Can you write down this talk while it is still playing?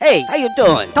Hey, how you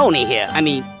doing? Tony here. I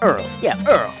mean, Earl. Yeah,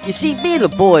 Earl. You see, me and the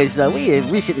boys, we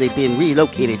have recently been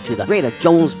relocated to the greater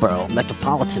Jonesboro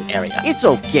metropolitan area. It's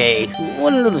okay.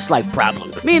 One little slight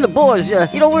problem. Me and the boys,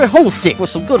 we're homesick for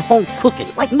some good home cooking,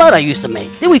 like Mother used to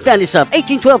make. Then we found this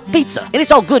 1812 pizza, and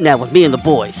it's all good now with me and the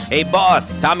boys. Hey,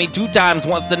 boss, Tommy 2 Times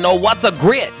wants to know what's a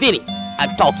grit. Vinny,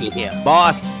 I'm talking here.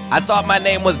 Boss, I thought my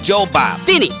name was Joe Bob.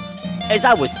 Vinny! As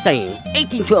I was saying,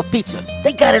 1812 Pizza,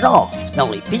 they got it all. Not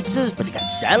only pizzas, but they got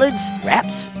salads,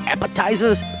 wraps,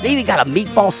 appetizers. They even got a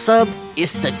meatball sub.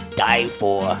 It's to die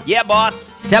for. Yeah,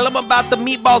 boss. Tell them about the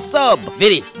meatball sub.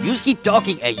 Vinny, you just keep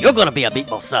talking and you're gonna be a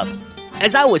meatball sub.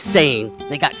 As I was saying,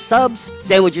 they got subs,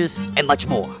 sandwiches, and much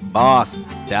more. Boss,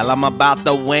 tell them about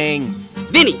the wings.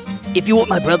 Vinny, if you want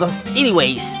my brother,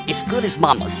 anyways, it's good as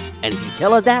Mama's. And if you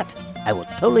tell her that, I will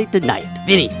totally deny it.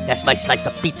 Vinny, that's my slice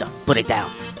of pizza. Put it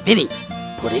down. Vinny,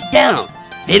 put it down.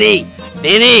 Vinny!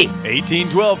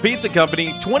 1812 Pizza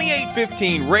Company,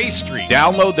 2815 Ray Street.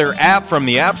 Download their app from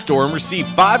the App Store and receive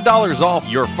 $5 off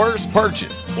your first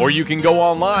purchase. Or you can go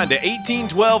online to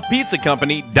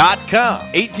 1812pizzacompany.com.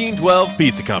 1812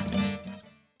 Pizza Company.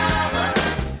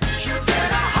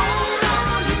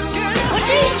 What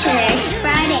day is today?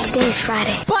 Friday. Today is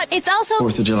Friday. But it's also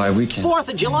 4th of July weekend. 4th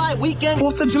of July weekend.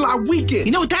 4th of July weekend.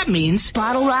 You know what that means?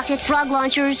 Bottle rockets, frog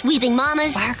launchers, weeping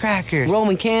mamas, firecrackers,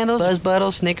 Roman candles, buzz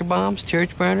buttles, snicker bombs,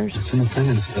 church burners. It's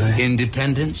Independence Day.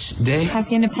 Independence Day.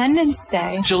 Happy Independence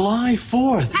Day. July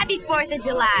 4th. Happy 4th of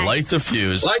July. Light the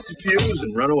fuse. Light the fuse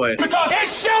and run away. Because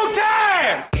it's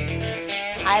showtime!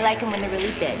 I like them when they're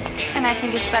really big. And I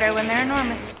think it's better when they're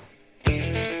enormous.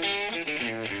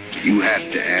 You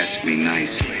have to ask me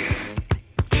nicely.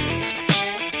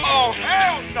 Oh,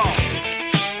 hell no!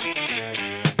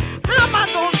 How am I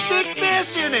gonna stick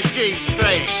this in a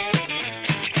G-string?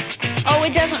 Oh,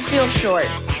 it doesn't feel short.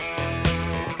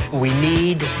 We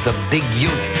need the big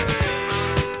unit.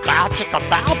 Bow chicka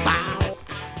bow bow.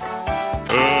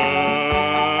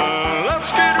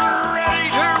 Let's get ready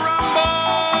to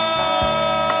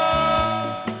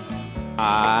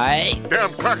rumble!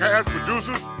 Damn cracker-ass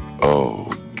producers.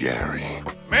 Oh, Gary.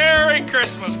 Merry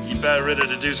Christmas. You better ready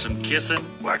to do some kissing?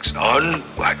 Wax on,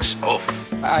 wax off.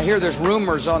 I hear there's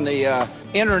rumors on the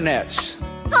internets.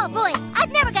 Oh boy,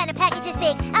 I've never gotten a package this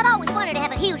big. I've always wanted to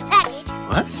have a huge package.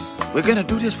 What? We're gonna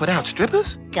do this without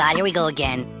strippers? God, here we go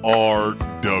again. RWRC.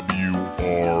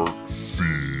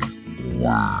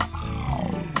 Wow.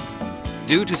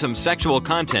 Due to some sexual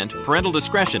content, parental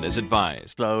discretion is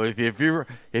advised. So if you're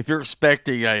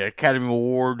expecting an Academy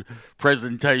Award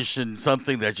presentation,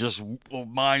 something that's just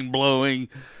mind-blowing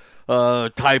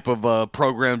type of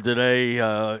program today,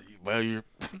 well,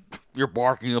 you're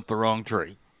barking up the wrong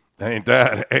tree. Ain't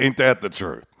that the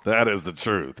truth? That is the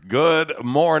truth. Good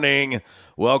morning.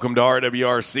 Welcome to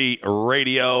RWRC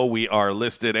Radio. We are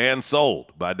listed and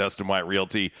sold by Dustin White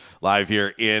Realty, live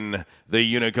here in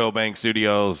the Unico Bank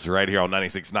Studios, right here on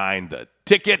 96.9 The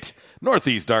Ticket,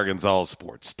 Northeast Arkansas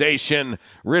Sports Station,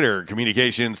 Ritter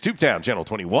Communications, Tubetown Channel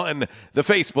 21, the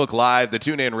Facebook Live, the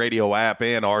TuneIn Radio app,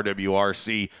 and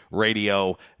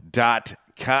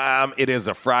RWRCRadio.com. It is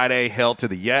a Friday, hell to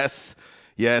the yes.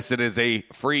 Yes, it is a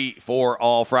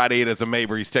free-for-all Friday. It is a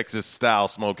Mabry's Texas-style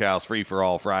smokehouse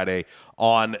free-for-all Friday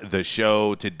on the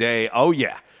show today. Oh,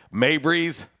 yeah,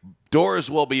 Mabry's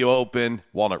doors will be open.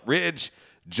 Walnut Ridge,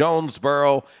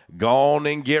 Jonesboro, go on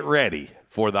and get ready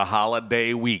for the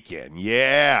holiday weekend.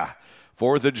 Yeah,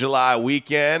 4th of July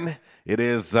weekend. It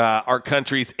is our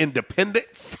country's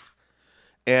independence.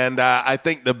 And I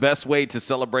think the best way to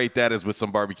celebrate that is with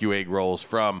some barbecue egg rolls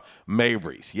from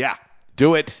Mabry's. Yeah.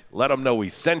 Do it. Let them know we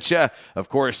sent you. Of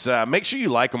course, make sure you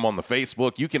like them on the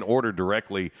Facebook. You can order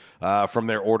directly from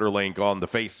their order link on the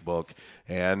Facebook.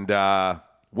 And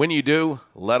when you do,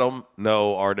 let them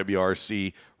know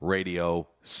RWRC Radio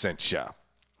sent you.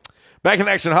 Back in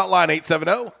action hotline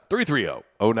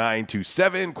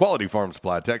 870-330-0927. Quality Farm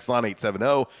Supply text line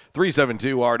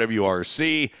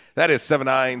 870-372-RWRC. That is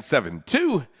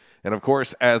 7972. And of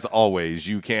course, as always,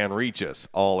 you can reach us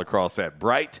all across that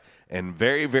bright and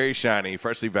very, very shiny,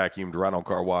 freshly vacuumed Rhino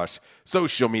Car Wash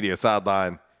social media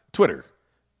sideline, Twitter,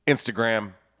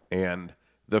 Instagram, and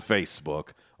the Facebook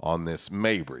on this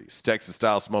Mabry's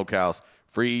Texas-style smokehouse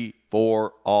free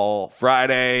for all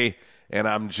Friday. And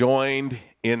I'm joined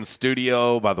in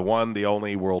studio by the one, the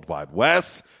only Worldwide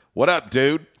Wes. What up,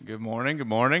 dude? Good morning. Good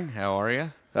morning. How are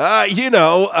you?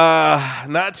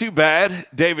 Not too bad.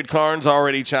 David Carnes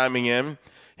already chiming in.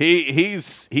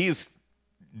 He's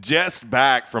just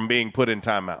back from being put in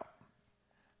timeout.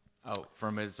 Oh,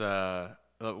 from his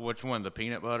which one? The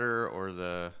peanut butter or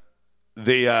the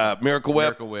Miracle Whip?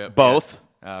 Miracle Whip. Both.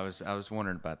 I was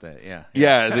wondering about that. Yeah.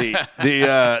 Yeah,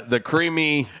 the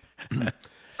creamy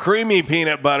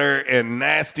peanut butter and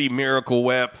nasty Miracle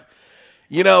Whip.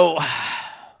 You know,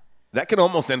 that could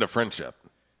almost end a friendship.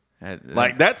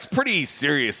 Like, that's pretty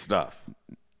serious stuff.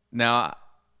 Now,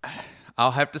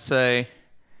 I'll have to say,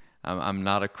 I'm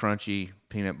not a crunchy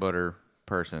peanut butter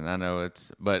person. I know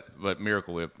but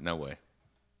Miracle Whip, no way.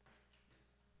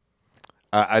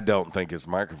 I don't think his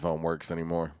microphone works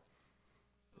anymore.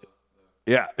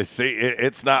 Yeah, see,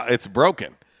 it's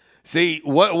broken. See,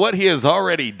 what he has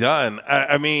already done,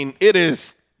 I mean, it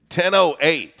is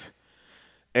 10:08,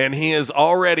 and he has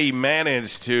already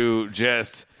managed to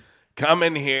just come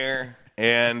in here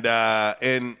and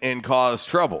cause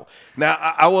trouble. Now,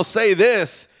 I will say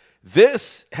this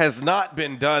has not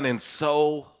been done in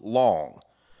so long.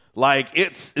 Like,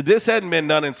 this hadn't been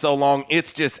done in so long,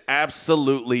 it's just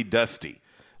absolutely dusty.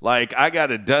 Like, I got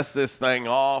to dust this thing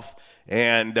off,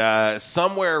 and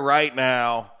somewhere right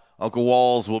now, Uncle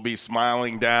Walls will be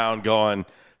smiling down going,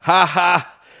 ha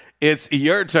ha, it's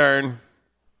your turn.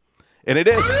 And it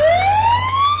is.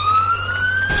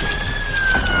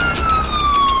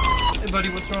 Hey, buddy,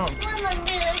 what's wrong?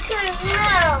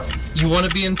 You want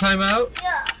to be in timeout?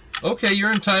 Yeah. Okay,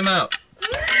 you're in timeout.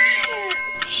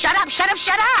 Shut up, shut up,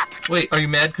 shut up! Wait, are you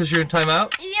mad because you're in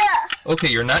timeout? Yeah. Okay,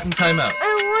 you're not in timeout.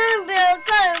 I want to be in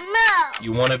timeout.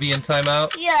 You want to be in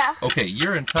timeout? Yeah. Okay,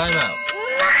 you're in timeout.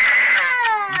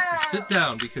 Sit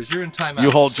down because you're in timeout.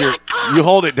 You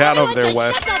hold it down over there,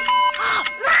 Wes.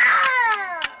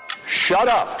 Shut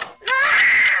up.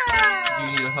 Do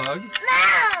you need a hug?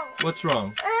 No. What's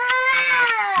wrong?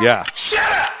 Yeah.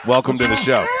 Shut up. Welcome to the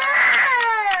show.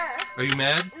 Are you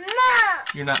mad? No.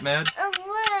 You're not mad? I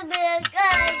want to be in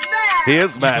timeout. He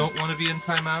is mad. You don't want to be in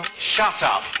timeout? Shut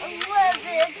up. I want to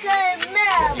be in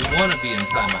timeout. You want to be in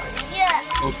timeout? Yeah.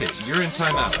 Okay, you're in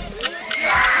timeout.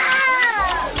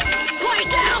 Quiet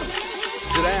down.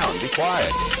 Sit down. Be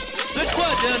quiet. Let's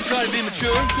quiet down and try to be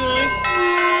mature, okay?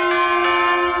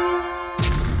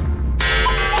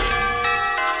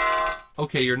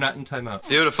 Okay, you're not in timeout.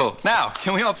 Beautiful. Now,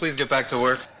 can we all please get back to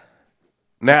work?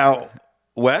 Now,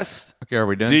 Wes, Okay, are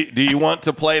we done? do you want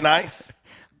to play nice?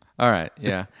 All right,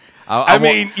 yeah. I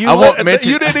mean,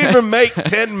 you didn't even make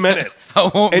 10 minutes,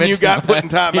 and you got put in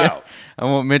timeout. Yeah. I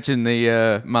won't mention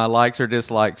the my likes or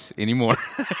dislikes anymore.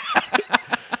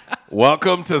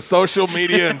 Welcome to social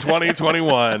media in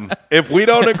 2021. If we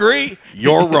don't agree,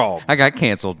 you're wrong. I got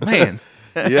canceled, man.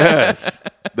 Yes,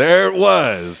 there it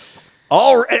was.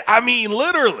 I mean,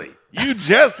 literally, you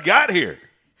just got here.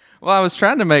 Well, I was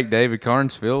trying to make David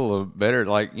Carnes feel better,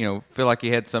 feel like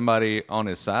he had somebody on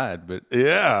his side. But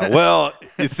yeah, well,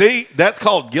 you see, that's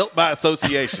called guilt by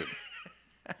association.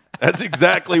 That's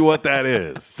exactly what that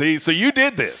is. See, so you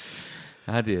did this.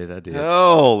 I did.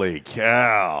 Holy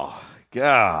cow.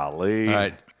 Golly. All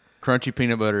right. Crunchy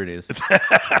peanut butter it is.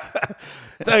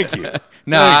 Thank you.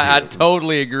 No, I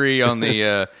totally agree on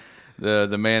the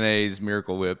mayonnaise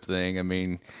Miracle Whip thing. I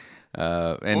mean,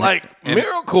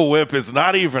 Miracle Whip is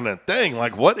not even a thing.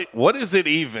 Like, what is it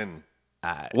even?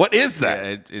 What is that?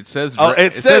 Yeah, it says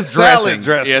it says salad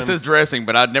dressing. Yeah, it says dressing,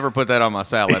 but I'd never put that on my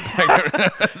salad.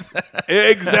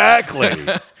 Exactly.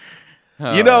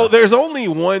 You know, there's only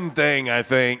one thing I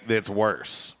think that's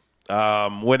worse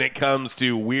when it comes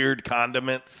to weird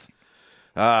condiments.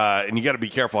 And you got to be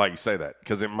careful how you say that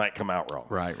because it might come out wrong.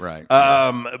 Right.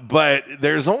 But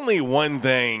there's only one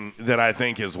thing that I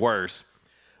think is worse.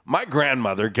 My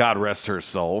grandmother, God rest her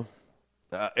soul,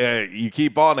 you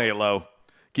keep on, Alo.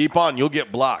 Keep on. You'll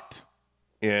get blocked.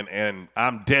 And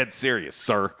I'm dead serious,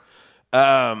 sir.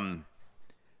 My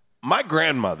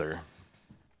grandmother,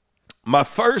 my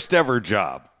first ever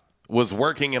job was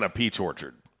working in a peach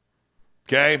orchard.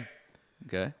 Okay?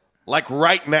 Like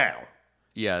right now.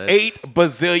 Yeah. 8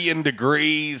 bazillion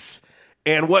degrees.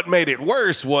 And what made it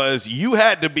worse was you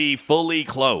had to be fully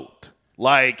clothed.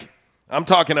 Like, I'm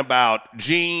talking about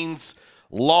jeans,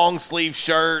 long sleeve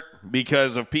shirt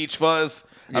because of peach fuzz.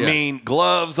 Yeah. I mean,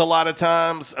 gloves a lot of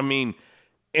times. I mean,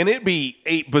 and it'd be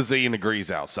 8 bazillion degrees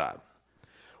outside.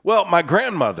 Well, my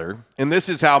grandmother, and this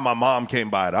is how my mom came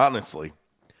by it, honestly.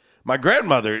 My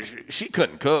grandmother, she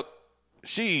couldn't cook.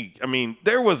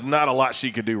 There was not a lot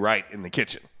she could do right in the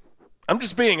kitchen. I'm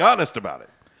just being honest about it.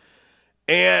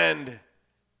 And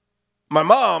my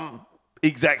mom,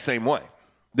 exact same way.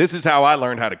 This is how I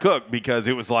learned how to cook because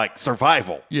it was like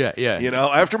survival. Yeah. You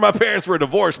know, after my parents were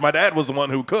divorced, my dad was the one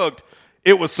who cooked.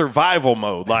 It was survival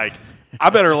mode. Like, I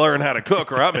better learn how to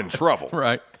cook or I'm in trouble.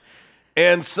 Right.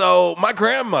 And so my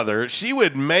grandmother, she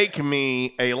would make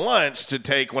me a lunch to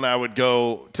take when I would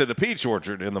go to the peach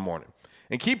orchard in the morning.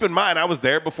 And keep in mind, I was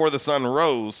there before the sun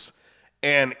rose.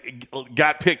 and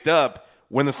got picked up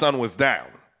when the sun was down.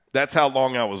 That's how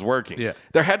long I was working. Yeah.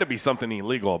 There had to be something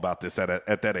illegal about this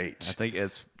at that age. I think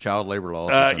it's child labor laws.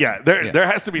 There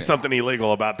has to be something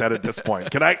illegal about that at this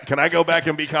point. Can I go back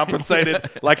and be compensated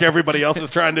like everybody else is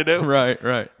trying to do?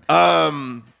 Right.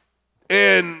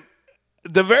 And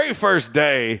the very first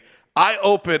day, I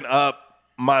open up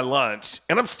my lunch,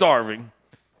 and I'm starving,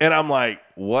 and I'm like,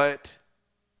 what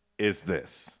is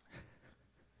this?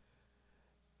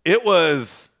 It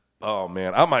was... Oh,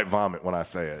 man, I might vomit when I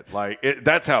say it. Like,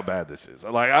 that's how bad this is.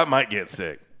 Like, I might get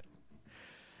sick.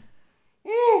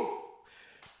 Woo!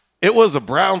 It was a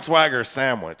Brown Swagger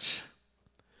sandwich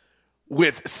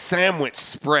with sandwich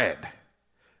spread.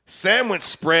 Sandwich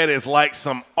spread is like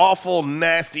some awful,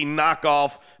 nasty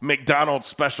knockoff McDonald's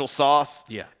special sauce.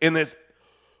 Yeah. In this.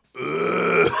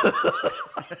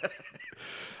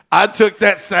 I took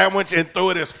that sandwich and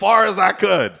threw it as far as I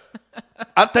could.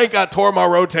 I think I tore my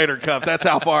rotator cuff. That's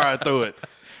how far I threw it.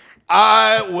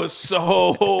 I was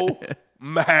so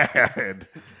mad.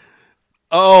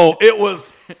 Oh, it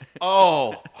was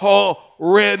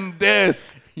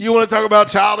horrendous. You want to talk about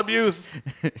child abuse?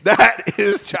 That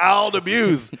is child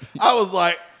abuse. I was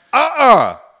like,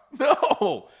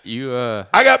 no.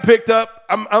 I got picked up.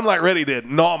 I'm like ready to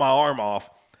gnaw my arm off.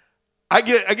 I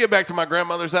get back to my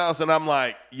grandmother's house and I'm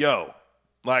like, yo.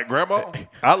 Like, Grandma,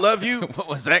 I love you. What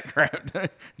was that crap?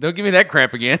 Don't give me that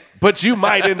crap again. But you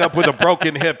might end up with a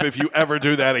broken hip if you ever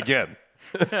do that again.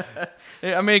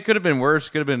 I mean, it could have been worse.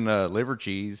 Could have been liver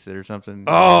cheese or something.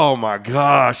 Oh, my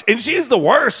gosh. And she's the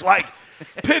worst. Like,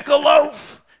 pick a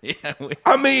loaf. Yeah,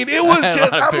 I mean, it was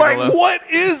just, I'm like, what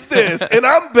is this? And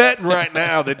I'm betting right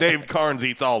now that Dave Carnes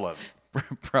eats all of it.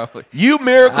 Probably. You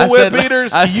Miracle Whip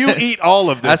eaters, you eat all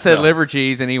of this I said stuff. liver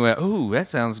cheese, and he went, ooh, that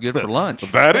sounds good for lunch.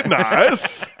 Very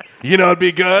nice. You know it'd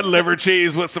be good? Liver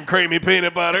cheese with some creamy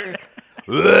peanut butter.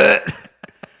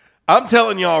 I'm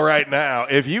telling y'all right now,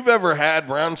 if you've ever had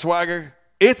Brown Swagger,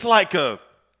 it's like a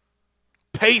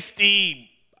pasty,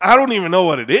 I don't even know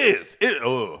what it is.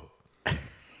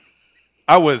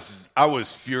 I was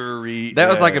furious. That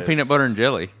was like a peanut butter and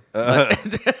jelly.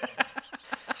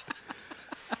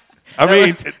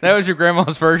 That was your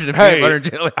grandma's version of peanut butter and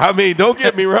jelly. I mean, don't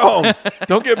get me wrong.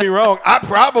 Don't get me wrong. I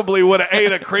probably would have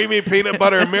ate a creamy peanut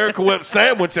butter and Miracle Whip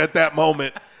sandwich at that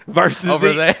moment versus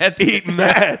eating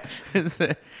that.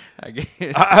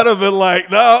 I'd have been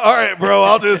like, no, all right, bro,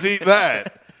 I'll just eat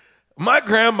that. My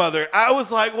grandmother, I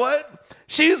was like, what?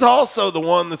 She's also the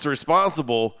one that's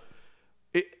responsible.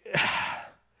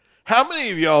 How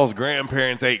many of y'all's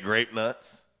grandparents ate grape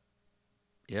nuts?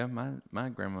 Yeah, my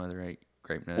grandmother ate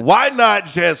grape nuts. Why not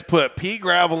just put pea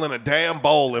gravel in a damn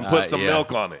bowl and put some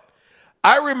milk on it?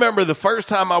 I remember the first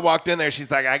time I walked in there,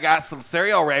 she's like, I got some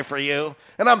cereal ready for you.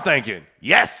 And I'm thinking,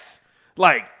 yes.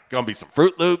 Like, gonna be some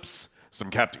Fruit Loops, some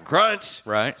Captain Crunch,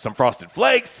 right? Some Frosted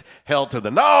Flakes, hell to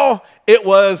the no. It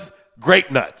was grape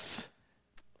nuts.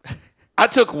 I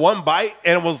took one bite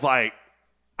and it was like,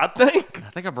 I think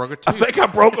I broke a tooth. I think I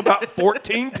broke about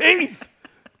 14 teeth.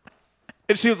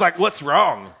 And she was like, what's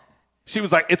wrong? She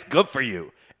was like, it's good for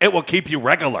you. It will keep you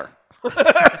regular.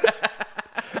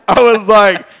 I was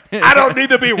like, I don't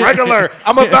need to be regular.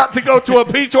 I'm about to go to a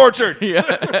peach orchard. Yeah.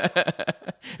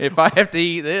 If I have to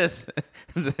eat this.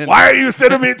 Then... Why are you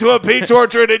sending me to a peach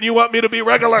orchard and you want me to be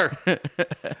regular?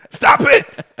 Stop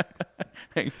it.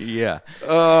 Yeah.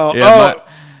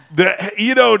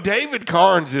 David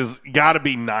Carnes has got to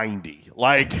be 90.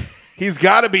 Like, he's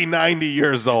got to be 90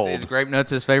 years old. Is grape nuts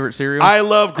his favorite cereal? I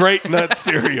love grape nuts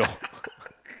cereal.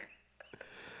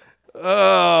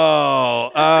 Alo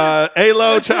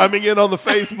chiming in on the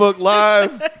Facebook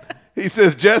Live. He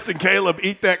says, Jess and Caleb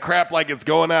eat that crap like it's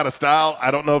going out of style.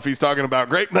 I don't know if he's talking about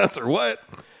grape nuts or what.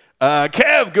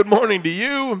 Kev, good morning to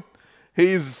you.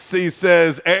 He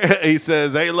says,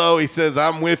 Alo, he says,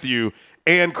 I'm with you,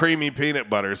 and creamy peanut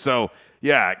butter. So,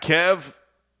 yeah, Kev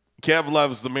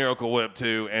loves the Miracle Whip,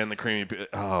 too, and the creamy peanut.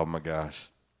 Oh, my gosh.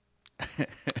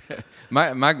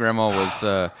 my grandma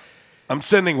was... I'm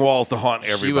sending walls to haunt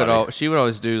everybody. She would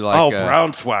always do like...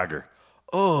 Brown Swagger.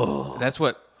 Oh. That's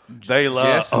what... They love...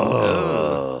 Yes.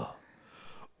 Oh.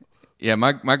 Yeah,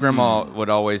 my grandma would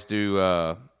always do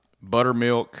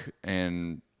buttermilk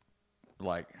and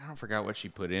like, I forgot what she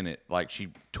put in it. Like she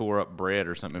tore up bread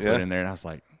or something and put it in there. And I was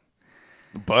like...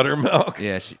 Buttermilk?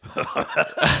 Yeah.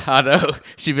 I know.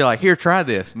 She'd be like, here, try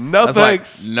this. No,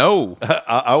 thanks. Like, no.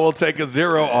 I will take a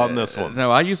 0 on this one.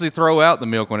 No, I usually throw out the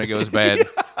milk when it goes bad.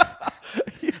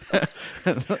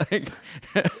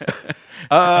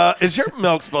 Is your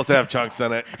milk supposed to have chunks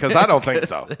in it? Because I don't think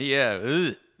so.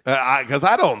 Yeah. Because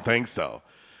I don't think so.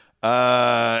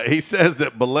 He says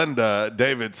that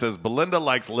David says, Belinda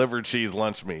likes liver cheese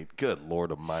lunch meat. Good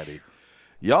Lord Almighty.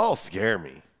 Y'all scare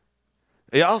me.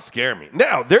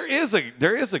 Now, there is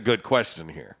a good question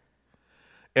here.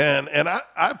 And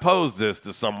I posed this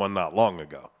to someone not long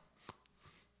ago.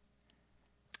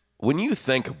 When you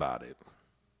think about it,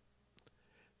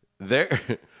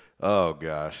 oh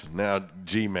gosh, now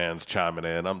G-Man's chiming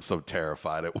in. I'm so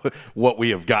terrified at what we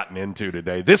have gotten into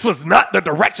today. This was not the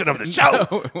direction of the show.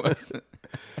 No, it wasn't.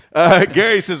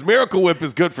 Gary says, Miracle Whip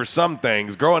is good for some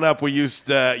things. Growing up, we used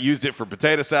it for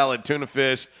potato salad, tuna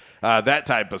fish, that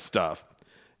type of stuff.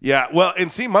 Yeah, well,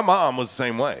 and see, my mom was the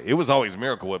same way. It was always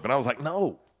Miracle Whip, and I was like,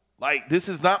 no, like, this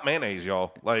is not mayonnaise,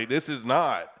 y'all. Like, this is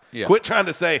not. Yeah. Quit trying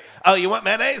to say, oh, you want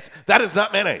mayonnaise? That is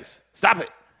not mayonnaise. Stop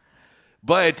it.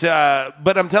 But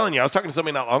I'm telling you, I was talking to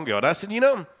somebody not long ago, and I said,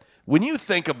 when you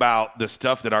think about the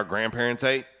stuff that our grandparents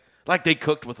ate, like they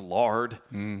cooked with lard,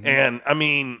 and I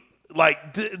mean,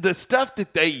 like the stuff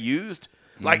that they used,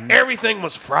 like everything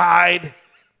was fried,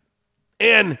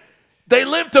 and they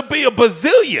lived to be a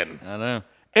bazillion. I know.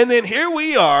 And then here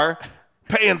we are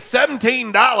paying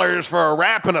 $17 for a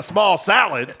wrap and a small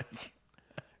salad,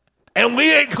 and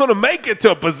we ain't going to make it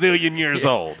to a bazillion years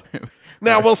old.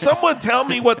 Now, will someone tell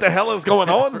me what the hell is going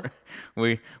on?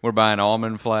 We're buying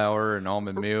almond flour and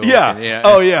almond milk. Yeah.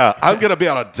 Oh, yeah. I'm going to be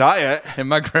on a diet. And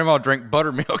my grandma drank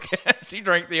buttermilk. She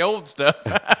drank the old stuff.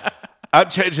 I'm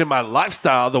changing my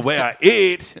lifestyle, the way I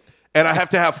eat, and I have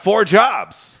to have 4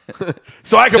 jobs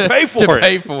so I can pay for it.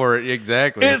 Pay for it,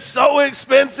 exactly. It's so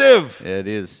expensive. It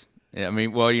is. Yeah, I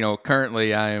mean, well,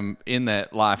 currently I am in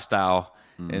that lifestyle,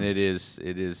 and it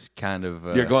is kind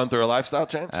of. You're going through a lifestyle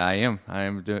change? I am.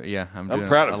 I'm doing. Yeah, I'm doing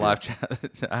proud a of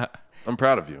lifestyle. I'm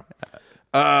proud of you.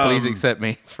 Please accept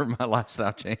me for my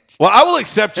lifestyle change. Well, I will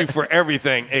accept you for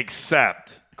everything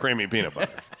except creamy peanut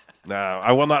butter. No,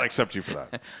 I will not accept you for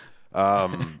that.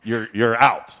 You're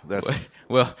out. That's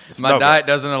my diet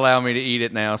doesn't allow me to eat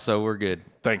it now, so we're good.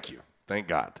 Thank you. Thank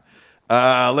God.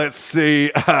 Let's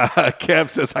see. Kev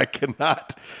says I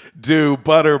cannot do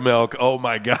buttermilk. Oh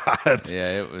my God.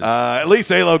 Yeah, it was. At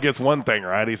least Alo gets one thing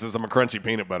right. He says I'm a crunchy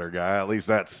peanut butter guy. At least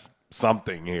that's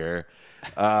something here.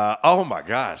 Oh my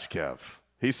gosh, Kev.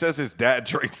 He says his dad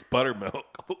drinks buttermilk.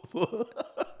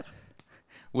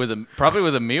 Probably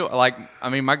with a meal. Like, I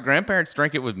mean, my grandparents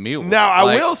drank it with meal. Now,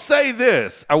 I will say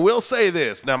this.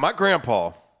 Now, my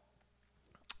grandpa,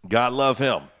 God love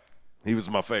him. He was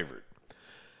my favorite.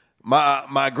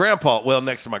 My grandpa, well,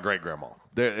 next to my great grandma.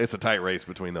 It's a tight race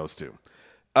between those two.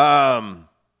 Every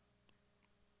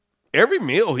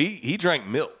meal he drank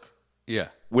milk. Yeah.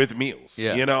 With meals.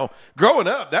 Yeah. Growing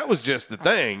up, that was just the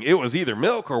thing. It was either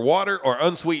milk or water or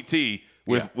unsweet tea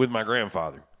with my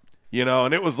grandfather.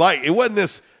 And it was like, it wasn't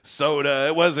this soda,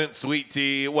 it wasn't sweet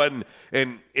tea, it wasn't,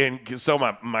 and so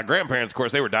my grandparents, of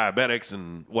course, they were diabetics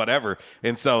and whatever,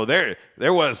 and so there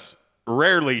was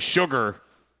rarely sugar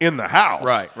in the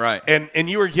house. Right. And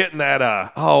you were getting that,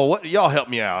 y'all help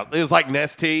me out. It was like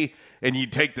Nestea, and you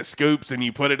take the scoops and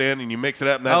you put it in and you mix it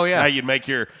up, and that's how you'd make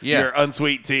your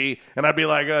unsweet tea. And I'd be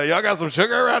like, y'all got some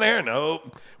sugar around here?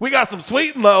 Nope. We got some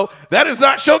sweet and low. That is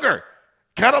not sugar.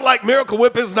 Kind of like Miracle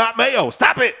Whip is not mayo.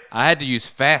 Stop it. I had to use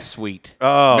Fast Sweet.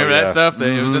 Oh, remember that stuff? That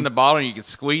it was in the bottle and you could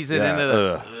squeeze it into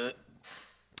the...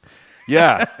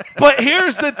 Yeah. But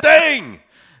here's the thing.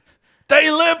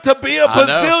 They live to be a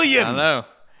bazillion. I know.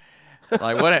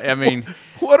 Like, what? I mean...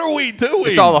 What are we doing?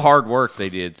 It's all the hard work they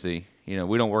did, see.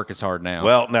 We don't work as hard now.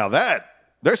 Well, now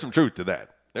there's some truth to that.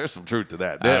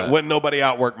 Wouldn't nobody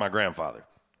outwork my grandfather.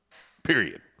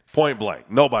 Period. Point blank.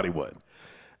 Nobody would.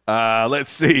 Let's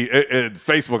see.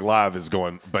 Facebook Live is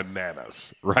going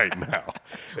bananas right now.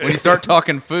 When you start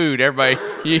talking food, everybody,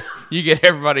 you get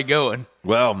everybody going.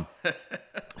 Well,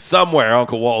 somewhere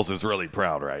Uncle Walls is really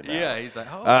proud right now. Yeah, he's like,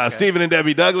 okay. Stephen and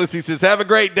Debbie Douglas, he says, have a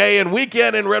great day and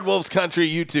weekend in Red Wolves country.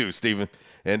 You too, Stephen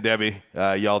and Debbie.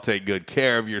 Y'all take good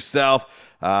care of yourself.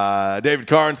 David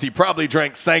Carnes, he probably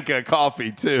drank Sanka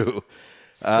coffee too.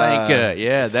 Sanka,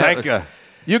 yeah. Sanka.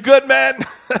 You good, man?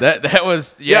 That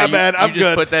was man. I'm you just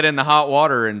good. Put that in the hot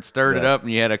water and stirred it up,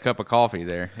 and you had a cup of coffee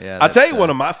there. Yeah, I'll tell you one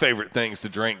of my favorite things to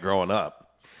drink growing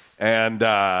up, and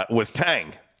was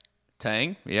Tang.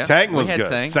 Tang, yeah, Tang was good.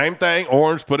 Tang. Same thing.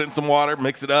 Orange, put it in some water,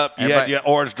 mix it up. You had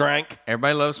orange drink.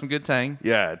 Everybody loves some good Tang.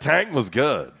 Yeah, Tang was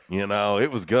good.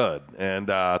 It was good and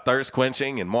thirst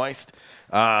quenching and moist.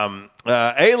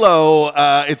 Alo,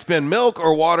 it's been milk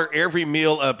or water every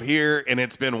meal up here, and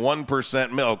it's been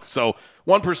 1% milk. So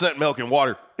 1% milk and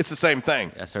water, it's the same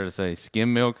thing. I started to say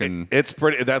skim milk, and it's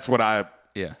pretty. That's what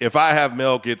Yeah. If I have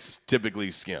milk, it's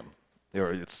typically skim,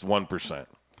 or it's 1%.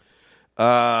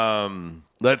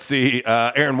 Let's see.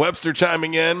 Aaron Webster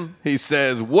chiming in. He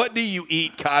says, what do you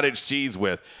eat cottage cheese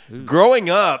with? Growing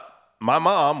up, my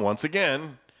mom, once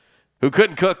again, who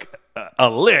couldn't cook a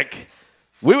lick,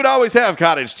 we would always have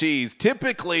cottage cheese.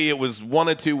 Typically, it was one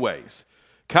of two ways.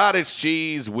 Cottage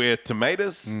cheese with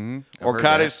tomatoes or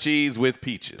cottage cheese with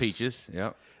peaches. Peaches,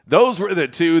 yep. Those were the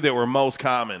two that were most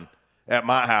common at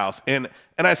my house. And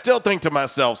I still think to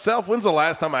myself, when's the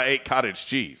last time I ate cottage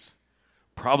cheese?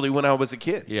 Probably when I was a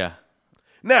kid. Yeah.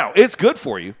 Now, it's good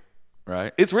for you.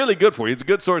 Right. It's really good for you. It's a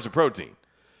good source of protein.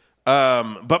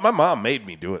 But my mom made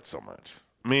me do it so much.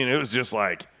 I mean, it was just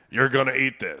like, you're going to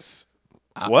eat this.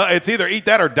 Well, it's either eat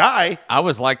that or die. I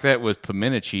was like that with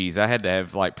pimento cheese. I had to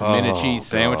have like pimento cheese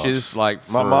sandwiches. Like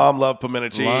my mom loved pimento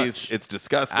cheese. Lunch. It's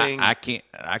disgusting. I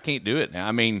can't do it now.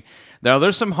 I mean, now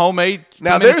there's some homemade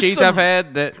pimento cheese I've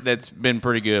had that's been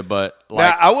pretty good, but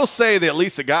now I will say that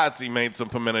Lisa Gotzi made some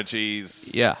pimento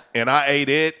cheese. Yeah, and I ate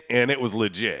it, and it was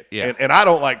legit. Yeah, and I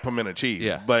don't like pimento cheese.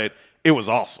 Yeah, but it was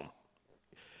awesome.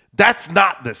 That's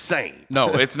not the same. No,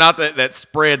 it's not that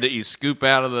spread that you scoop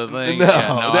out of the thing. No,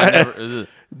 I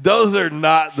those are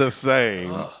not the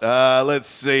same. Let's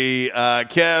see.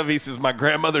 Kev, he says, my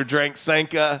grandmother drank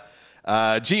Sanka.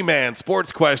 G-Man,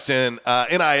 sports question,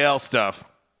 NIL stuff.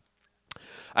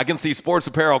 I can see sports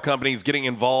apparel companies getting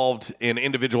involved in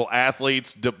individual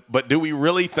athletes, but do we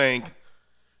really think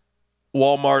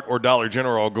Walmart or Dollar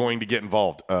General are going to get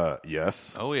involved?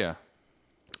 Yes. Oh, yeah.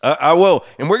 I will.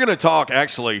 And we're going to talk,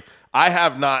 actually, I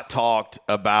have not talked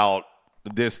about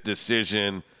this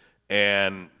decision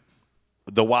and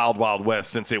the Wild Wild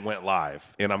West since it went live.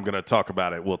 And I'm going to talk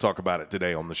about it. We'll talk about it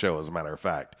today on the show, as a matter of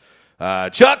fact.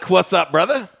 Chuck, what's up,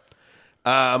 brother?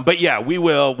 But yeah, we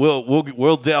will.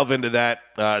 We'll delve into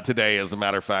that today. As a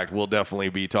matter of fact, we'll definitely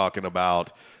be talking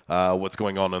about what's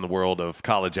going on in the world of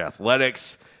college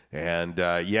athletics. And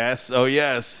yes,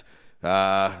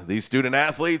 these student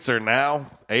athletes are now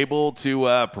able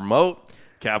to promote,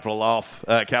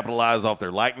 capitalize off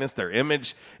their likeness, their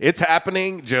image. It's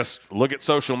happening. Just look at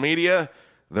social media.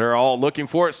 They're all looking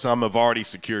for it. Some have already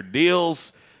secured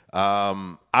deals.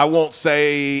 I won't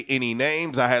say any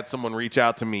names. I had someone reach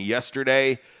out to me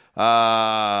yesterday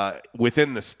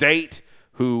within the state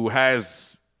who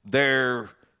has their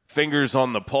fingers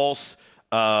on the pulse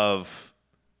of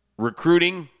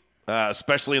recruiting,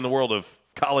 especially in the world of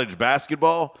college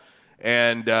basketball.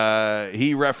 And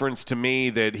he referenced to me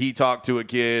that he talked to a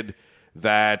kid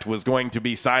that was going to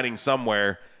be signing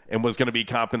somewhere and was going to be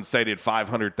compensated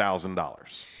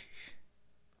 $500,000.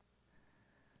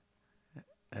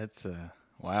 That's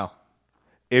wow.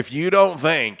 If you don't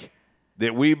think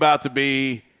that we about to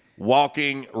be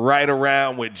walking right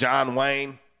around with John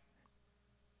Wayne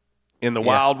in the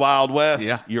Wild Wild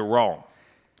West, you're wrong.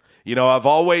 You know,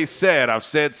 I've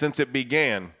said since it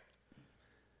began,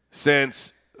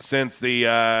 since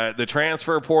the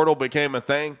transfer portal became a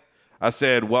thing, I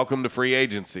said, welcome to free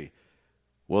agency.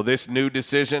 Well, this new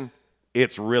decision,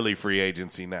 it's really free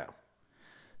agency now.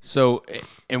 So,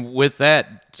 and with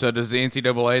that, so does the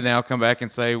NCAA now come back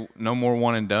and say no more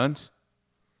one and dones?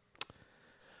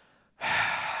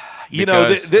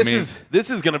 This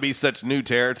is going to be such new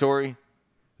territory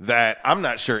that I'm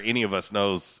not sure any of us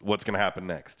knows what's going to happen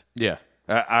next. Yeah.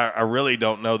 I really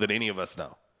don't know that any of us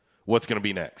know what's going to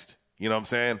be next. You know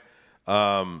what I'm saying?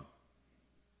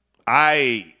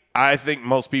 I think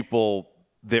most people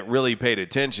that really paid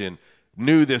attention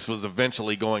knew this was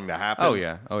eventually going to happen. Oh,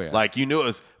 yeah. Like, you knew it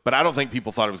was, but I don't think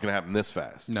people thought it was going to happen this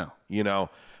fast. No. You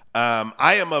know,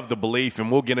 I am of the belief,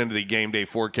 and we'll get into the game day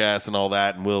forecast and all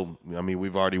that, and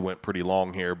we've already went pretty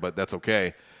long here, but that's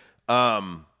okay.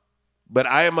 But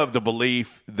I am of the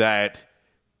belief that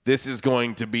this is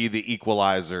going to be the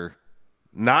equalizer,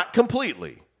 not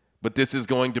completely, but this is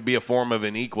going to be a form of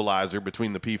an equalizer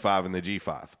between the P5 and the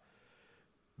G5.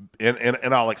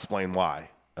 And I'll explain why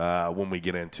when we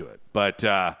get into it. But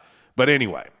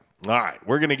anyway, all right,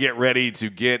 we're going to get ready to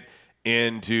get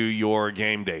into your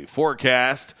game day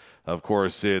forecast. Of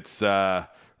course, it's brought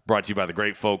to you by the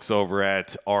great folks over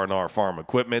at R&R Farm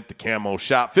Equipment, the Camo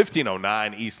Shop,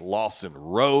 1509 East Lawson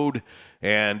Road.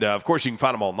 And, of course, you can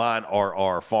find them online,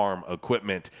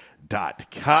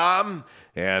 rrfarmequipment.com.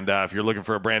 And if you're looking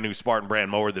for a brand-new Spartan brand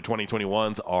mower, the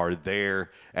 2021s are there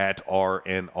at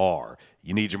R&R.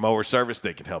 You need your mower service,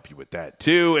 they can help you with that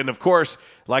too. And, of course,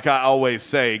 like I always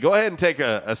say, go ahead and take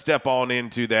a step on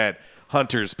into that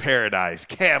Hunter's Paradise,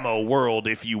 camo world,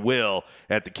 if you will,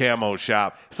 at the Camo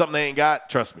Shop. Something they ain't got,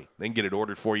 trust me, they can get it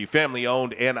ordered for you. Family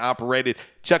owned and operated.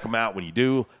 Check them out when you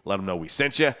do. Let them know we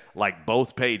sent you. Like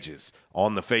both pages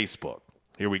on the Facebook.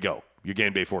 Here we go. Your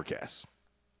game day forecast.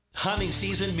 Hunting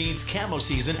season means camo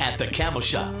season at the Camo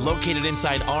Shop, located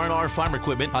inside R&R Farm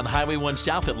Equipment on Highway 1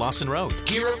 South at Lawson Road.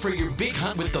 Gear up for your big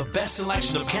hunt with the best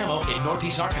selection of camo in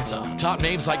Northeast Arkansas. Top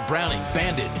names like Browning,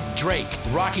 Bandit, Drake,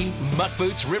 Rocky, Muck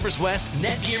Boots, Rivers West,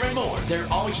 Netgear, and more. They're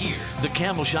all here. The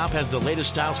Camo Shop has the latest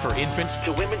styles for infants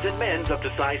to women's and men's up to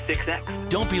size 6X.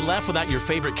 Don't be left without your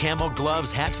favorite camo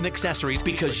gloves, hats, and accessories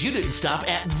because you didn't stop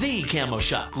at the Camo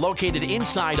Shop, located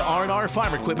inside R&R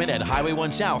Farm Equipment at Highway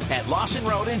 1 South at Lawson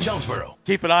Road in Jonesboro.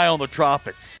 Keep an eye on the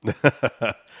tropics.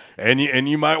 and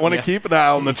you might want to keep an eye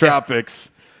on the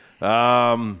tropics.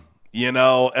 Elsa,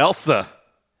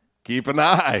 keep an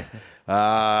eye.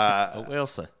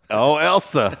 Elsa. Oh,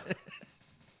 Elsa.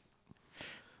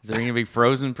 Is there going to be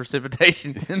frozen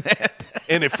precipitation in that?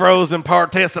 Any frozen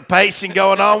participation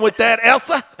going on with that,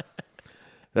 Elsa?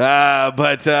 Keep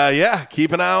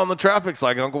an eye on the tropics,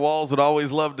 like Uncle Walls would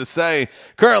always love to say.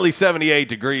 Currently 78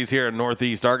 degrees here in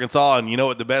Northeast Arkansas, and you know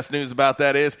what the best news about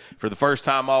that is? For the first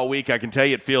time all week, I can tell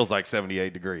you it feels like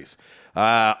 78 degrees.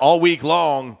 All week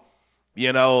long,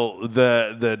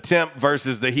 the temp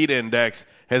versus the heat index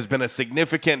has been a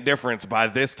significant difference by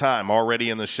this time already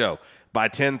in the show. By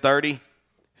 10:30,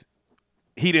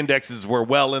 heat indexes were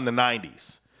well in the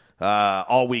 90s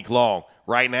all week long.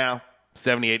 Right now,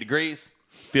 78 degrees.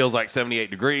 Feels like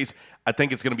 78 degrees. I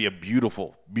think it's going to be a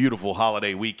beautiful, beautiful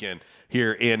holiday weekend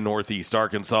here in Northeast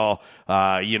Arkansas.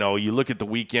 You look at the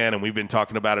weekend, and we've been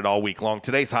talking about it all week long.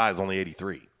 Today's high is only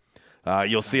 83.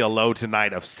 You'll see a low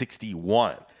tonight of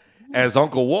 61. As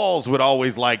Uncle Walls would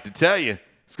always like to tell you,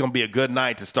 it's going to be a good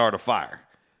night to start a fire.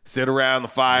 Sit around the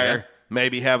fire,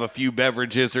 maybe have a few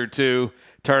beverages or two,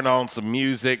 turn on some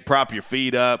music, prop your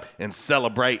feet up, and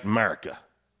celebrate America.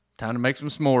 Time to make some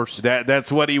s'mores.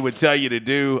 That's what he would tell you to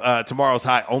do. Tomorrow's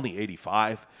high, only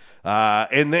 85.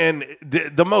 And then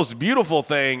the most beautiful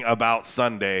thing about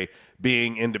Sunday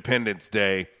being Independence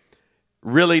Day,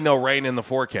 really no rain in the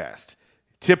forecast.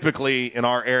 Typically in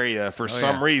our area, for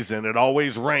some reason, it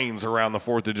always rains around the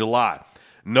 4th of July.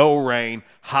 No rain,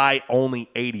 high only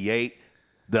 88,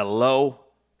 the low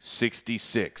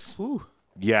 66. Ooh.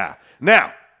 Yeah.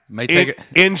 Now,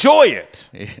 enjoy it.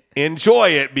 Enjoy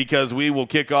it because we will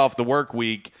kick off the work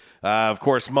week. Of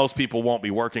course, most people won't be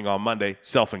working on Monday,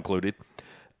 self-included.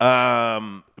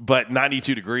 But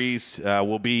 92 degrees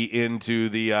will be into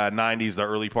the 90s the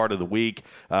early part of the week.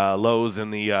 Lows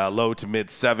in the low to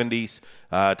mid-70s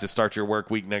to start your work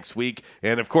week next week.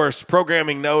 And, of course,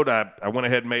 programming note, I went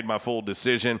ahead and made my full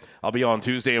decision. I'll be on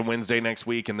Tuesday and Wednesday next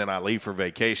week, and then I leave for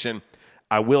vacation.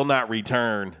 I will not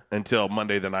return until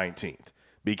Monday the 19th.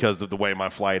 Because of the way my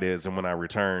flight is, and when I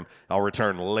return, I'll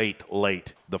return late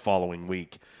the following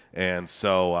week. And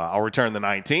so I'll return the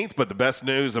 19th, but the best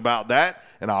news about that,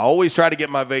 and I always try to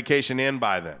get my vacation in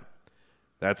by then,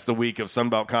 that's the week of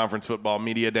Sunbelt Conference Football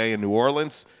Media Day in New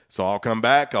Orleans. So I'll come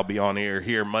back. I'll be on air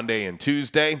here Monday and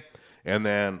Tuesday, and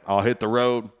then I'll hit the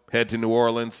road, head to New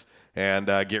Orleans, and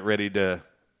get ready to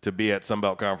be at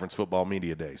Sunbelt Conference Football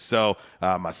Media Day. So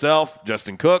myself,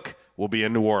 Justin Cook, will be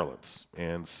in New Orleans.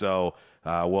 And so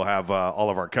we'll have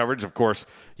all of our coverage. Of course,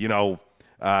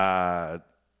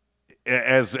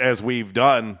 as we've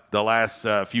done the last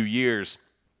few years,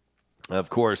 of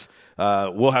course,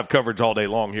 we'll have coverage all day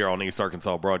long here on East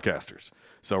Arkansas Broadcasters.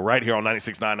 So right here on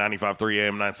 96.9, 95.3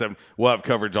 AM, 97, we'll have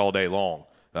coverage all day long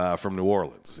from New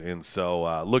Orleans. And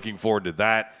so looking forward to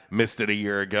that. Missed it a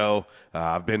year ago.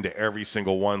 I've been to every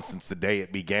single one since the day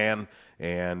it began,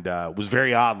 and it was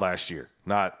very odd last year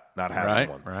not having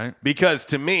one. Right. Because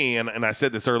to me, and I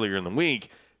said this earlier in the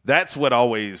week, that's what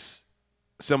always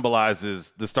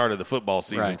symbolizes the start of the football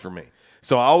season for me.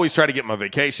 So I always try to get my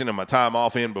vacation and my time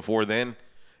off in before then.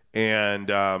 And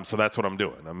so that's what I'm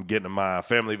doing. I'm getting my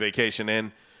family vacation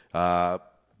in.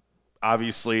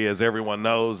 Obviously, as everyone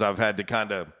knows, I've had to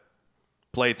kind of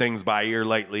play things by ear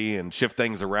lately and shift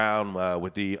things around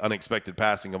with the unexpected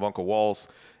passing of Uncle Walls.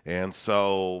 And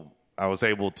so I was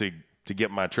able to get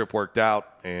my trip worked out,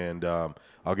 and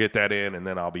I'll get that in, and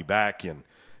then I'll be back,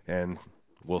 and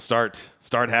we'll start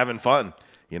having fun.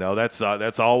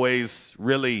 That's always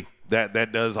really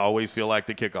that does always feel like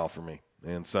the kickoff for me,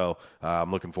 and so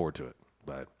I'm looking forward to it.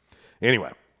 But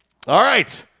anyway, all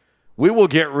right, we will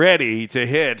get ready to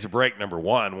hit break number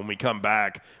 1. When we come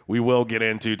back, we will get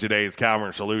into today's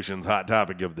Calmer Solutions hot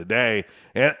topic of the day,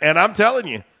 and I'm telling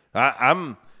you,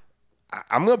 I'm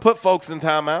going to put folks in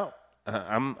timeout.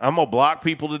 I'm going to block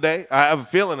people today. I have a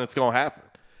feeling it's going to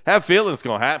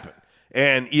happen.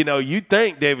 And, you'd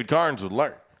think David Carnes would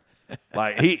learn.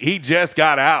 Like, he just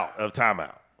got out of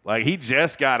timeout.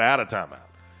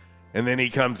 And then he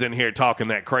comes in here talking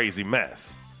that crazy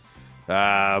mess.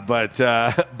 But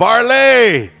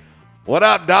Barley, what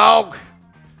up, dog?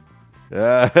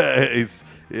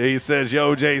 He says,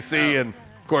 yo, JC, and,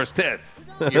 of course, Tits.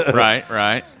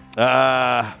 Right.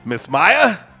 Miss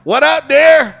Maya, what up,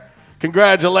 dear?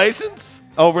 Congratulations.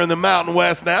 Over in the Mountain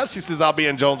West now. She says, I'll be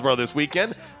in Jonesboro this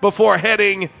weekend. Before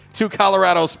heading to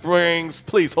Colorado Springs,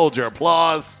 please hold your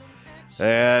applause.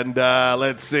 And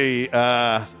let's see.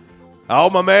 My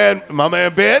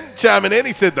man Ben chiming in.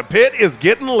 He said, the pit is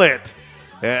getting lit.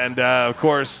 And, of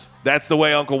course, that's the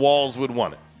way Uncle Walls would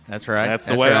want it. That's right. That's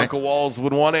the way Uncle Walls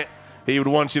would want it. He would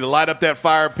want you to light up that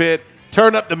fire pit,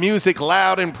 turn up the music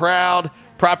loud and proud,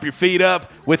 prop your feet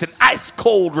up with an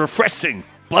ice-cold, refreshing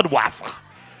Budweiser.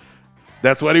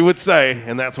 That's what he would say,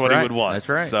 and that's what he would want. That's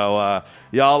right. So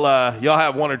y'all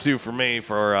have one or two for me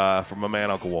for my man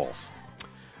Uncle Walls.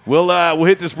 We'll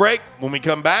hit this break. When we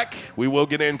come back, we will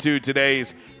get into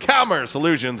today's Commerce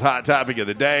Solutions hot topic of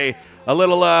the day. A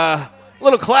little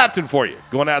Clapton for you,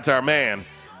 going out to our man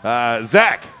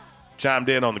Zach. Chimed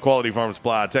in on the Quality Farm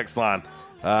Supply text line.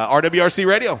 RWRC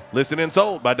Radio, listed and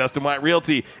sold by Dustin White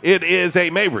Realty. It is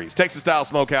a Mabry's Texas-style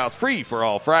smokehouse, free for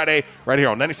all Friday, right here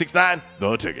on 96.9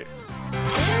 The Ticket.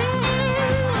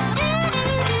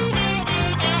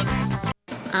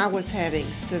 I was having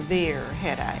severe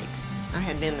headaches. I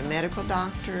had been to medical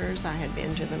doctors. I had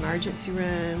been to the emergency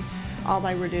room. All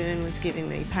they were doing was giving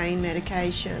me pain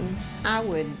medication. I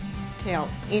would tell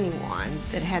anyone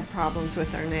that had problems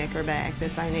with their neck or back that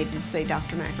they needed to see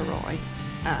Dr. McElroy.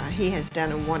 He has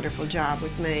done a wonderful job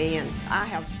with me, and I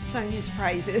have sung his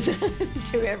praises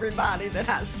to everybody that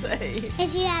I see.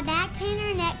 If you have back pain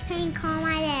or neck pain, call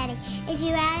my daddy. If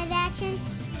you're out of action,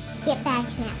 get back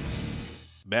in action.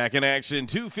 Back in action,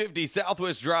 250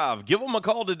 Southwest Drive. Give them a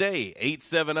call today,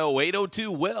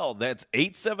 870-802-WELL. That's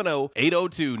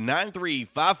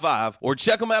 870-802-9355. Or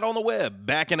check them out on the web,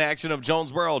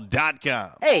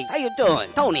 backinactionofjonesboro.com. Hey, how you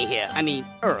doing? Tony here.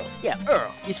 Earl. Yeah,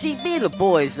 Earl. You see, me and the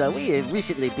boys, we have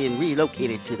recently been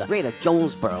relocated to the greater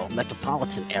Jonesboro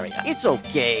metropolitan area. It's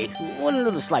okay. One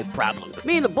little slight problem.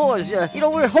 Me and the boys,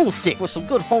 we're homesick for some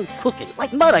good home cooking,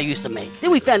 like Mother used to make.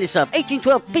 Then we found this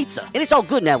 1812 pizza, and it's all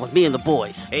good now with me and the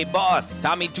boys. Hey, boss,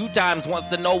 Tommy 2 Times wants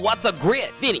to know what's a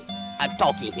grit. Vinny, I'm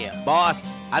talking here. Boss,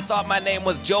 I thought my name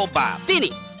was Joe Bob.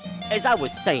 Vinny, as I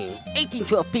was saying,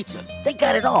 1812 Pizza, they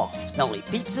got it all. Not only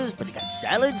pizzas, but they got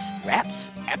salads, wraps,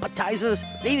 appetizers.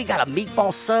 They even got a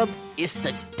meatball sub. It's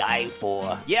to die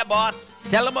for. Yeah, boss.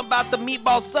 Tell them about the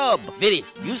meatball sub. Vinny,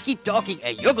 you just keep talking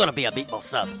and you're gonna be a meatball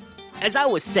sub. As I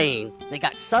was saying, they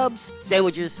got subs,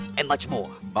 sandwiches, and much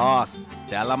more. Boss,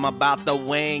 tell them about the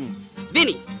wings.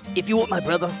 Vinny, if you want my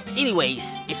brother, anyways,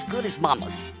 it's good as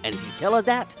Mama's. And if you tell her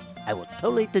that, I will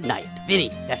totally deny it. Vinny,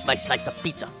 that's my slice of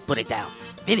pizza. Put it down.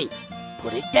 Vinny,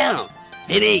 put it down.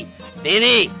 Vinny!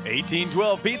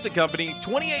 1812 Pizza Company,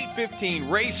 2815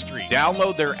 Ray Street.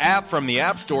 Download their app from the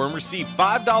App Store and receive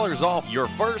 $5 off your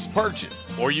first purchase.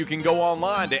 Or you can go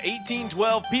online to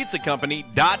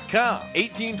 1812pizzacompany.com.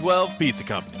 1812 Pizza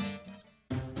Company.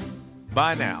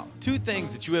 By now, two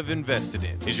things that you have invested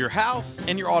in is your house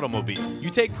and your automobile. You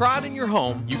take pride in your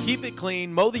home, you keep it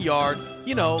clean, mow the yard,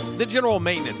 the general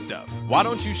maintenance stuff. Why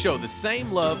don't you show the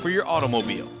same love for your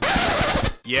automobile?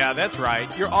 Yeah, that's right,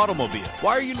 your automobile.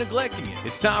 Why are you neglecting it?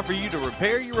 It's time for you to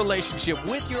repair your relationship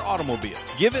with your automobile.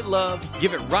 Give it love,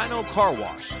 give it Rhino Car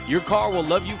Wash. Your car will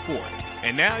love you for it.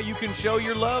 And now you can show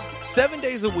your love 7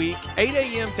 days a week, 8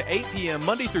 a.m. to 8 p.m.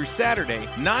 Monday through Saturday,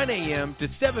 9 a.m. to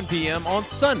 7 p.m. on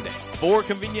Sunday. 4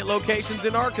 convenient locations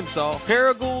in Arkansas,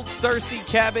 Paragould, Searcy,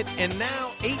 Cabot, and now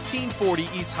 1840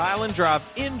 East Highland Drive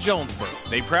in Jonesboro.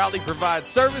 They proudly provide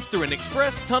service through an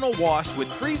express tunnel wash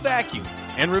with free vacuums.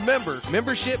 And remember,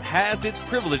 membership has its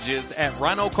privileges at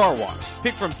Rhino Car Wash.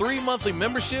 Pick from 3 monthly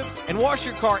memberships and wash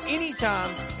your car anytime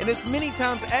and as many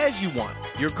times as you want.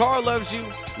 Your car loves you,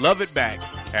 love it back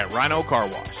at Rhino Car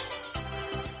Wash.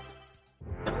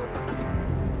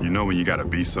 You know when you gotta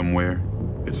be somewhere,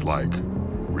 it's like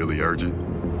really urgent.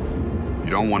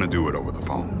 You don't want to do it over the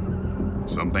phone.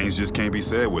 Some things just can't be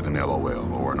said with an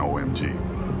LOL or an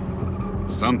OMG.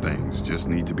 Some things just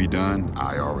need to be done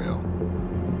IRL.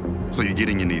 So you get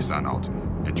in your Nissan Altima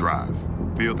and drive.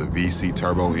 Feel the VC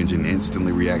turbo engine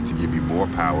instantly react to give you more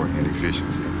power and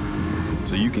efficiency,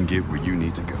 so you can get where you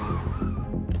need to go.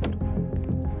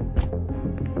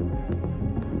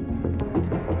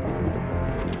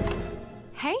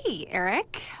 Hey,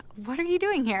 Eric. What are you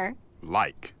doing here?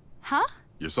 Like. Huh?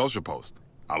 Your social post.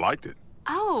 I liked it.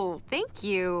 Oh, thank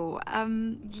you.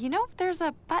 There's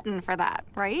a button for that,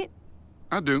 right?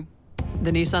 I do.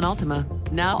 The Nissan Altima,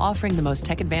 now offering the most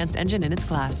tech-advanced engine in its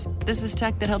class. This is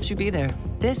tech that helps you be there.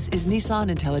 This is Nissan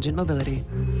Intelligent Mobility.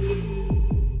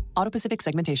 Auto Pacific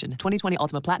segmentation. 2020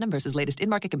 Ultima Platinum versus latest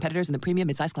in-market competitors in the premium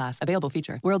midsize class. Available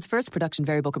feature. World's first production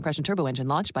variable compression turbo engine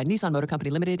launched by Nissan Motor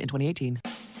Company Limited in 2018.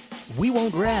 We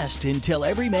won't rest until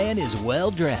every man is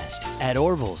well dressed. At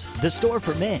Orville's, the store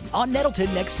for men, on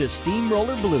Nettleton next to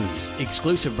Steamroller Blues.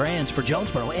 Exclusive brands for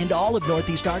Jonesboro and all of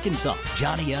Northeast Arkansas.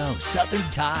 Johnny O, Southern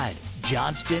Tide,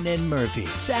 Johnston and Murphy,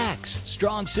 Saks,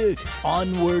 Strong Suit,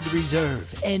 Onward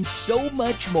Reserve, and so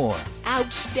much more.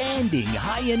 Outstanding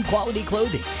high-end quality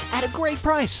clothing at a great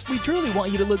price. We truly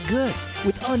want you to look good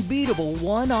with unbeatable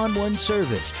one-on-one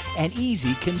service and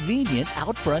easy, convenient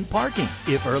out front parking.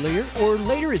 If earlier or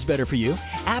later is better for you,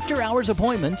 after-hours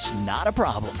appointments, not a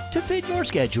problem. To fit your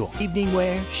schedule. Evening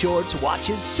wear, shorts,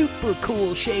 watches, super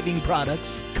cool shaving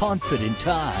products, confident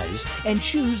ties, and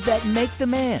shoes that make the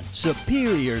man.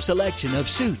 Superior selection of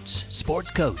suits, sports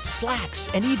coats,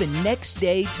 slacks, and even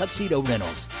next-day tuxedo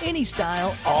rentals. Any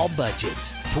style, all budgets.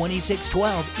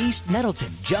 2612 East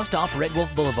Nettleton, just off Red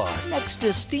Wolf Boulevard, next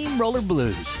to Steamroller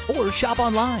Blues. Or shop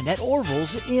online at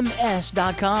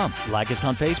orvillesms.com. Like us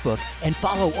on Facebook and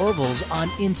follow Orville's on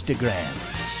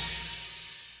Instagram.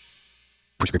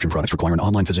 Prescription products require an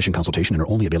online physician consultation and are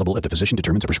only available if the physician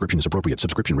determines a prescription is appropriate.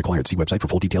 Subscription required. See website for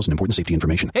full details and important safety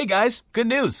information. Hey guys, good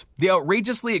news. The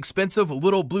outrageously expensive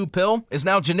little blue pill is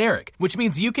now generic, which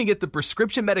means you can get the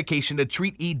prescription medication to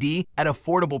treat ED at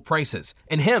affordable prices.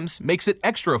 And Hims makes it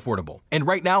extra affordable. And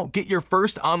right now, get your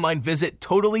first online visit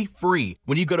totally free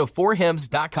when you go to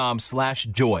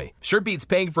forhims.com/joy. Sure beats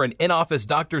paying for an in-office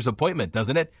doctor's appointment,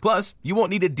 doesn't it? Plus, you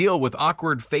won't need to deal with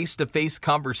awkward face-to-face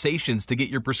conversations to get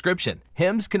your prescription.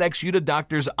 Hims connects you to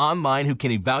doctors online who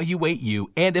can evaluate you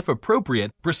and, if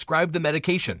appropriate, prescribe the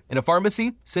medication. And a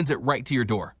pharmacy sends it right to your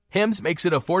door. Hims makes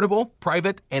it affordable,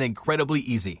 private, and incredibly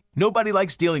easy. Nobody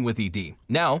likes dealing with ED.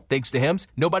 Now, thanks to Hims,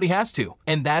 nobody has to.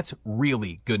 And that's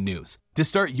really good news. To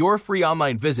start your free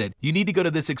online visit, you need to go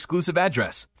to this exclusive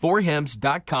address,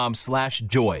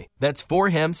 forhims.com/joy. That's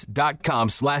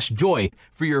forhims.com/joy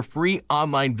for your free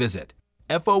online visit.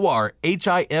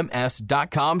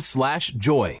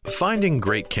 forhims.com/joy. Finding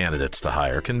great candidates to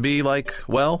hire can be like,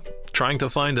 well, trying to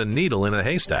find a needle in a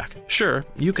haystack. Sure,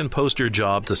 you can post your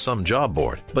job to some job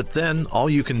board, but then all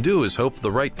you can do is hope the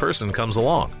right person comes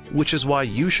along, which is why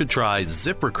you should try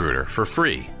ZipRecruiter for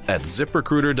free at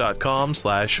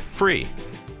ziprecruiter.com/free.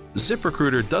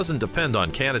 ZipRecruiter doesn't depend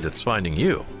on candidates finding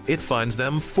you. It finds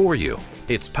them for you.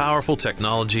 Its powerful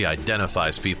technology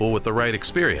identifies people with the right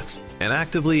experience and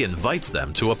actively invites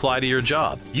them to apply to your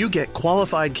job. You get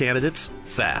qualified candidates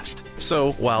fast.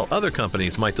 So while other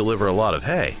companies might deliver a lot of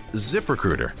hay,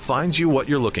 ZipRecruiter finds you what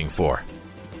you're looking for.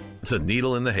 The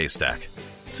needle in the haystack.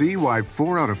 See why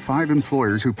 4 out of 5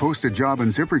 employers who post a job on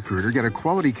ZipRecruiter get a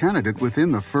quality candidate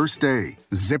within the first day.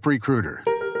 ZipRecruiter,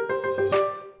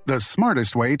 the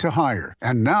smartest way to hire.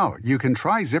 And now you can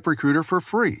try ZipRecruiter for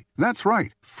free. That's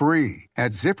right, free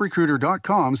at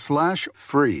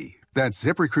ZipRecruiter.com/free. That's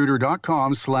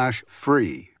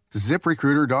ZipRecruiter.com/free.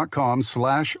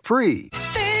 ZipRecruiter.com/free.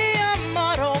 Stadium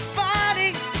Auto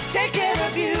Body, take care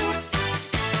of you.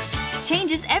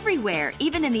 Change is everywhere,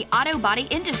 even in the auto body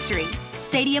industry.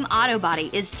 Stadium Auto Body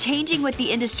is changing with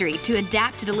the industry to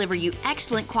adapt to deliver you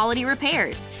excellent quality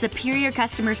repairs, superior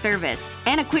customer service,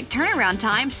 and a quick turnaround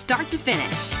time start to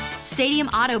finish. Stadium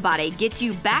Auto Body gets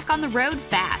you back on the road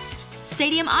fast.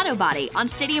 Stadium Auto Body on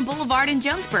Stadium Boulevard in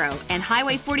Jonesboro and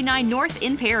Highway 49 North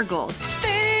in Paragould.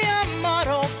 Stadium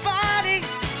Auto Body,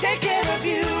 take care of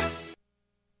you.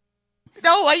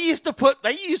 No, they used to put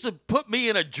me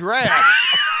in a dress.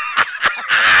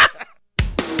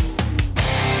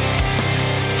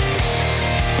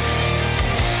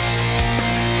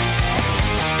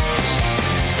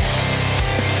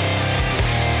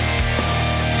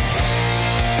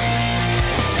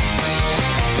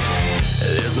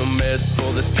 There's no meds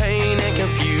for this pain and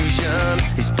confusion.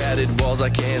 These padded walls, I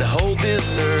can't hold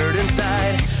this hurt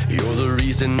inside. You're the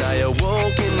reason I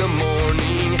awoke in the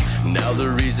morning. Now the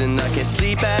reason I can't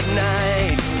sleep at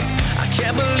night. I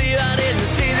can't believe I didn't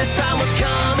see this time was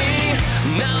coming.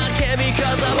 Now I can't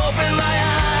because I've opened my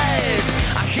eyes.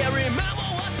 I can't remember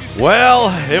what you... Well,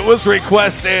 it was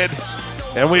requested,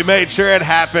 and we made sure it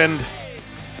happened.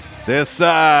 This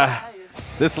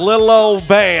little old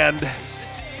band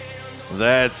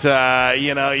that,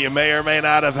 you may or may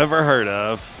not have ever heard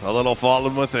of. A little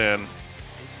Fallen Within.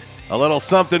 A little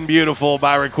Something Beautiful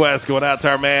by request going out to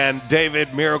our man,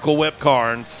 David Miracle Whip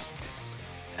Carnes.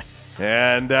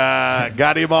 And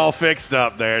got him all fixed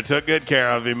up there. Took good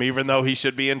care of him, even though he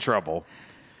should be in trouble.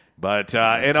 But,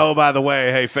 and oh, by the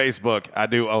way, hey, Facebook, I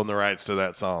do own the rights to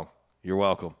that song. You're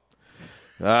welcome.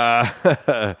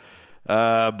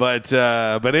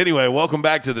 But anyway, welcome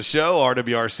back to the show,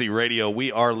 RWRC Radio.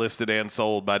 We are listed and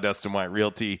sold by Dustin White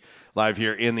Realty, live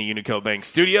here in the Unico Bank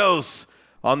Studios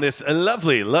on this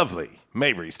lovely, lovely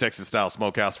Mabry's Texas-style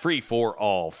smokehouse, free for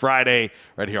all Friday,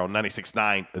 right here on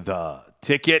 96.9 The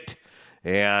Ticket.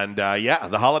 And,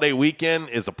 the holiday weekend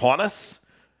is upon us.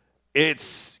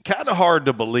 It's kind of hard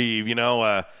to believe,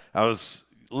 I was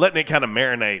letting it kind of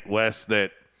marinate, Wes,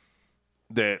 that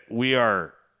we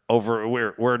are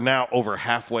we're now over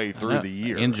halfway through the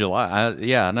year. In July.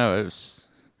 I know.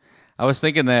 I was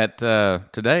thinking that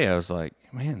today. I was like,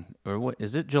 man, what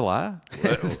is it, July?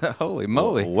 Holy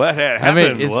moly. What had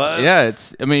happened was? Yeah,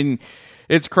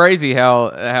 it's crazy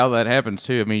how that happens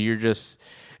too. I mean, you're just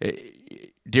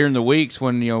during the weeks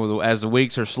when, as the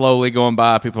weeks are slowly going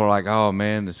by, people are like, oh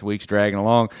man, this week's dragging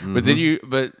along. Mm-hmm.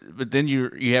 But then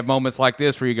you have moments like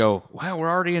this where you go, wow, we're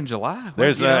already in July.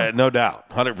 There's no doubt,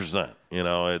 100%.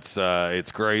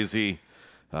 It's crazy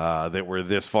that we're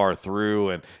this far through,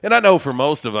 and I know for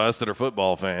most of us that are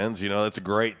football fans, that's a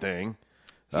great thing.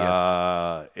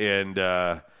 Yes. It's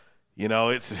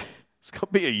going to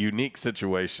be a unique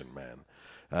situation, man.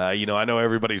 I know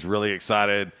everybody's really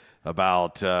excited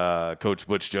about Coach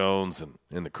Butch Jones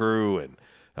and the crew and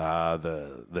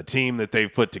the team that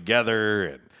they've put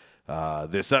together and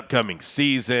this upcoming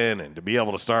season, and to be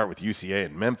able to start with UCA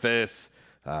and Memphis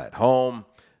at home.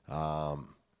 There's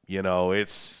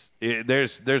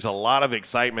a lot of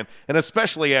excitement, and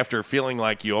especially after feeling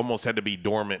like you almost had to be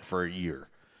dormant for a year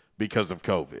because of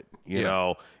COVID.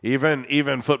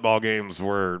 Even football games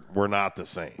were not the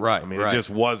same. Right. I mean, it just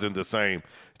wasn't the same.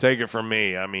 Take it from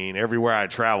me. I mean, everywhere I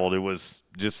traveled, it was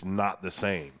just not the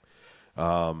same.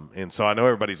 And so I know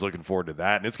everybody's looking forward to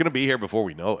that, and it's going to be here before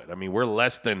we know it. I mean, we're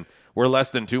less than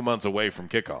 2 months away from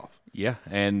kickoff. Yeah,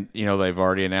 and they've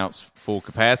already announced full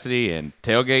capacity and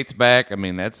tailgates back. I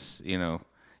mean, that's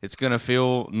it's going to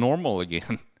feel normal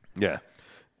again. Yeah.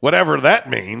 Whatever that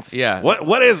means. Yeah.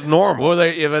 What is normal? Well,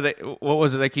 what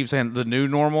was it they keep saying? The new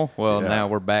normal? Well, now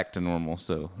we're back to normal.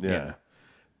 So yeah.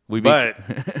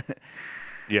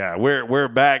 Yeah, we're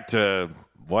back to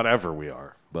whatever we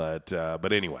are. But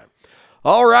anyway.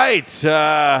 All right.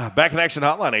 Back in action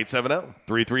hotline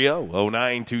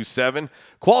 870-330-0927.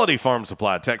 Quality Farm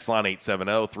Supply text line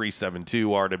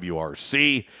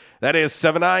 870-372-RWRC. That is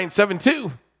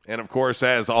 7972. And of course,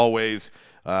 as always,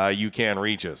 you can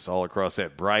reach us all across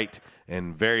that bright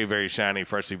and very, very shiny,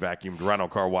 freshly vacuumed Rhino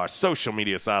Car Wash social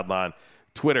media sideline,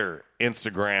 Twitter,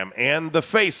 Instagram, and the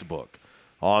Facebook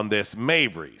on this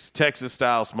Mabry's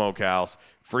Texas-style smokehouse,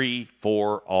 free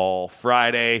for all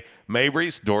Friday.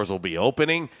 Mabry's doors will be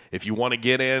opening. If you want to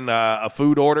get in a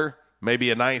food order,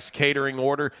 maybe a nice catering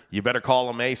order, you better call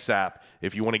them ASAP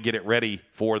if you want to get it ready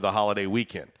for the holiday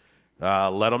weekend.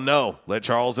 Let them know. Let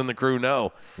Charles and the crew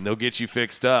know, and they'll get you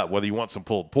fixed up. Whether you want some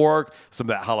pulled pork, some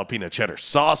of that jalapeno cheddar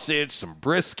sausage, some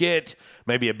brisket,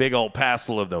 maybe a big old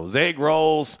passel of those egg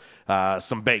rolls,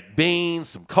 some baked beans,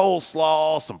 some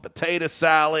coleslaw, some potato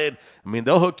salad. I mean,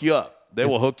 they'll hook you up. They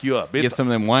will hook you up. Get some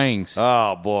of them wangs.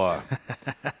 Oh, boy.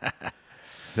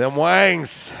 Them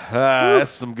wangs.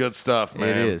 That's some good stuff,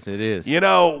 man. It is.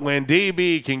 When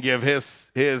DB can give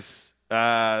his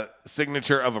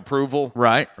signature of approval.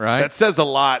 Right. That says a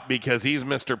lot because he's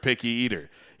Mr. Picky Eater.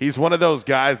 He's one of those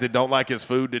guys that don't like his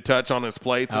food to touch on his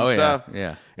plates and stuff.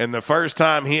 Yeah. And the first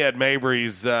time he had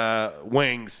Mabry's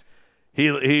wings,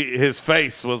 his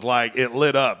face was like, it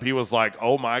lit up. He was like,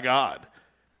 oh, my God.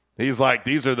 He's like,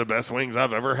 these are the best wings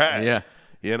I've ever had. Yeah.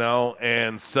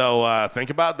 And so think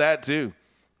about that too.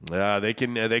 They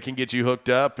can get you hooked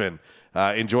up and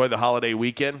enjoy the holiday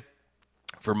weekend.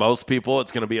 For most people,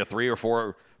 it's going to be a 3 or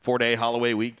 4 day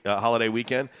holiday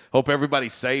weekend. Hope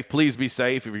everybody's safe. Please be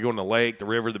safe. If you're going to the lake, the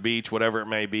river, the beach, whatever it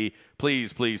may be,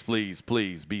 please, please, please,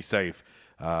 please be safe.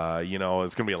 It's going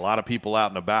to be a lot of people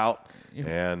out and about,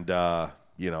 and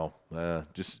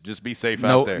just be safe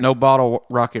out there. No bottle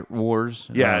rocket wars.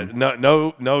 Yeah,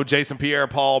 no Jason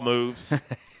Pierre-Paul moves.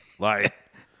 Like,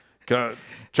 try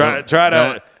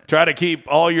to keep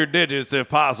all your digits if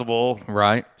possible.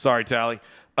 Right. Sorry, Tally.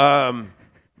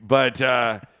 But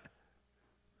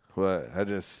what I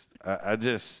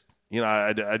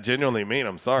genuinely mean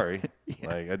I'm sorry.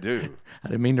 Like, I do. I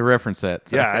didn't mean to reference that.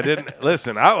 So. Yeah, I didn't.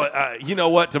 Listen, you know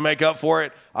what? To make up for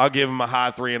it, I'll give him a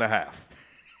high 3.5.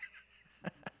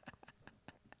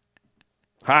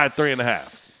 High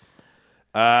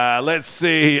 3.5. Let's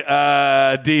see.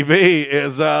 DB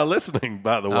is listening,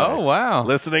 by the way. Oh, wow.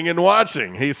 Listening and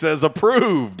watching. He says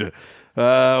approved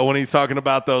when he's talking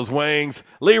about those wings.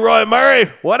 Leroy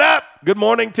Murray, what up? Good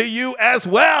morning to you as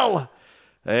well.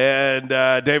 And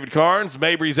David Carnes,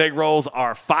 Mabry's egg rolls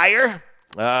are fire.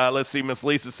 Let's see. Miss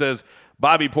Lisa says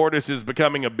Bobby Portis is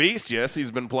becoming a beast. Yes,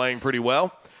 he's been playing pretty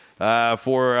well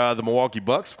for the Milwaukee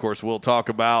Bucks. Of course, we'll talk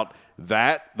about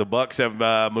that. The Bucks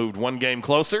have moved one game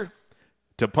closer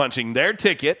to punching their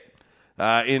ticket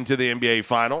into the NBA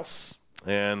Finals.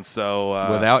 And so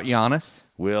without Giannis.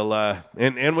 We'll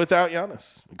and without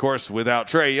Giannis. Of course, without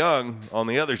Trae Young on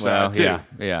the other side, too.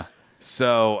 Yeah.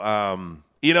 So,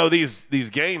 these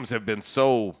games have been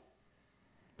so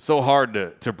hard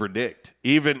to predict.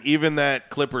 Even that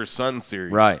Clippers-Suns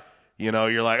series. Right.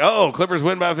 You're like, oh, Clippers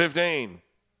win by 15.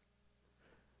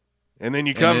 And then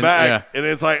you come back, and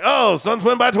it's like, oh, Suns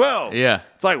win by 12. Yeah.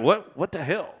 It's like, what the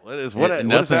hell? What is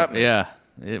happening? Yeah.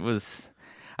 It was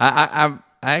I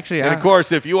actually. And, of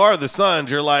course, if you are the Suns,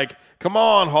 you're like, come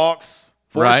on, Hawks.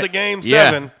 Force a game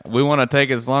 7. Yeah. We want to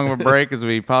take as long of a break as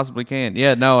we possibly can.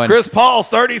 Yeah, no. And Chris Paul's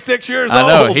 36 years old.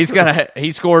 I know. He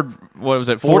scored, what was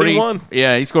it, 41?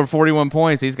 Yeah, he scored 41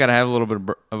 points. He's got to have a little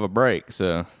bit of a break.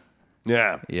 So,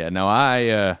 yeah. Yeah, no,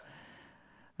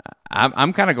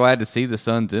 I'm kind of glad to see the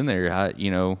Suns in there.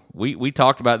 We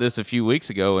talked about this a few weeks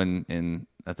ago, and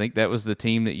I think that was the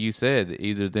team that you said,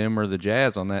 either them or the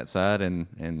Jazz on that side,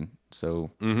 and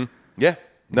so. Mm-hmm. Yeah.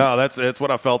 No, that's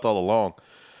what I felt all along.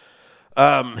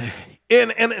 And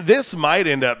this might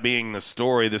end up being the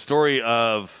story. The story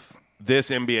of this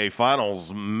NBA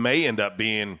Finals may end up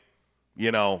being,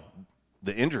 the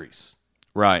injuries.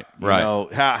 Right.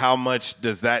 How much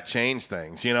does that change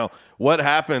things? What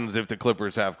happens if the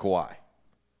Clippers have Kawhi?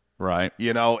 Right.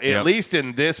 At least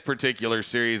in this particular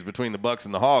series between the Bucks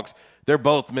and the Hawks, they're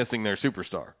both missing their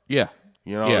superstar. Yeah.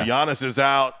 Giannis is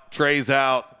out, Trae's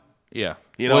out. Yeah.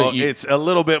 It's a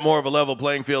little bit more of a level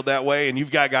playing field that way, and you've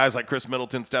got guys like Chris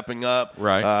Middleton stepping up.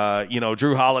 Right.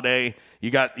 Drew Holiday. You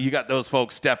got those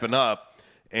folks stepping up,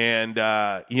 and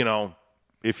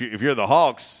if you're the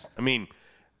Hawks, I mean,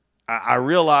 I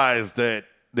realize that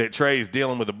Trae's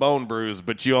dealing with a bone bruise,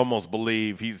 but you almost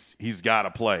believe he's got to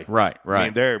play. Right. I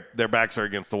mean, their backs are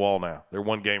against the wall now. They're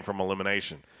one game from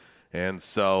elimination. And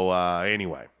so,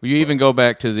 anyway. You even go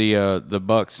back to the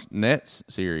Bucks-Nets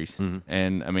series,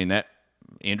 and, I mean, that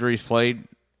injuries played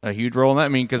a huge role in that. I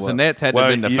mean, because the Nets had to have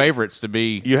been the favorites to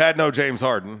be. You had no James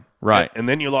Harden. Right. And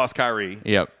then you lost Kyrie.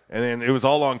 Yep. And then it was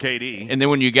all on KD. And then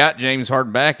when you got James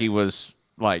Harden back, he was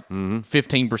like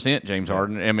 15% James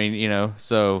Harden. I mean,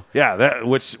 so. Yeah, that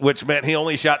which meant he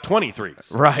only shot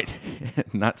 23s. Right.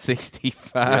 Not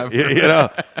 65.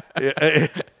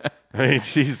 I mean,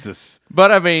 Jesus.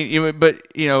 But, I mean,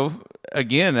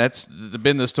 again, that's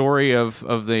been the story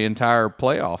of the entire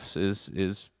playoffs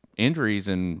is injuries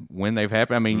and when they've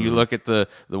happened. I mean, you look at the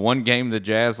one game the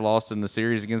Jazz lost in the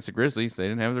series against the Grizzlies, they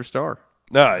didn't have their star.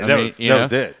 No, that was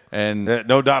it. And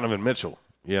no Donovan Mitchell,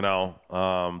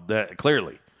 that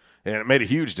clearly. And it made a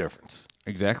huge difference.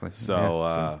 Exactly.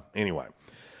 So, anyway.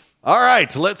 All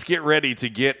right, let's get ready to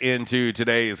get into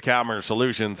today's Calmer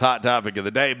Solutions hot topic of the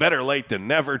day. Better late than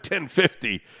never,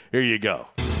 10:50. Here you go.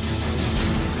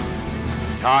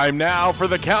 Time now for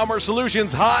the Calmer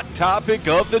Solutions hot topic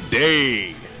of the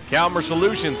day. Calmer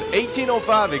Solutions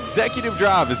 1805 Executive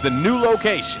Drive is the new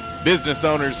location. Business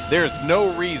owners, there's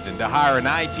no reason to hire an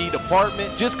IT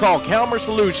department. Just call Calmer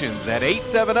Solutions at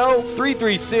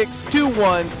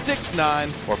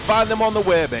 870-336-2169 or find them on the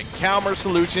web at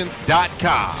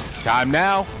calmersolutions.com. Time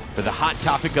now for the hot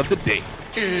topic of the day.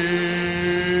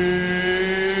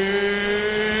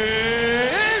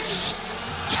 It's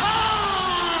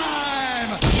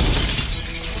time!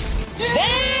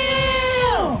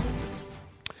 Damn!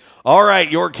 All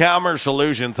right, your Calmer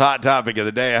Solutions hot topic of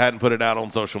the day, I hadn't put it out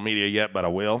on social media yet, but I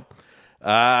will,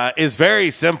 is very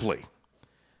simply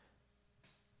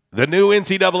the new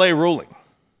NCAA ruling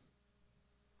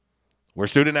where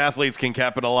student athletes can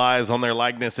capitalize on their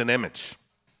likeness and image.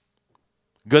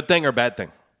 Good thing or bad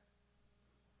thing?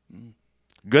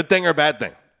 Good thing or bad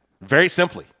thing? Very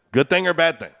simply, good thing or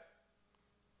bad thing?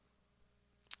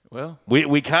 Well,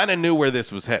 we kind of knew where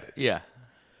this was headed. Yeah.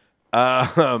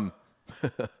 And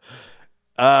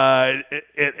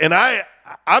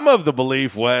I'm of the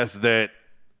belief, Wes, that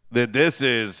this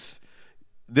is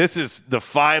the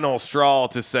final straw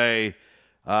to say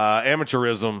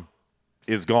amateurism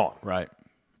is gone. Right.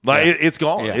 Like Yeah. it's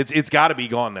gone. Yeah. It's got to be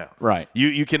gone now. Right.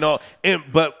 You can know.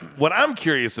 But what I'm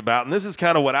curious about, and this is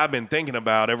kind of what I've been thinking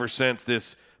about ever since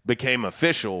this became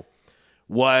official,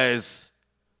 was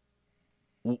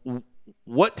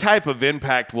what type of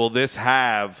impact will this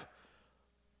have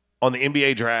on the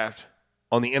NBA draft,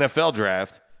 on the NFL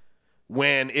draft,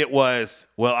 when it was,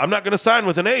 well, I'm not going to sign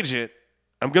with an agent.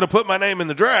 I'm going to put my name in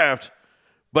the draft,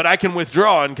 but I can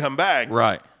withdraw and come back.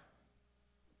 Right.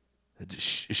 It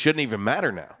shouldn't even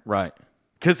matter now. Right.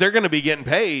 Because they're going to be getting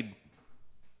paid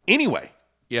anyway.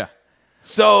 Yeah.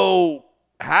 So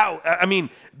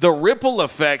the ripple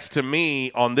effects to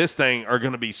me on this thing are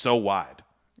going to be so wide.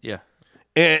 Yeah.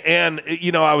 And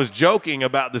I was joking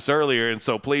about this earlier, and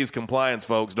so please, compliance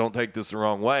folks, don't take this the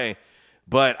wrong way,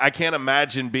 but I can't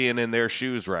imagine being in their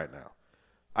shoes right now.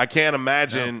 I can't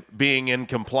imagine being in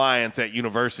compliance at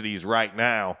universities right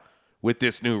now with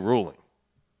this new ruling.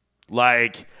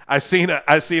 Like, I seen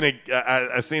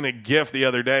a GIF the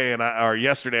other day or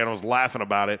yesterday, and I was laughing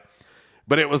about it.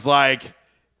 But it was like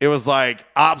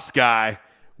ops guy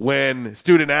when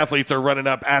student athletes are running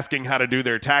up asking how to do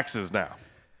their taxes now.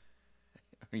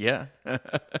 Yeah.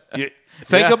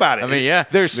 Think about it. I mean,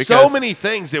 there's so many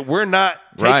things that we're not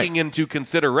taking into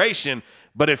consideration.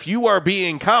 But if you are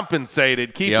being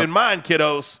compensated, keep in mind,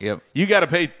 kiddos, you got to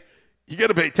pay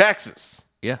taxes.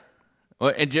 Yeah.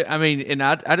 Well, and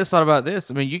I just thought about this.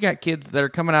 I mean, you got kids that are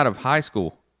coming out of high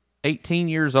school, 18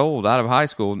 years old, out of high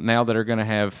school now, that are going to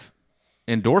have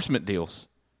endorsement deals.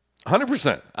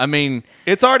 100%. I mean,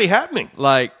 it's already happening.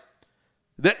 Like,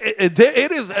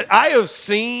 it is. I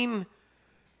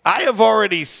have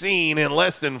already seen in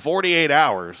less than 48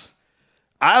 hours.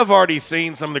 I've already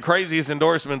seen some of the craziest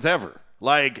endorsements ever.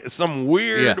 Like some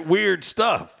weird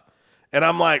stuff. And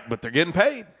I'm like, but they're getting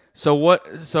paid. So what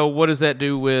does that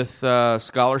do with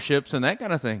scholarships and that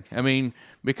kind of thing? I mean,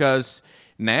 because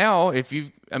now if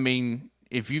you've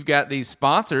got these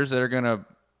sponsors that are going to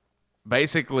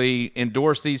basically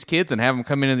endorse these kids and have them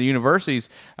come into the universities,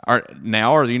 are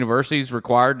the universities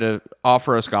required to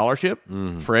offer a scholarship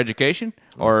for education,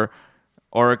 or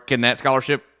can that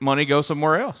scholarship money go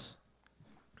somewhere else?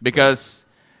 Because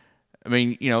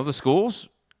the school's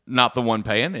not the one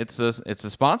paying; it's the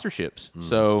sponsorships.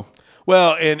 So,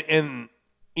 well, and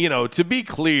to be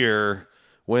clear,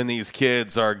 when these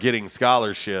kids are getting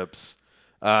scholarships,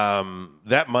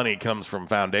 that money comes from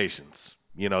foundations.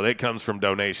 That comes from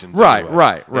donations. Right,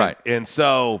 anyway. right. And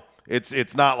so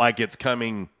it's not like it's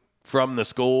coming from the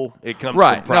school. It comes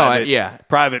from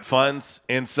private funds.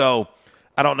 And so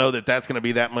I don't know that that's going to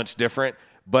be that much different.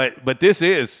 But this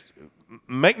is,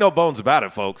 make no bones about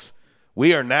it, folks.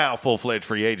 We are now full-fledged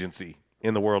free agency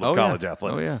in the world of college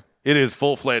athletics. Oh, yeah. It is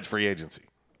full-fledged free agency.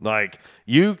 Like,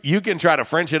 you can try to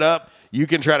French it up. You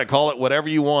can try to call it whatever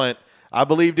you want. I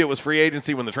believed it was free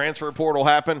agency when the transfer portal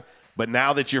happened. But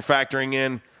now that you're factoring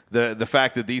in the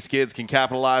fact that these kids can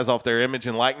capitalize off their image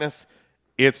and likeness,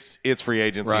 it's free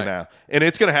agency now. And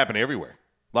it's going to happen everywhere.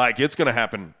 Like, it's going to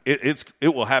happen. It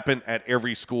will happen at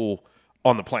every school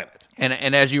on the planet.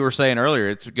 And as you were saying earlier,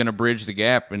 it's going to bridge the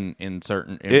gap in between the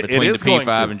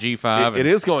P5 and G5. It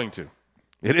is going to.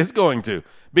 It is going to.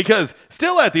 Because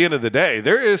still at the end of the day,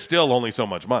 there is still only so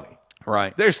much money.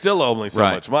 Right. There's still only so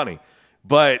much money.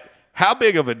 But how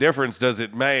big of a difference does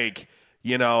it make,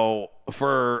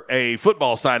 for a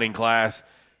football signing class,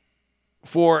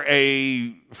 for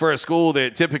a school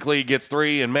that typically gets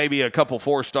 3 and maybe a couple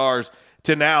 4 stars,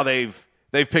 to now they've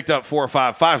picked up 4 or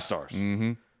 5 stars.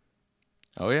 Mm-hmm.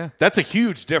 Oh, yeah. That's a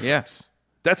huge difference. Yeah.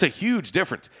 That's a huge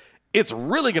difference. It's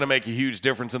really going to make a huge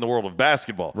difference in the world of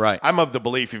basketball. Right. I'm of the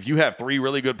belief if you have 3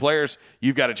 really good players,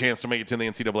 you've got a chance to make it to the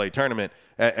NCAA tournament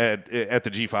at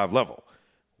the G5 level.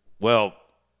 Well,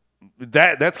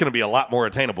 that's going to be a lot more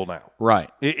attainable now. Right.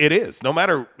 It is. No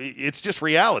matter, it's just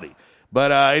reality.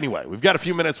 But anyway, we've got a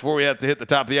few minutes before we have to hit the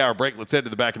top of the hour break. Let's head to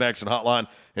the Back in Action hotline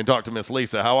and talk to Miss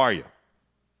Lisa. How are you?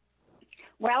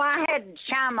 Well, I had to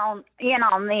chime in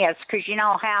on this because you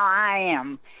know how I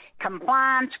am.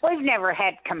 Compliance, we've never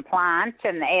had compliance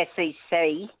in the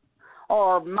SEC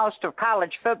or most of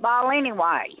college football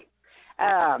anyway.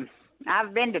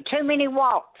 I've been to too many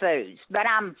walkthroughs, but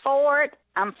I'm for it.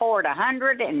 I'm for it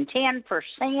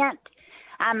 110%.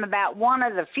 I'm about one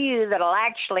of the few that'll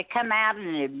actually come out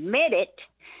and admit it.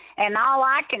 And all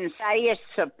I can say is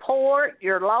support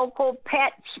your local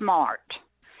PetSmart.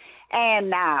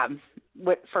 And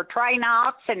for Trey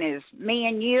Knox and his Me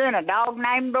and You and a Dog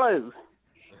Named Blue.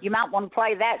 You might want to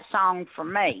play that song for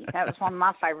me. That was one of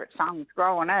my favorite songs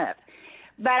growing up.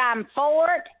 But I'm for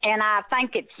it, and I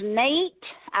think it's neat.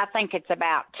 I think it's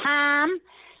about time.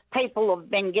 People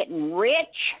have been getting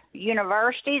rich,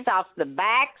 universities, off the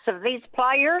backs of these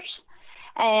players.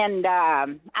 And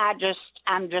I'm just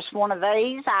one of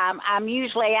these. I'm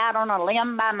usually out on a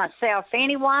limb by myself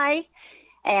anyway.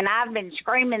 And I've been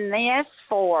screaming this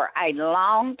for a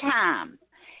long time.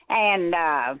 And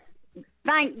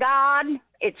thank God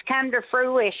it's come to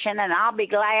fruition, and I'll be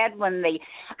glad when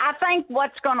I think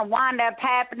what's going to wind up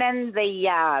happening,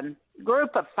 the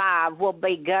group of 5 will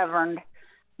be governed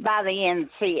by the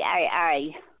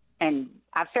NCAA. And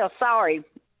I feel sorry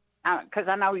because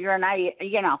I know you're I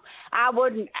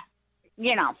wouldn't,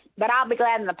 but I'll be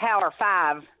glad when the Power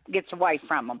 5 gets away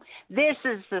from them. This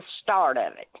is the start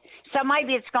of it. So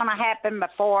maybe it's going to happen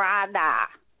before I die.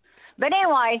 But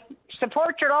anyway,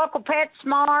 support your local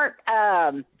PetSmart.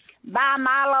 Buy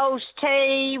Milo's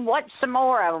tea. What's some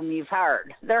more of them you've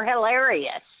heard? They're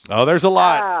hilarious. Oh, there's a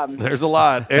lot. There's a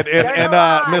lot.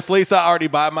 And Miss Lisa, I already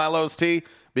buy Milo's tea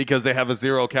because they have a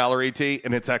 0-calorie tea,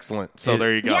 and it's excellent. So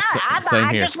there you go. Yeah,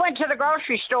 I just went to the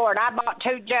grocery store, and I bought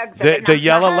 2 jugs of it. The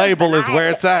yellow label is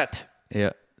where it's at. Yeah.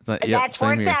 That's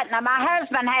where it's at. Now, my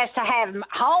husband has to have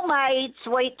homemade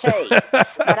sweet tea.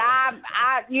 But I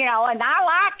and I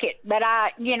like it. But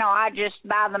I just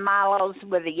buy the Milos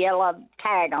with a yellow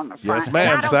tag on the front. Yes,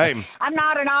 ma'am. Same. I'm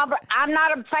not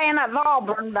a fan of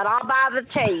Auburn, but I'll buy the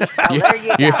tea. So there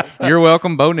you go. You're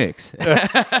welcome, Bo Nix.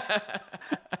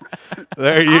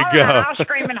 There you go. Right, I'll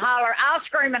scream and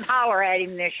holler at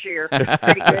him this year.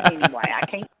 Pretty good anyway. I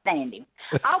can't stand him.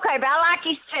 Okay, but I like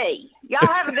his tea. Y'all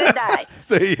have a good day.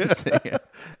 See ya.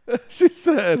 She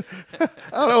said, I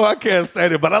don't know, I can't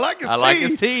stand it, but I like his tea. I like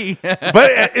his tea.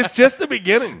 But it's just the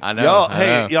beginning. I know.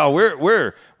 Y'all,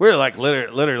 we're like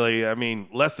literally, I mean,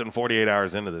 less than 48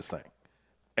 hours into this thing.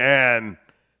 And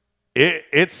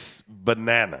it's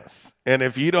bananas. And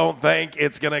if you don't think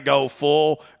it's going to go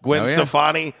full Gwen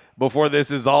Stefani before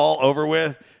this is all over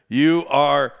with, you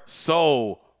are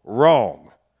so wrong.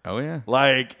 Oh, yeah.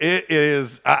 Like, it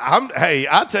is.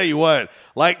 I'll tell you what,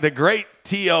 like the great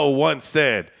T.O. once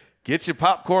said, get your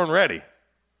popcorn ready.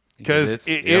 Because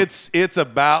it's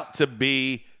about to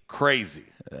be crazy.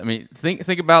 I mean,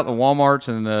 think about the Walmarts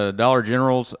and the Dollar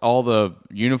Generals, all the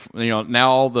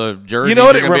now all the jerseys. You know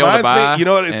what it reminds me? You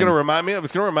know what it's going to remind me of?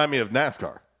 It's going to remind me of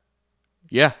NASCAR.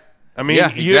 Yeah. I mean,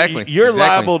 you're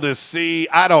liable to see,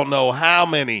 I don't know how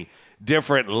many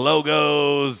different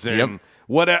logos and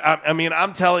whatever. I mean,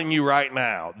 I'm telling you right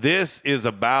now, this is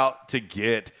about to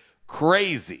get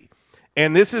crazy.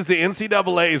 And this is the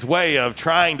NCAA's way of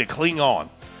trying to cling on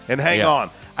and hang on.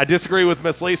 I disagree with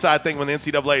Miss Lisa. I think when the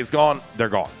NCAA is gone, they're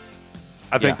gone.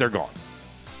 I think they're gone.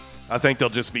 I think they'll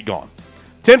just be gone.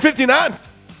 10:59,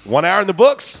 1 hour in the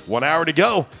books, 1 hour to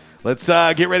go. Let's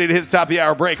get ready to hit the top of the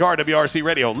hour break. RWRC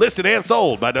Radio, listed and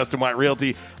sold by Dustin White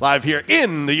Realty, live here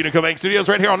in the Unico Bank Studios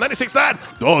right here on 96.9.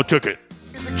 Oh, took it.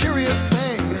 It's a curious thing.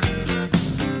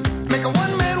 Make a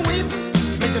one man weep,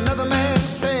 make another man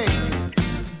sing.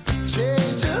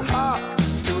 Change your heart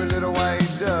to a little white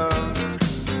dove.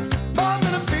 More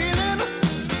than a feeling,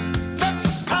 that's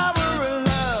the power of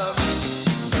love.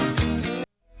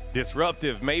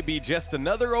 Disruptive may be just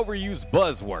another overused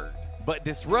buzzword. But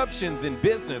disruptions in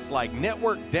business like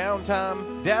network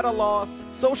downtime, data loss,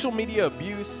 social media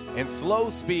abuse, and slow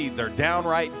speeds are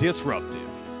downright disruptive.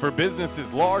 For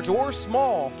businesses large or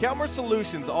small, Calmer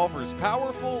Solutions offers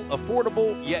powerful,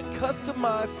 affordable, yet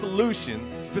customized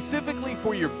solutions specifically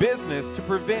for your business to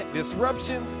prevent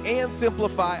disruptions and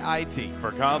simplify IT.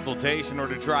 For consultation or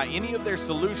to try any of their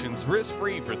solutions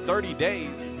risk-free for 30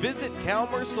 days, visit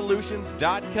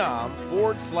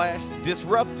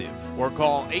calmersolutions.com/disruptive or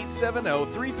call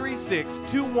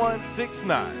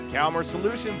 870-336-2169. Calmer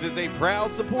Solutions is a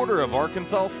proud supporter of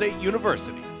Arkansas State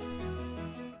University.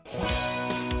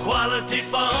 Quality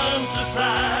Farm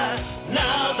Supply,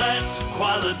 now that's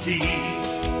quality.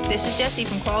 This is Jessie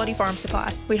from Quality Farm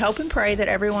Supply. We hope and pray that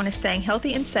everyone is staying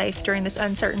healthy and safe during this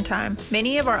uncertain time.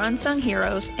 Many of our unsung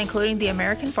heroes, including the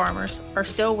American farmers, are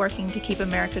still working to keep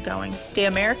America going. The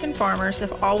American farmers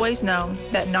have always known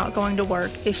that not going to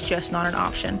work is just not an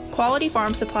option. Quality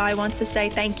Farm Supply wants to say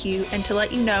thank you and to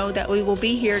let you know that we will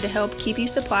be here to help keep you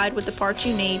supplied with the parts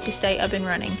you need to stay up and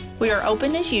running. We are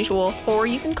open as usual, or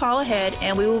you can call ahead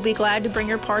and we will be glad to bring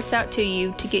your parts out to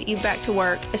you to get you back to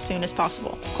work as soon as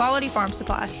possible. Quality Farm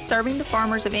Supply, serving the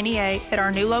farmers of NEA at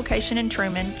our new location in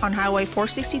Truman on Highway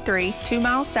 463, 2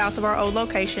 miles south of our old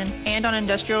location, and on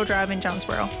Industrial Drive in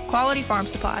Jonesboro. Quality Farm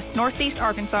Supply, Northeast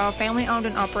Arkansas, family owned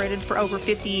and operated for over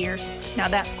 50 years. Now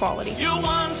that's quality. Your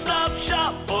one-stop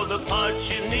shop for the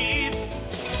parts you need.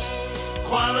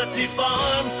 Quality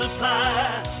Farm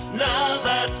Supply, now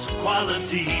that's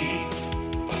quality.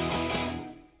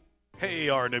 Hey,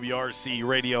 RWRC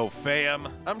Radio fam.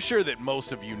 I'm sure that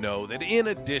most of you know that in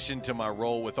addition to my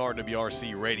role with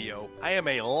RWRC Radio, I am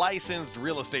a licensed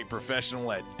real estate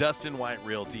professional at Dustin White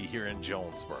Realty here in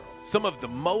Jonesboro. Some of the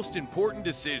most important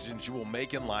decisions you will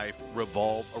make in life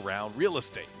revolve around real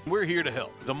estate. We're here to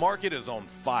help. The market is on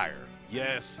fire.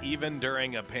 Yes, even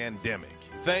during a pandemic,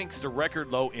 thanks to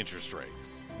record low interest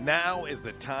rates. Now is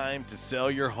the time to sell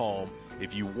your home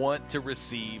if you want to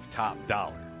receive top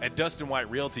dollar. At Dustin White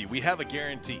Realty, we have a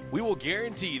guarantee. We will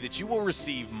guarantee that you will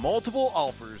receive multiple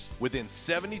offers within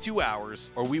 72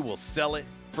 hours or we will sell it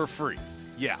for free.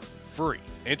 Yeah, free.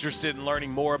 Interested in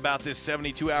learning more about this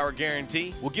 72-hour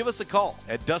guarantee? Well, give us a call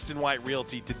at Dustin White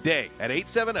Realty today at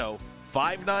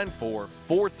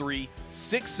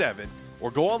 870-594-4367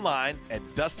 or go online at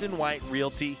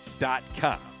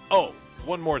DustinWhiteRealty.com. Oh,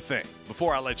 one more thing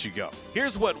before I let you go.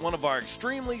 Here's what one of our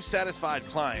extremely satisfied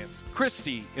clients,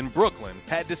 Christy in Brooklyn,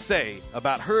 had to say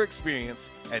about her experience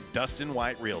at Dustin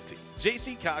White Realty.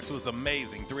 J.C. Cox was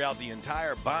amazing throughout the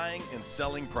entire buying and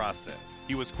selling process.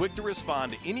 He was quick to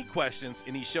respond to any questions,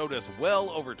 and he showed us well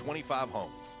over 25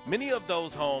 homes. Many of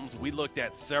those homes we looked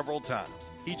at several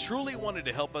times. He truly wanted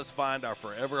to help us find our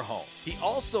forever home. He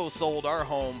also sold our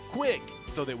home quick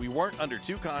so that we weren't under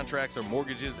 2 contracts or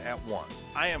mortgages at once.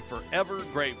 I am forever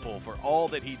grateful for all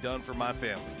that he done for my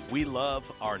family. We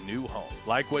love our new home.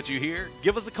 Like what you hear?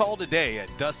 Give us a call today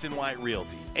at Dustin White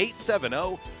Realty,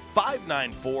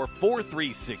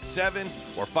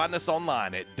 870-594-4367, or find us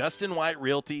online at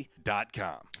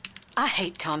DustinWhiteRealty.com. I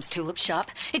hate Tom's Tulip Shop.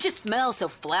 It just smells so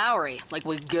flowery. Like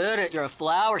we get it, you're a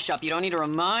flower shop. You don't need to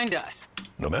remind us.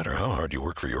 No matter how hard you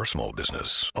work for your small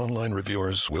business, online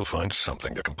reviewers will find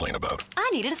something to complain about. I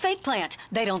needed a fake plant.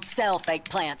 They don't sell fake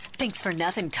plants. Thanks for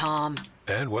nothing, Tom.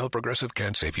 And while Progressive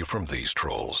can't save you from these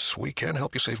trolls, we can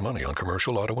help you save money on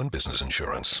commercial, auto, and business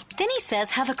insurance. Then he says,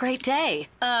 have a great day.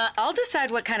 I'll decide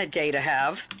what kind of day to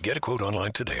have. Get a quote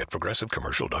online today at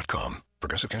progressivecommercial.com.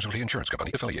 Progressive Casualty Insurance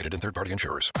Company, affiliated and third-party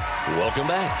insurers. Welcome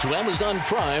back to Amazon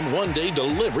Prime one-day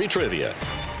delivery trivia.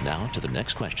 Now to the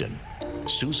next question.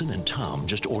 Susan and Tom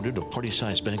just ordered a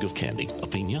party-sized bag of candy, a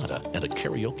piñata, and a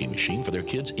karaoke machine for their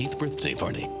kid's 8th birthday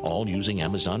party, all using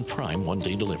Amazon Prime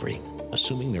one-day delivery.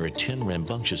 Assuming there are 10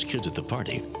 rambunctious kids at the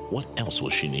party, what else will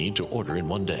she need to order in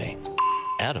one day?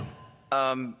 Adam.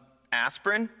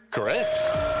 Aspirin? Correct.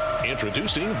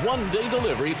 Introducing one-day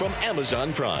delivery from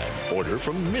Amazon Prime. Order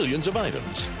from millions of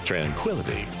items.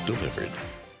 Tranquility delivered.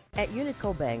 At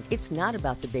Unico Bank, it's not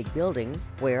about the big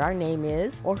buildings, where our name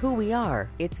is, or who we are.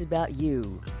 It's about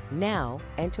you, now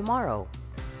and tomorrow.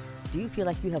 Do you feel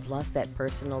like you have lost that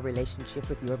personal relationship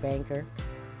with your banker?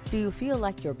 Do you feel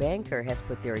like your banker has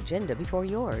put their agenda before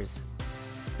yours?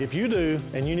 If you do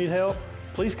and you need help,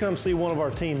 please come see one of our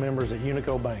team members at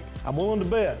Unico Bank. I'm willing to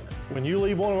bet when you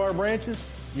leave one of our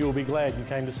branches, you will be glad you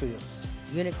came to see us.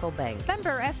 Unico Bank.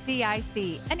 Member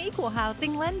FDIC, an equal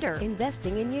housing lender.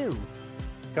 Investing in you.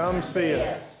 Come see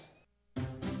us.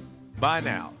 By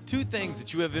now, 2 things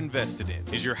that you have invested in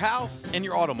is your house and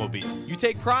your automobile. You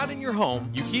take pride in your home,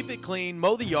 you keep it clean,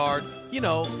 mow the yard, you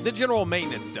know, the general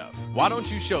maintenance stuff. Why don't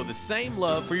you show the same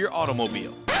love for your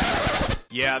automobile?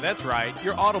 Yeah, that's right,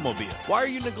 your automobile. Why are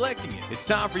you neglecting it? It's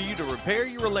time for you to repair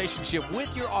your relationship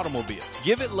with your automobile.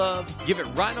 Give it love, give it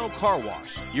Rhino Car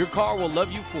Wash. Your car will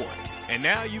love you for it. And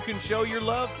now you can show your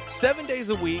love 7 days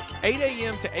a week, 8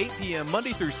 a.m. to 8 p.m.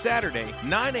 Monday through Saturday,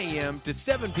 9 a.m. to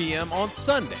 7 p.m. on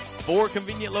Sunday. 4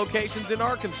 convenient locations in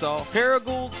Arkansas: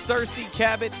 Paragould, Searcy,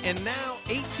 Cabot, and now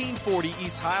 1840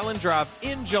 East Highland Drive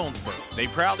in Jonesboro. They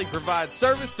proudly provide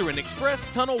service through an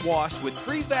express tunnel wash with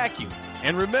free vacuums.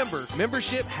 And remember,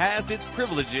 membership has its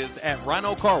privileges at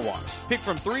Rhino Car Wash. Pick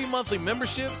from 3 monthly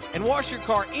memberships and wash your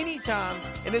car anytime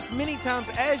and as many times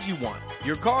as you want.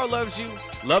 Your car loves you,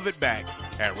 love it back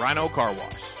at Rhino Car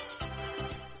Wash.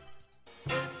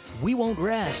 We won't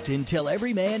rest until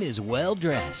every man is well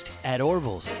dressed. At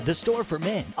Orville's, the store for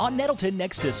men, on Nettleton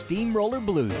next to Steamroller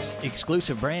Blues.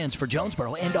 Exclusive brands for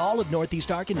Jonesboro and all of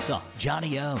Northeast Arkansas.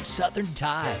 Johnny O, Southern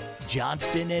Tide,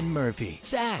 Johnston and Murphy,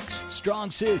 Saks, Strong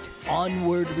Suit,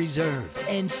 Onward Reserve,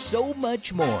 and so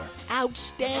much more.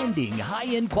 Outstanding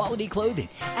high-end quality clothing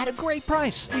at a great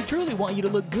price. We truly want you to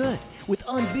look good with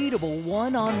unbeatable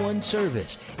one-on-one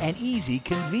service and easy,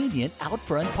 convenient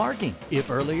out-front parking. If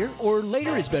earlier or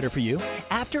later is better for you,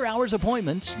 after-hours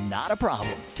appointments, not a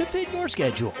problem. To fit your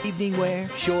schedule, evening wear,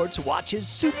 shorts, watches,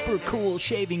 super cool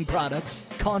shaving products,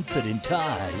 confident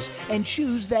ties, and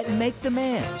shoes that make the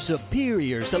man.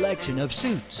 Superior selection of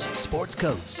suits, sports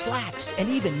coats, slacks, and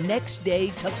even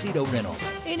next-day tuxedo rentals.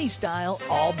 Any style,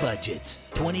 all budgets.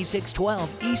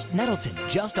 2612 East Nettleton,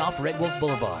 just off Red Wolf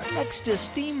Boulevard, next to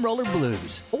Steamroller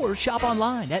Blues. Or shop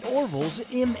online at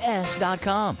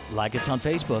orvillesms.com. Like us on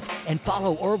Facebook and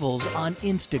follow Orville's on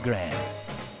Instagram.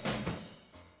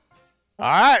 All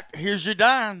right, here's your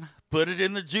dime. Put it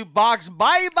in the jukebox.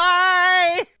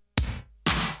 Bye-bye.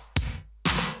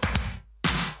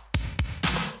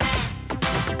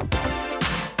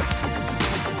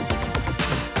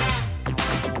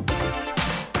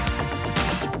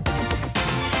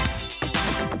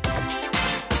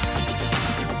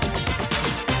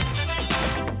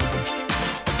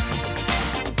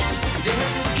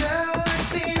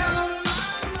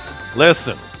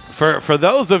 Listen, For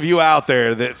those of you out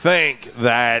there that think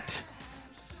that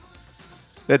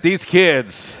these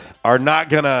kids are not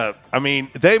gonna, I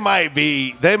mean, they might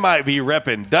be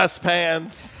repping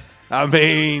dustpans. I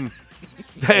mean,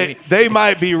 they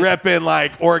might be repping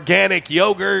like organic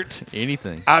yogurt.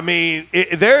 Anything. I mean,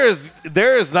 there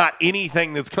is not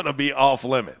anything that's gonna be off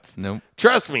limits. Nope.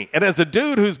 Trust me. And as a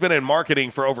dude who's been in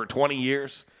marketing for over 20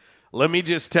 years, let me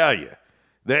just tell you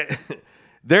that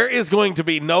there is going to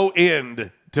be no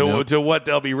end to what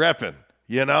they'll be repping.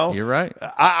 You know, you're right.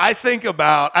 I think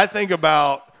about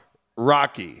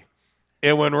Rocky,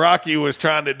 and when Rocky was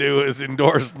trying to do his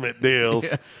endorsement deals,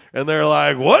 and they're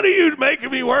like, "What are you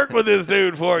making me work with this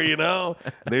dude for?" You know,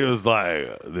 and he was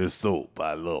like, "This soap,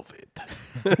 I love it."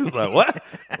 It's like,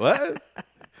 what?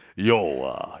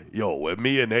 Yo, with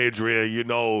me and Adrian,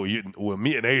 with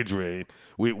me and Adrian,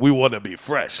 we want to be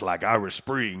fresh like Irish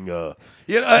Spring.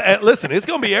 Listen, it's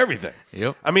going to be everything.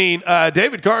 Yep. I mean,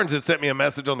 David Carnes had sent me a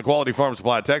message on the Quality Farm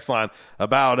Supply text line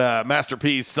about Master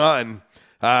P's son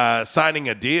signing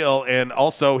a deal, and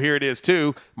also here it is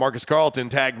too. Marcus Carlton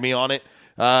tagged me on it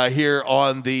here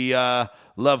on the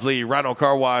lovely Rhino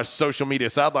Car Wash social media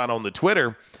sideline on the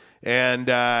Twitter, and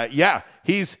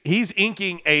he's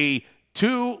inking a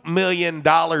 $2 million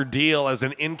deal as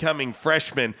an incoming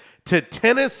freshman to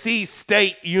Tennessee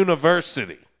State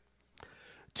University.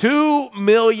 $2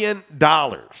 million.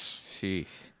 Sheesh.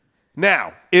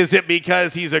 Now, is it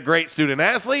because he's a great student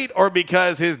athlete or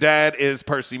because his dad is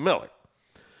Percy Miller,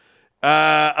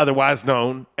 otherwise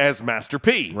known as Master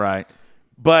P? Right.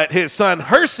 But his son,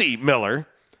 Hersey Miller,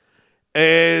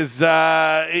 is,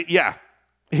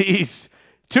 he's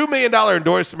 $2 million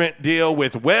endorsement deal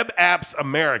with Web Apps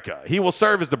America. He will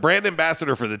serve as the brand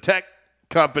ambassador for the tech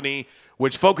company,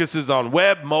 which focuses on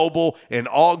web, mobile, and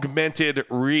augmented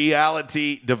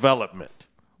reality development.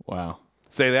 Wow.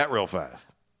 Say that real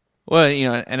fast. Well,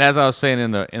 and as I was saying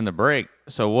in the break,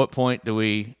 so what point do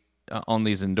we on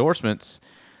these endorsements,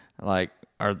 like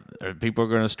are people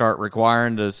going to start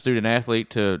requiring the student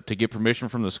athlete to get permission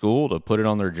from the school to put it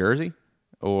on their jersey,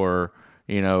 or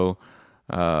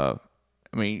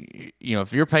I mean,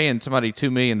 if you're paying somebody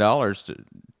 $2 million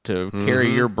to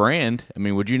carry your brand, I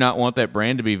mean, would you not want that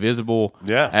brand to be visible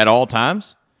at all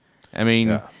times? I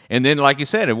mean, and then like you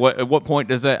said, at what point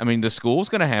does that? I mean, the school's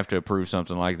going to have to approve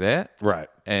something like that, right?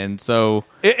 And so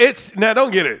it's now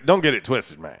don't get it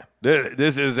twisted, man.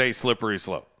 This is a slippery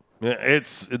slope.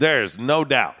 There's no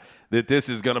doubt that this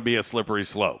is going to be a slippery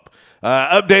slope.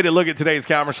 Updated look at today's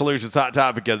Commerce Solutions hot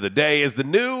topic of the day: is the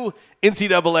new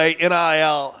NCAA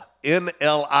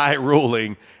NLI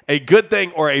ruling a good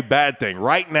thing or a bad thing?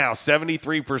 Right now,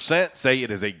 73% say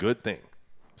it is a good thing.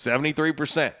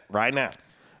 73% right now.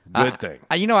 Good thing.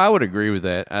 I would agree with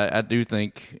that. I do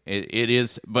think it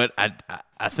is, but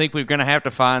I think we're going to have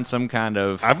to find some kind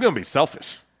of... I'm going to be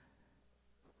selfish.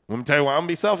 Let me tell you why I'm going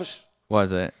to be selfish. Why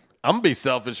is that? I'm going to be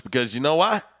selfish because you know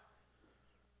why?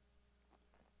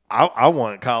 I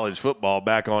want college football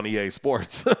back on EA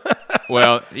Sports.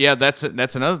 Well, yeah, that's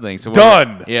another thing. So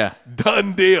done. Yeah.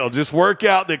 Done deal. Just work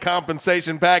out the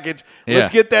compensation package.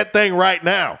 Let's get that thing right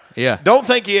now. Yeah. Don't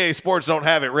think EA Sports don't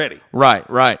have it ready.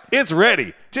 Right. It's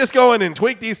ready. Just go in and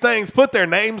tweak these things, put their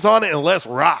names on it, and let's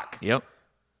rock. Yep.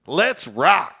 Let's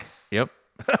rock. Yep.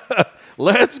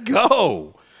 Let's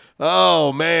go.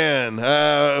 Oh,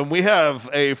 man. We have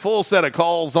a full set of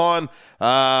calls on.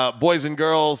 Boys and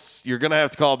girls, you're going to have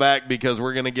to call back because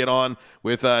we're going to get on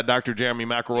with Dr. Jeremy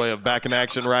McElroy of Back in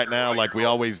Action right now, like we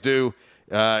always do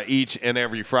each and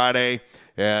every Friday.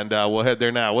 And we'll head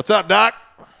there now. What's up, Doc?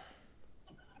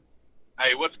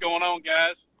 Hey, what's going on,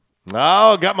 guys?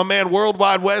 Oh, got my man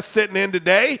Worldwide West sitting in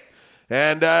today.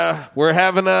 And we're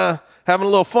having a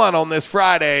little fun on this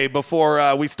Friday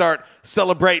before we start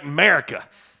celebrating America.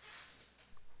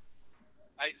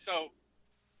 Hey, so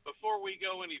before we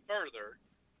go any further,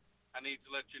 I need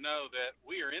to let you know that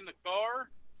we are in the car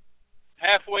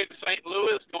halfway to St.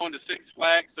 Louis going to Six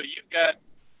Flags. So you've got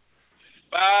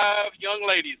 5 young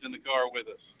ladies in the car with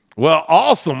us. Well,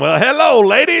 awesome. Well, hello,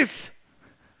 ladies.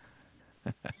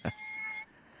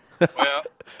 Well,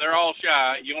 they're all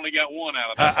shy. You only got one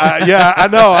out of them. Yeah, I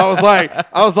know. I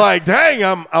was like, dang,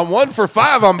 I'm 1 for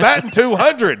 5. I'm batting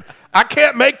 200. I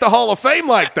can't make the Hall of Fame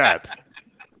like that.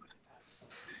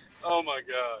 Oh my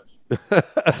gosh.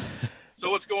 So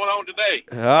what's going on today?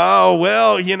 Oh,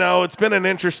 well, it's been an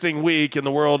interesting week in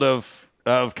the world of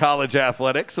college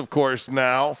athletics. Of course,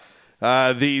 now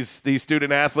these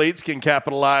student athletes can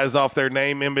capitalize off their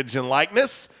name, image, and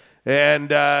likeness.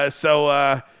 And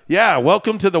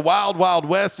welcome to the Wild Wild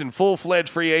West and full-fledged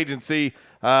free agency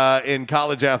in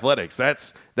college athletics.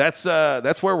 That's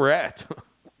where we're at.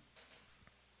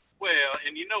 Well,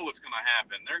 and you know what's going to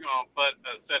happen. They're going to put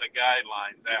a set of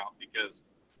guidelines out because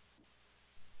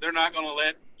they're not going to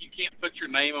let you can't put your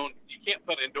name on. You can't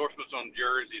put endorsements on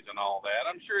jerseys and all that.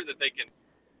 I'm sure that they can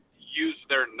use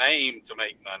their name to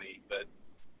make money, but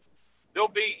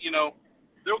they'll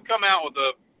come out with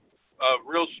a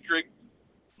real strict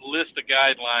list of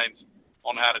guidelines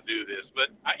on how to do this. But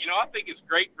I think it's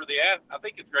great for the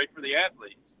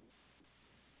athletes.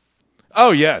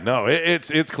 Oh yeah, no,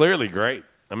 it's clearly great.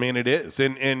 I mean, it is,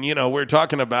 and we're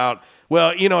talking about,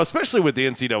 well, especially with the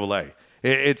NCAA,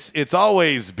 it's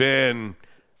always been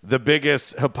the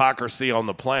biggest hypocrisy on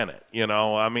the planet.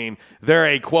 I mean, they're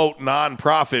a quote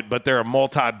nonprofit, but they're a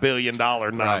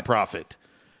multi-billion-dollar nonprofit.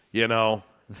 Right.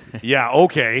 Yeah,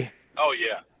 okay. Oh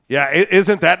yeah. Yeah,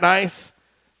 isn't that nice?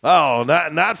 Oh,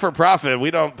 not for profit. We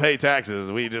don't pay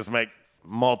taxes. We just make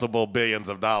multiple billions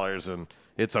of dollars, and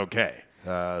it's okay.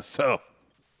 And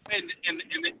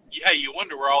you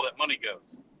wonder where all that money goes.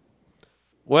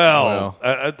 Well,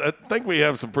 I think we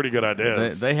have some pretty good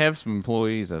ideas. They have some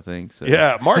employees, I think. So.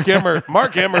 Yeah, Mark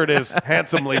Emmert is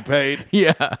handsomely paid.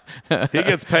 Yeah, he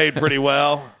gets paid pretty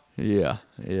well. Yeah.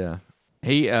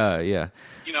 He, yeah.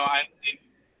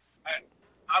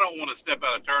 I don't want to step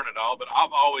out of turn at all, but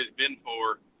I've always been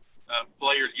for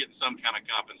players getting some kind of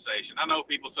compensation. I know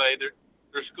people say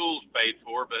their school's paid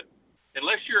for, but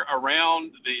unless you're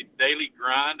around the daily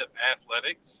grind of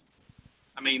athletics,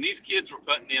 I mean, these kids were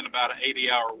putting in about an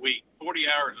 80-hour week, 40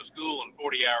 hours of school and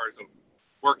 40 hours of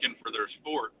working for their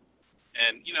sport.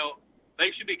 And,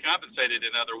 they should be compensated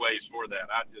in other ways for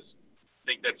that. I just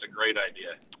think that's a great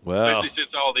idea. Well, especially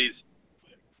since all these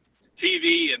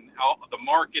TV and all the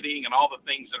marketing and all the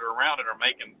things that are around it are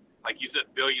making, like you said,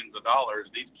 billions of dollars.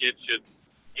 These kids should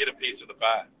get a piece of the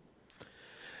pie.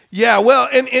 Yeah, well,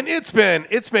 and it's been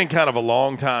kind of a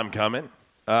long time coming.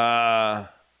 It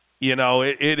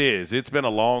is. It's been a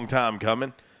long time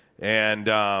coming, and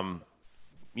I'm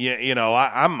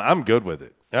good with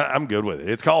it. I'm good with it.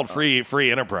 It's called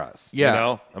free enterprise.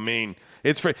 Yeah. I mean,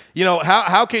 it's free.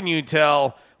 How can you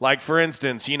tell? Like, for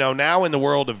instance, now in the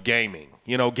world of gaming,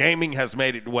 gaming has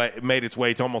made its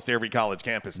way to almost every college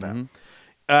campus now.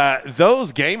 Mm-hmm.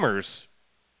 Those gamers,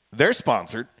 they're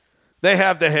sponsored. They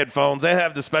have the headphones. They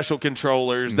have the special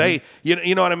controllers. Mm-hmm.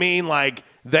 You know what I mean? Like,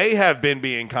 they have been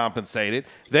being compensated.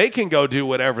 They can go do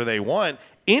whatever they want.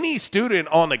 Any student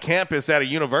on the campus at a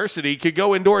university could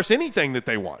go endorse anything that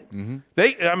they want. Mm-hmm.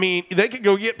 They could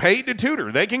go get paid to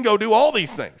tutor. They can go do all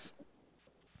these things.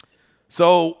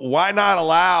 So why not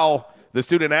allow the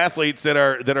student athletes that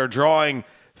are drawing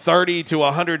 30 to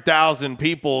 100,000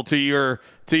 people to your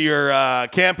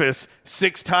campus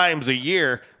 6 times a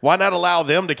year? Why not allow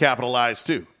them to capitalize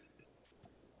too?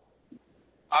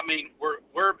 I mean, we're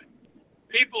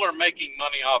people are making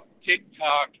money off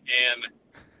TikTok and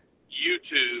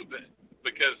YouTube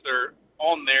because they're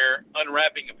on there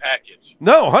unwrapping a package.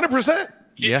 No, 100%.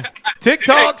 Yeah.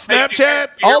 TikTok, Snapchat,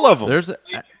 all of them. There's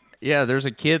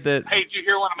a kid that. Hey, did you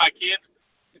hear one of my kids?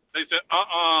 They said,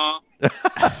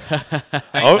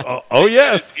 Oh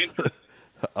yes.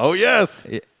 Oh yes.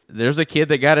 There's a kid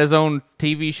that got his own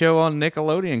TV show on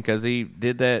Nickelodeon because he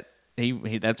did that.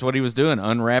 He that's what he was doing,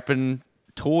 unwrapping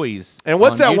toys. And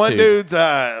what's that YouTube. one dude's?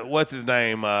 What's his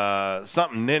name?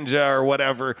 Something Ninja or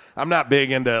whatever. I'm not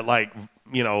big into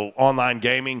online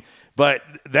gaming, but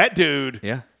that dude.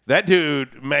 Yeah. That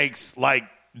dude makes like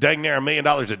dang near $1 million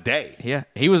a day. Yeah,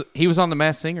 he was on The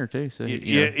Masked Singer too. So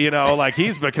like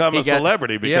he's become a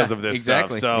celebrity because of this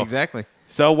stuff. So exactly.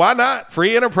 So why not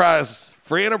free enterprise,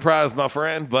 my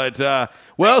friend? But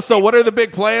so what are the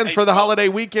big plans for the holiday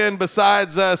weekend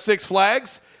besides Six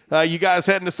Flags? You guys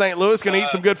heading to St. Louis? Going to eat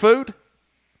some good food?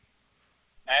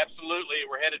 Absolutely,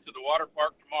 we're headed to the water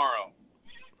park tomorrow.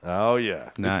 Oh yeah,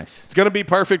 nice. It's going to be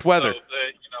perfect weather.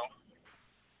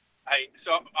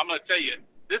 So I'm going to tell you,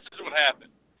 this is what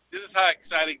happened. This is how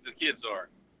exciting the kids are.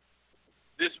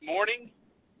 This morning,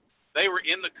 they were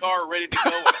in the car ready to go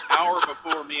an hour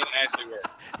before me and Ashley were.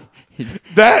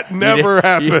 That never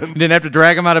happens. You didn't have to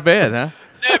drag them out of bed, huh?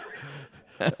 Never.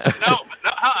 No,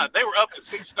 they were up at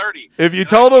 6:30. If you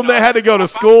told them they had to go to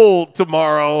school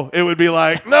tomorrow, it would be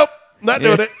like, nope, not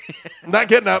doing it. Not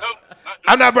getting up. Nope,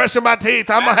 I'm not brushing my teeth.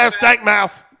 I'm going to have stank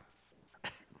mouth.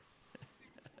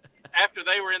 After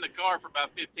they were in the car for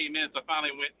about 15 minutes, I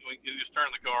finally went and just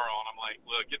turned the car on. I'm like,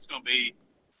 look, it's going to be,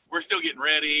 we're still getting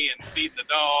ready and feeding the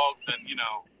dogs and, we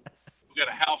got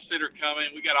a house sitter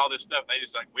coming. We got all this stuff. They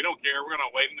just like, we don't care. We're going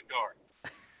to wait in the car.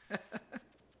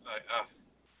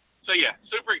 So, yeah,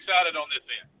 super excited on this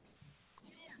end.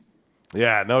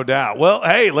 Yeah, no doubt. Well,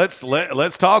 hey, let's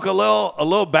talk a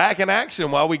little back in action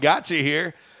while we got you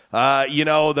here.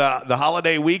 the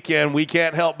holiday weekend, we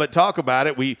can't help but talk about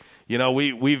it.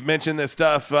 We've mentioned this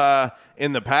stuff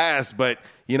in the past, but,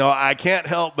 I can't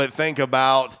help but think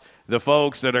about the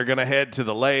folks that are going to head to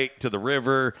the lake, to the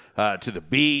river, to the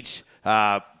beach,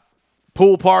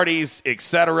 pool parties,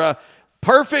 etc.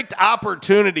 Perfect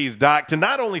opportunities, Doc, to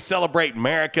not only celebrate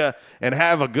America and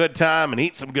have a good time and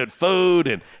eat some good food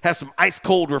and have some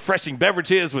ice-cold, refreshing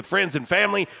beverages with friends and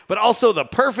family, but also the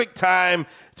perfect time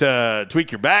to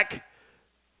tweak your back,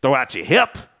 throw out your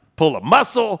hip, pull a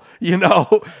muscle,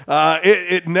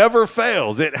 it never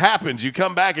fails. It happens. You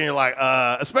come back and you're like,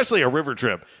 especially a river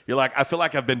trip, you're like, I feel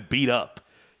like I've been beat up,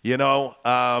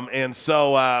 and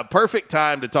so perfect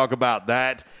time to talk about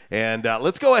that. And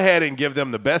let's go ahead and give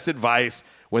them the best advice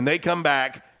when they come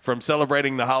back from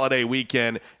celebrating the holiday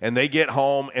weekend and they get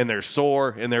home and they're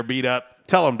sore and they're beat up.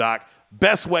 Tell them, Doc,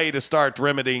 best way to start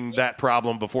remedying that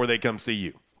problem before they come see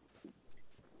you.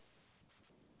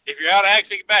 If you're out of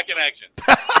action, get back in action.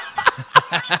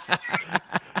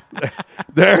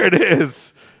 There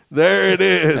it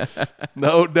is.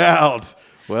 No doubt.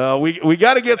 Well, we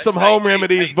got to get some home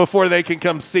remedies before they can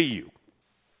come see you.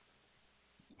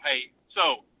 Hey,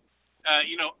 so,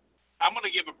 I'm going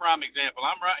to give a prime example.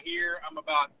 I'm right here. I'm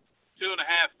about 2.5,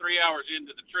 3 hours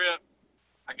into the trip.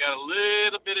 I got a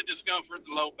little bit of discomfort in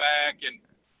the low back, and,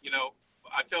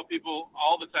 I tell people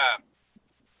all the time,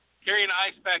 carry an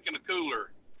ice pack in a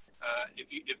cooler.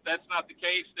 If that's not the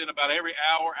case, then about every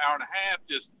hour and a half,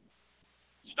 just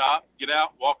stop, get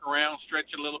out, walk around,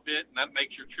 stretch a little bit, and that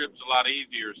makes your trips a lot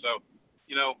easier. So,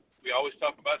 we always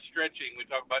talk about stretching. We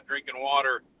talk about drinking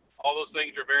water. All those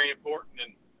things are very important.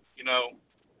 And,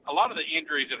 a lot of the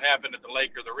injuries that happen at the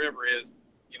lake or the river is,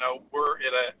 we're at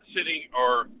a sitting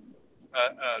or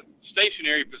a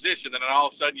stationary position, and then all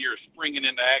of a sudden you're springing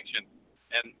into action.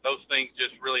 And those things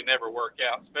just really never work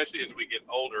out, especially as we get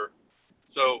older.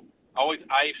 So always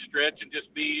ice, stretch, and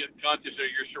just be conscious of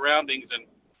your surroundings. And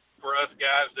for us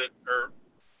guys that are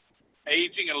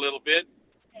aging a little bit,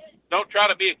 don't try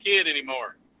to be a kid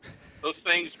anymore. Those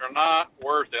things are not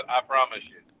worth it, I promise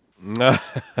you.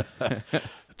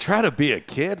 Try to be a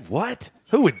kid? What?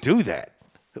 Who would do that?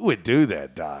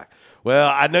 Doc?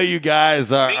 Well, I know you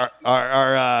guys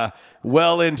are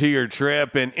well into your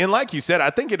trip. And like you said, I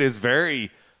think it is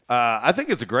I think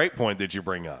it's a great point that you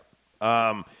bring up.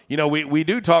 We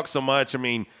do talk so much. I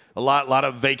mean, a lot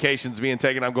of vacations being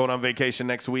taken. I'm going on vacation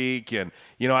next week. And,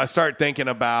 I start thinking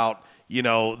about,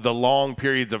 the long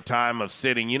periods of time of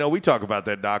sitting. We talk about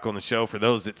that, Doc, on the show for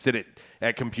those that sit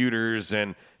at computers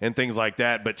and things like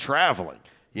that. But traveling,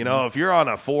 if you're on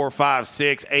a 4, 5,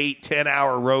 6, 8,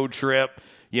 10-hour road trip,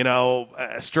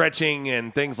 stretching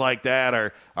and things like that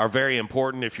are very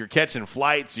important. If you're catching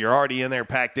flights, you're already in there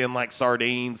packed in like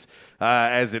sardines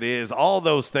as it is. All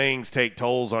those things take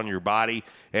tolls on your body.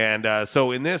 And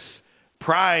so in this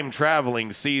prime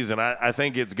traveling season, I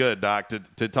think it's good, Doc,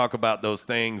 to talk about those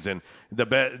things and the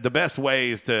best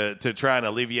ways to try and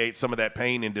alleviate some of that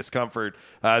pain and discomfort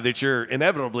that you're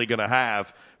inevitably going to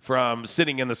have from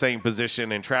sitting in the same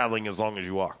position and traveling as long as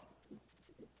you are.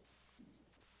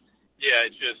 Yeah,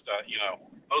 it's just,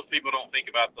 most people don't think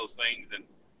about those things. And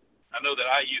I know that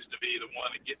I used to be the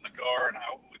one to get in the car and I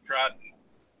would try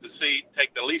to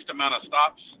take the least amount of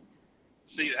stops,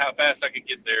 see how fast I could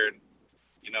get there. And,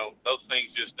 those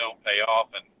things just don't pay off.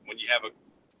 And when you have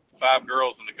 5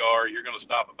 girls in the car, you're going to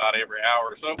stop about every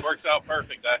hour. So it works out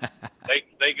perfect.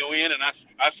 They go in and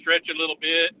I stretch a little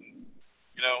bit and,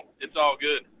 it's all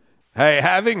good. Hey,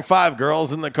 having 5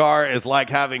 girls in the car is like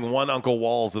having one Uncle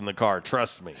Walls in the car.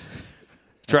 Trust me.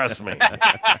 Trust me.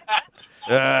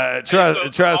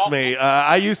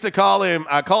 I used to call him.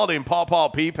 I called him Paw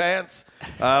Pee Pants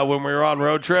when we were on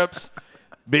road trips,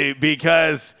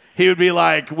 because he would be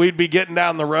like, we'd be getting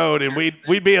down the road and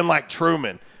we'd be in like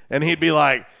Truman, and he'd be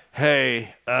like,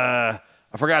 "Hey, I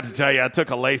forgot to tell you, I took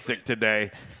a LASIK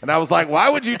today." And I was like, "Why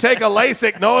would you take a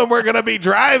LASIK knowing we're going to be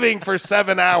driving for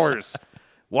 7 hours?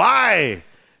 Why?"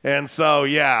 And so,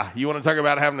 yeah, you want to talk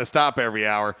about having to stop every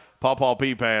hour. Paw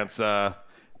Pee Pants,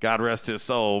 God rest his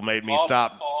soul, made me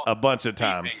stop a bunch of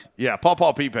times. Yeah,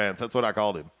 Paw Pee Pants. That's what I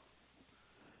called him.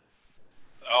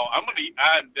 Oh, I'm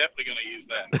definitely going to use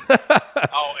that.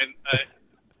 Oh, and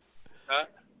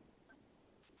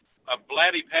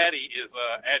Blatty Patty is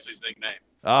Ashley's nickname.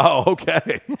 Oh,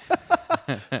 okay.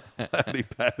 Blatty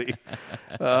Patty.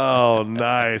 Oh,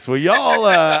 nice. Well, y'all,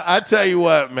 I tell you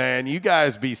what, man, you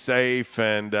guys be safe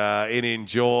and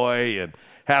enjoy and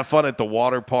have fun at the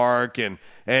water park. And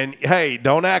hey,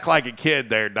 don't act like a kid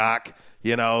there, Doc.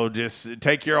 Just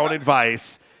take your own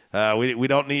advice. We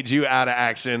don't need you out of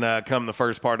action come the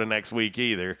first part of next week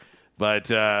either.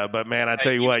 But man, I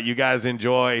tell you what, you guys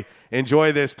enjoy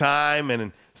this time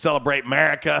and celebrate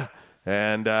America.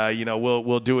 And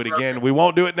we'll do it again. We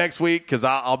won't do it next week because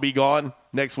I'll be gone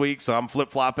next week, so I'm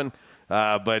flip-flopping.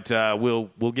 But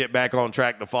we'll get back on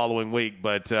track the following week.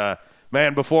 But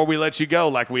man, before we let you go,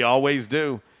 like we always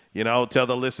do, tell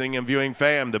the listening and viewing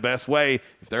fam the best way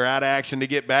if they're out of action to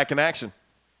get back in action.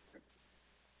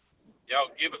 Y'all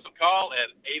give us a call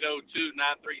at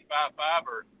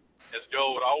 802-9355, or as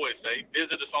Joel would always say,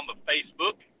 visit us on the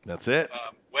Facebook. That's it.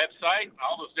 Website,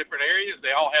 all those different areas.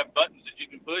 They all have buttons that you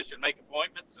can push and make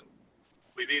appointments. And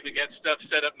we've even got stuff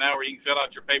set up now where you can fill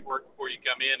out your paperwork before you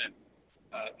come in. And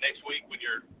next week, when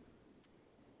you're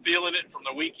feeling it from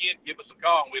the weekend, give us a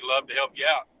call, and we'd love to help you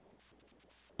out.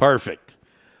 Perfect.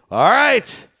 All right.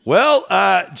 Well,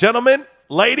 gentlemen,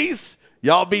 ladies,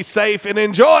 y'all be safe and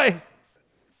enjoy.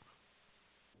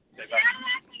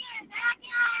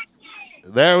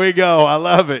 There we go. I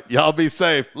love it. Y'all be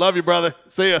safe. Love you, brother.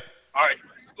 See ya. All right.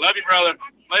 Love you, brother.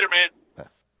 Later, man.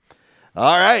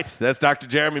 All right. That's Dr.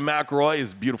 Jeremy McElroy,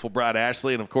 his beautiful bride,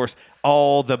 Ashley, and, of course,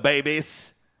 all the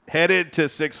babies headed to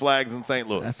Six Flags in St.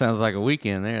 Louis. That sounds like a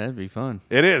weekend there. That'd be fun.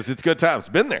 It is. It's good times.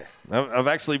 Been there. I've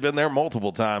actually been there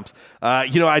multiple times.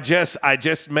 I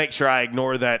just make sure I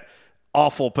ignore that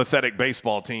awful, pathetic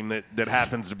baseball team that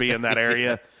happens to be in that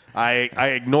area. I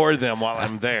ignore them while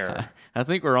I'm there. I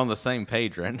think we're on the same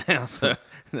page right now. So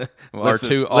our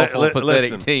two awful,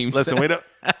 pathetic teams. Listen, we don't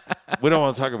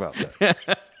want to talk about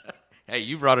that. Hey,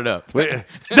 you brought it up.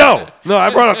 No,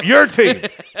 I brought up your team.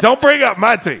 Don't bring up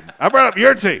my team. I brought up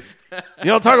your team. You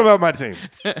don't talk about my team.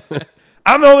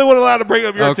 I'm the only one allowed to bring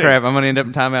up your team. Oh, crap. I'm going to end up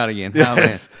in timeout again. Yes. Oh,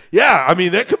 man. Yeah, I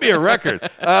mean, that could be a record.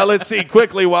 Let's see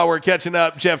quickly while we're catching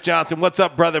up. Jeff Johnson, what's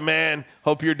up, brother, man?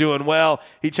 Hope you're doing well.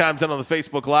 He chimes in on the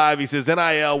Facebook Live. He says,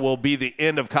 NIL will be the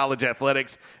end of college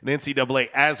athletics and NCAA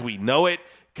as we know it.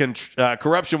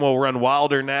 Corruption will run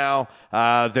wilder now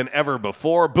than ever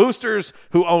before. Boosters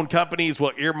who own companies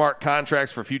will earmark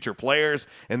contracts for future players,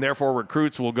 and therefore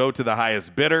recruits will go to the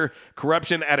highest bidder.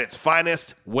 Corruption at its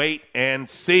finest. Wait and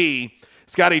see.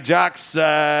 Scotty Jocks,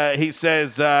 Scotty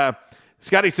says,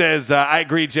 I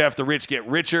agree, Jeff. The rich get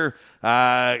richer.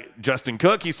 Justin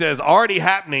Cook, he says, already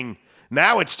happening.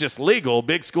 Now it's just legal.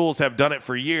 Big schools have done it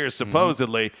for years,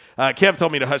 supposedly. Kev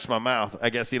told me to hush my mouth. I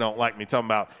guess he don't like me talking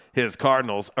about his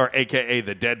Cardinals, or a.k.a.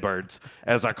 the Deadbirds,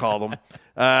 as I call them.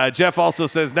 Jeff also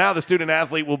says, now the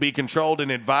student-athlete will be controlled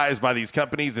and advised by these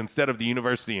companies instead of the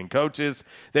university and coaches.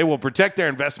 They will protect their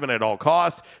investment at all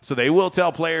costs, so they will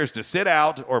tell players to sit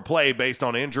out or play based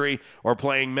on injury or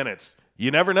playing minutes.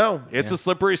 You never know. It's a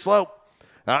slippery slope.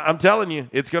 I'm telling you,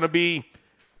 it's going to be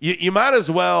 – you might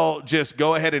as well just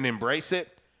go ahead and embrace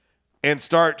it and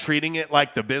start treating it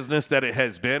like the business that it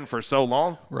has been for so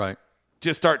long. Right.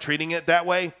 Just start treating it that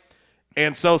way.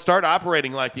 And so start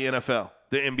operating like the NFL,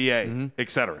 the NBA,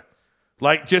 et cetera.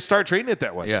 Like, just start treating it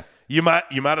that way. Yeah. You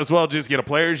might as well just get a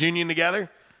players union together.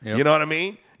 Yep. You know what I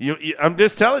mean? I'm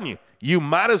just telling you, you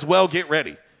might as well get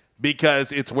ready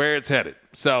because it's where it's headed.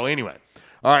 So anyway,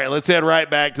 all right, let's head right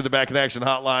back to the Back in Action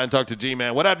hotline. Talk to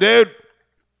G-Man. What up, dude?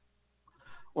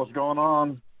 What's going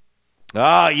on?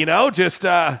 Just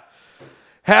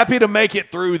happy to make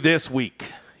it through this week.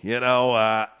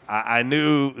 I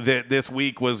knew that this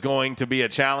week was going to be a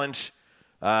challenge,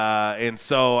 and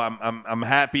so I'm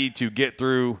happy to get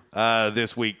through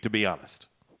this week, to be honest.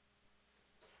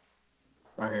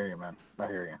 I hear you, man. I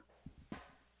hear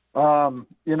you.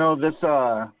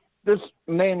 This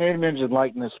name, image, and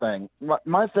likeness thing.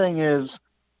 My thing is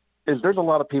there's a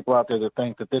lot of people out there that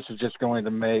think that this is just going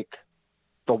to make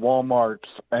the Walmarts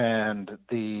and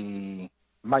the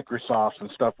Microsofts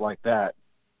and stuff like that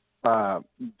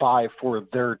buy for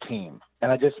their team.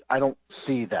 And I don't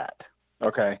see that.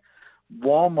 Okay.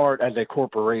 Walmart as a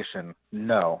corporation,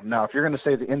 no. Now, if you're going to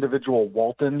say the individual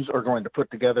Waltons are going to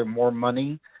put together more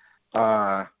money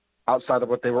outside of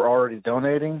what they were already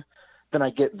donating, then I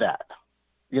get that.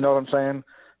 You know what I'm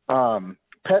saying?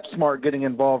 PetSmart getting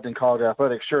involved in college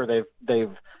athletics, sure,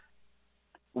 they've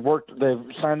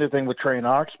signed their thing with Trey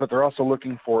Knox, but they're also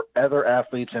looking for other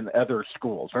athletes in other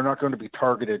schools. They're not going to be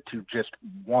targeted to just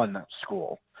one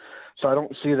school. So I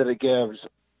don't see that it gives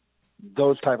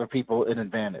those type of people an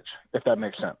advantage, if that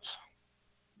makes sense.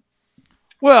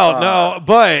 Well, no,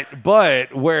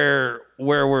 but where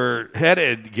we're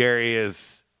headed, Gary,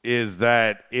 is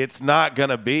that it's not going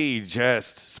to be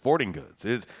just sporting goods.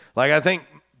 It's like, I think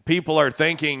people are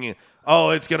thinking, oh,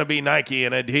 it's going to be Nike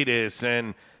and Adidas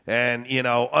and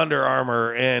Under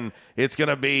Armour, and it's going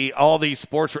to be all these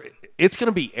sports. It's going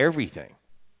to be everything.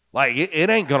 Like, it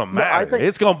ain't going to matter.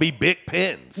 It's going to be big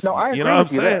pins. No, I you agree know what I'm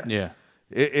with you saying? there.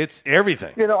 It's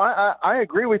everything. You know, I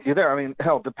agree with you there. I mean,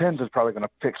 hell, Depends is probably going to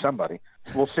pick somebody.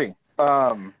 We'll see.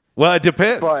 Well, it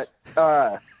depends. But,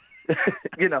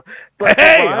 you know. But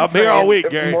hey, I'm here all week,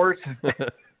 Gary.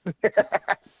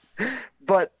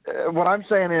 But what I'm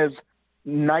saying is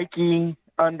Nike,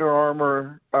 Under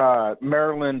Armour,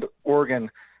 Maryland,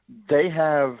 Oregon, they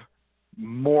have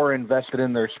more invested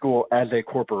in their school as a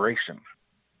corporation.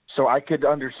 So I could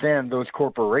understand those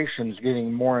corporations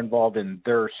getting more involved in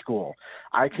their school.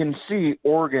 I can see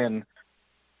Oregon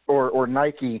or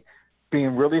Nike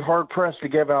being really hard-pressed to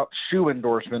give out shoe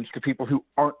endorsements to people who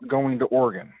aren't going to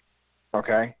Oregon,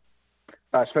 okay?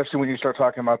 Especially when you start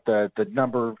talking about the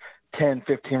number 10,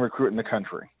 15 recruit in the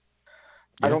country.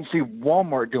 Yeah. I don't see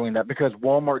Walmart doing that because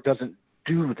Walmart doesn't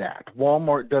do that.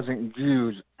 Walmart doesn't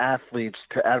use athletes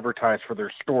to advertise for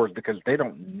their stores because they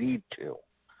don't need to,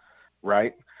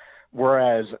 right?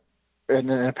 Whereas in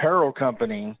an apparel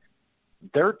company,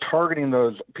 they're targeting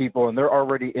those people and they're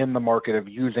already in the market of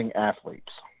using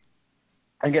athletes.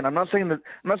 Again, I'm not saying that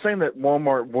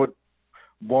Walmart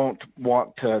won't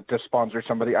want to sponsor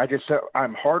somebody.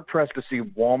 I'm hard pressed to see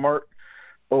Walmart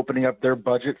opening up their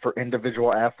budget for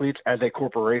individual athletes as a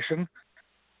corporation,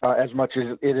 as much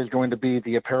as it is going to be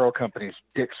the apparel companies,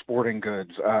 Dick's Sporting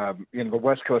Goods. The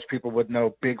West Coast people would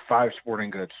know Big Five Sporting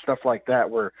Goods, stuff like that,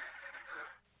 where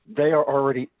they are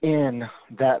already in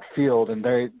that field and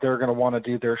they're going to want to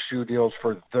do their shoe deals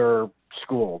for their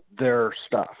school, their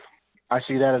stuff. I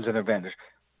see that as an advantage.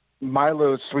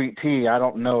 Milo's Sweet Tea, I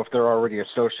don't know if they're already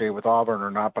associated with Auburn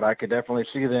or not, but I could definitely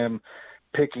see them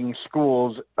picking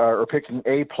schools or picking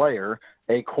a player,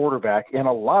 a quarterback in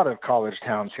a lot of college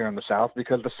towns here in the South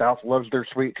because the South loves their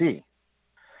sweet tea.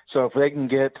 So if they can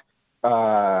get,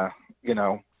 a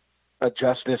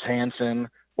Justice Hansen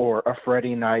or a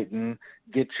Freddie Knighton,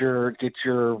 get your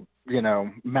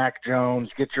Mac Jones,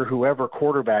 get your whoever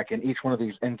quarterback in each one of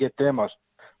these and get them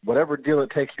whatever deal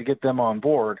it takes to get them on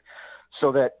board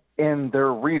so that in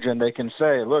their region they can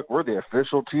say, look, we're the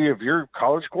official tee of your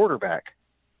college quarterback.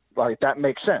 Like, that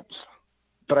makes sense.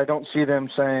 But I don't see them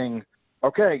saying,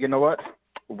 okay, you know what?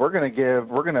 We're going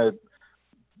to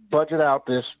budget out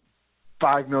this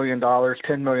 $5 million,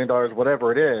 $10 million,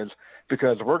 whatever it is,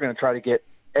 because we're going to try to get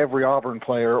every Auburn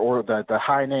player or the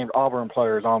high-named Auburn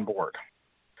players on board.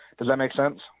 Does that make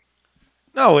sense?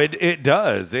 No, it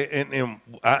does. And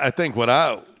I think what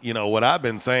I've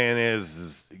been saying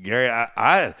is Gary,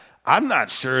 I'm not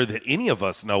sure that any of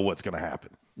us know what's going to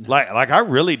happen. Like I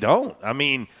really don't. I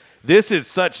mean, this is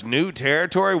such new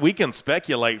territory. We can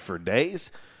speculate for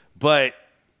days, but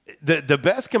the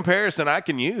best comparison I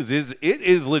can use is it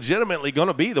is legitimately going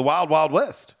to be the Wild Wild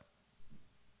West.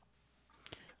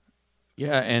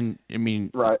 Yeah, and I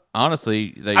mean, right.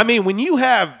 Honestly, when you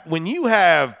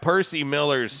have Percy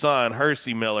Miller's son,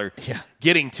 Hersey Miller,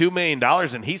 getting $2 million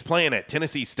and he's playing at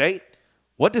Tennessee State,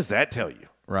 what does that tell you?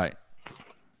 Right.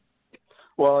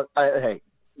 Well, hey,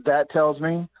 that tells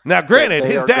me. Now, granted,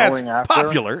 his dad's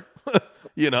popular,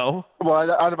 Well, I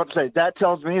was about to say, that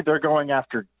tells me they're going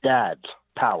after dad's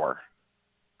power.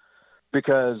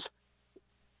 Because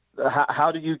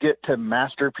how do you get to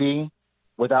Master P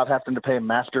without having to pay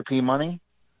Master P money?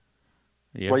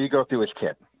 Yeah. Well, you go through his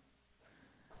kid.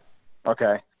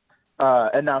 Okay.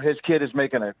 And now his kid is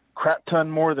making a crap ton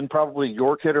more than probably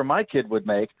your kid or my kid would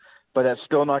make, but that's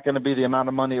still not going to be the amount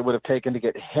of money it would have taken to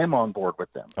get him on board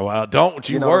with them. Well, don't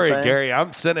you worry, Gary.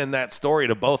 I'm sending that story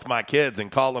to both my kids and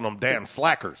calling them damn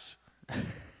slackers.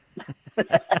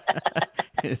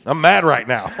 I'm mad right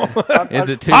now. Is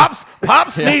it too,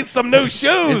 Pops needs some new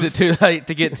shoes. Is it too late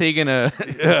to get Tegan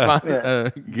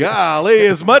golly,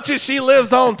 as much as she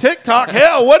lives on TikTok,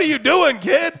 hell, what are you doing,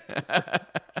 kid?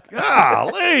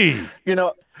 Golly.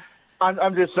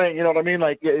 I'm just saying, you know what I mean?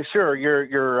 Like, sure,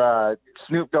 your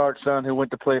Snoop Dogg's son who went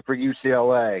to play for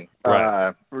UCLA,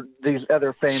 right. These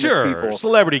other famous people,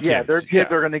 celebrity kids. Yeah, their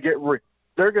kids are going to get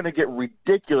they're going to get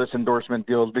ridiculous endorsement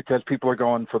deals because people are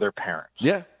going for their parents.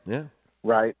 Yeah.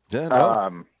 Right. Yeah.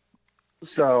 No.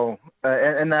 So,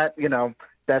 and that,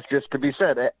 that's just to be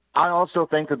said. I also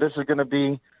think that this is going to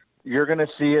be, you're going to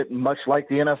see it much like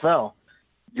the NFL.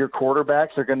 Your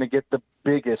quarterbacks are going to get the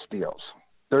biggest deals.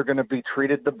 They're going to be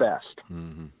treated the best.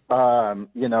 Mm-hmm.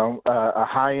 A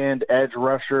high-end edge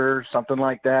rusher, something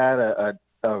like that,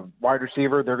 a wide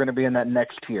receiver, they're going to be in that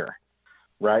next tier,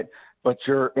 right? But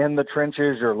you're in the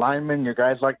trenches, your linemen, your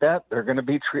guys like that, they're going to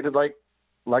be treated like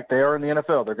they are in the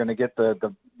NFL. They're going to get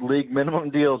the league minimum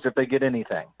deals if they get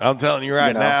anything. I'm telling you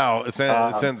right now,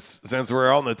 since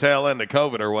we're on the tail end of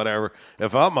COVID or whatever,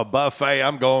 if I'm a buffet,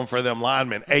 I'm going for them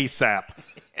linemen ASAP.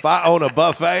 If I own a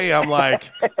buffet, I'm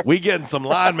like, we getting some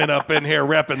linemen up in here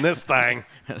repping this thing.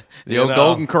 The old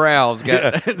Golden Corral's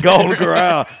got Golden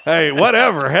Corral. Hey,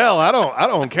 whatever. Hell, I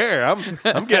don't care.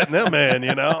 I'm getting them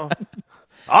in.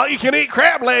 All you can eat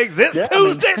crab legs this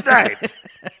Tuesday night.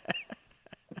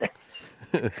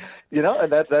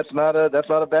 And that's not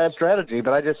a bad strategy.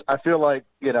 But I feel like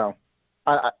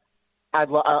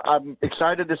I'm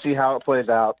excited to see how it plays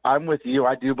out. I'm with you.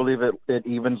 I do believe it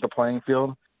evens the playing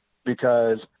field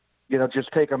because,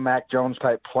 just take a Mac Jones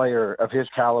type player of his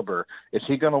caliber. Is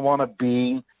he going to want to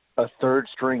be a third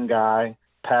string guy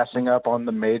passing up on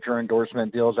the major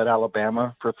endorsement deals at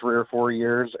Alabama for 3 or 4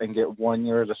 years and get 1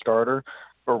 year as a starter?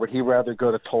 Or would he rather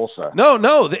go to Tulsa? No.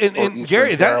 And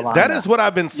Gary, that is what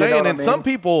I've been saying. And some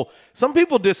people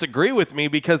disagree with me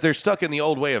because they're stuck in the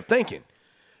old way of thinking.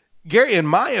 Gary, in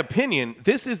my opinion,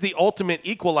 this is the ultimate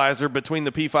equalizer between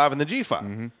the P5 and the G5.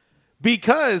 Mm-hmm.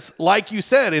 Because, like you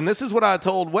said, and this is what I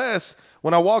told Wes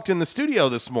when I walked in the studio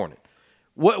this morning,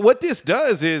 what this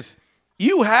does is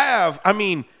you have,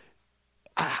 I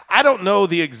don't know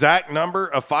the exact number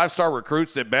of 5-star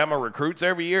recruits that Bama recruits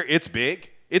every year. It's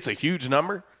big. It's a huge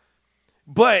number.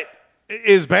 But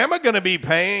is Bama going to be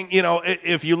paying,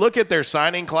 if you look at their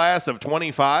signing class of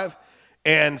 25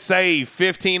 and say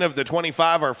 15 of the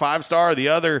 25 are 5-star, the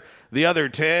other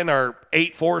 10 are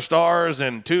 8 4-stars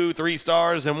and 2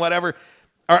 3-stars and whatever,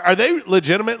 are they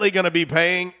legitimately going to be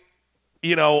paying,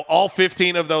 all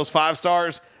 15 of those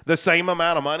 5-stars the same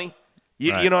amount of money?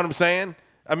 You know what I'm saying?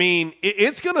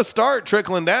 It's going to start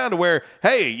trickling down to where,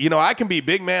 hey, I can be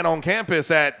big man on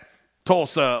campus at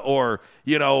Tulsa or,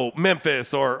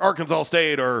 Memphis or Arkansas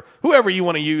State or whoever you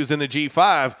want to use in the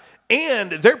G5,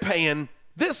 and they're paying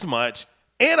this much,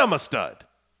 and I'm a stud,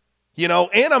 and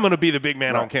I'm going to be the big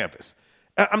man on campus.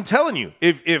 I'm telling you,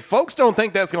 if folks don't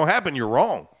think that's going to happen, you're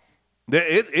wrong.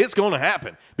 It's going to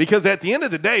happen because at the end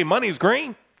of the day, money's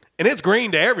green, and it's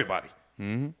green to everybody.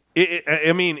 Mm-hmm.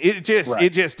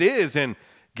 It just is, and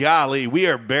golly, we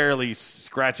are barely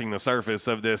scratching the surface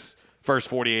of this first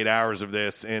 48 hours of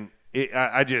this, and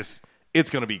it's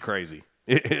going to be crazy.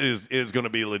 It is going to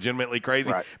be legitimately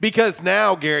crazy because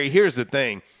now, Gary, here's the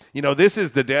thing. This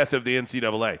is the death of the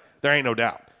NCAA. There ain't no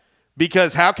doubt.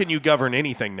 Because how can you govern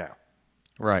anything now?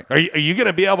 Right. Are you going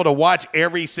to be able to watch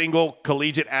every single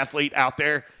collegiate athlete out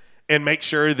there and make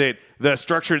sure that the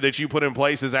structure that you put in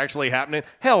place is actually happening?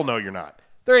 Hell no, you're not.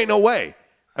 There ain't no way.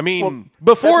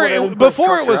 Before it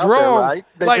was wrong,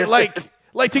 there, right?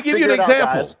 like to give you an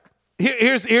example.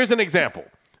 Here's an example.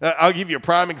 I'll give you a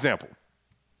prime example.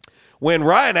 When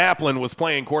Ryan Applin was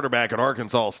playing quarterback at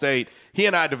Arkansas State, he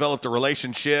and I developed a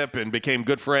relationship and became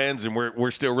good friends, and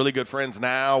we're still really good friends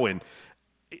now. And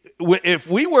if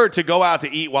we were to go out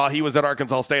to eat while he was at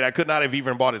Arkansas State, I could not have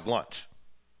even bought his lunch.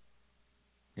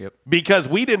 Yep. Because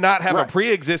we did not have a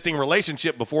pre-existing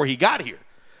relationship before he got here.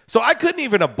 So I couldn't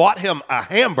even have bought him a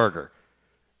hamburger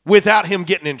without him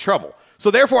getting in trouble. So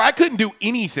therefore, I couldn't do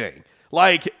anything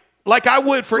like I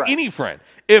would for any friend.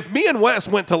 If me and Wes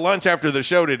went to lunch after the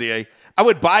show today, I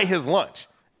would buy his lunch.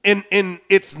 And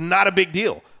it's not a big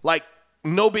deal. Like,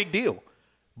 no big deal.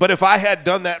 But if I had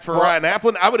done that for Ryan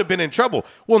Applin, I would have been in trouble.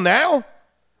 Well, now,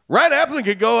 Ryan Applin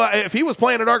could go, if he was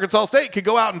playing at Arkansas State, could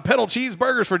go out and peddle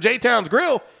cheeseburgers for J-Town's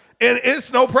Grill, and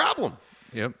it's no problem.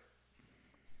 Yep.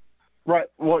 Right.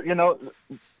 Well,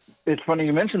 it's funny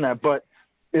you mentioned that, but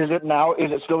is it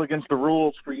still against the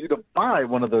rules for you to buy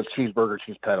one of those cheeseburgers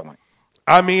he's peddling?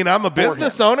 I'm a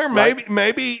business owner.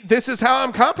 Maybe this is how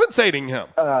I'm compensating him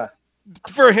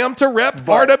for him to rep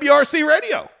RWRC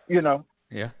radio.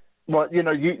 Yeah. Well,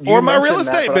 you or my real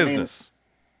estate business.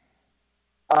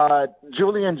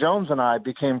 Julian Jones and I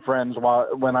became friends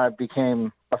when I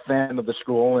became a fan of the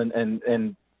school,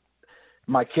 and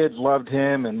my kids loved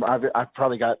him, and I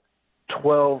probably got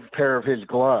 12 pair of his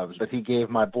gloves that he gave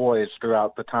my boys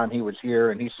throughout the time he was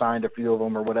here, and he signed a few of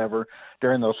them or whatever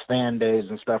during those fan days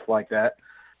and stuff like that.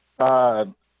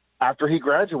 After he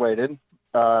graduated,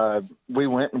 we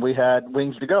went and we had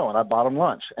wings to go, and I bought him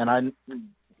lunch. And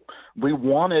we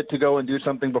wanted to go and do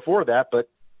something before that, but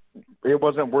it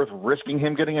wasn't worth risking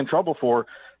him getting in trouble for.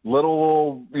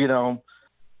 Little,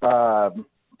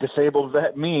 disabled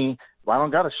vet me. I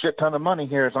don't got a shit ton of money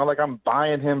here. It's not like I'm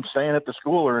buying him staying at the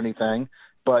school or anything,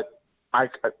 but I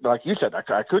like you said,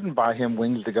 I couldn't buy him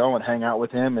wings to go and hang out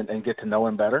with him and get to know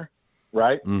him better.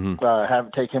 Right. Mm-hmm.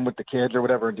 Take him with the kids or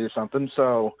whatever and do something.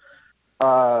 So,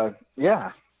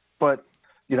 yeah, but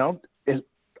I'm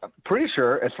pretty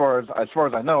sure as far as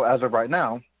I know, as of right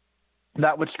now,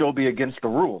 that would still be against the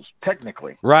rules,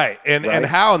 technically. Right. And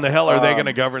how in the hell are they going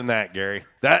to govern that, Gary?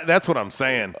 That's what I'm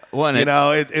saying.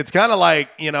 It's kind of like,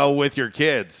 with your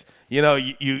kids. You know,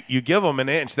 you give them an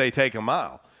inch, they take a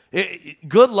mile.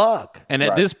 Good luck. And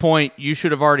at this point, you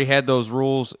should have already had those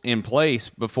rules in place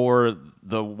before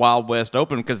the Wild West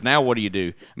Open, because now what do you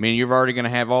do? I mean, you're already going to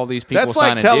have all these people That's like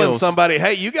signing telling deals. somebody,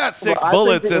 hey, you got 6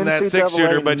 bullets in that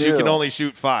 6-shooter, but you can only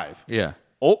shoot 5. Yeah.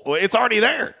 Oh, it's already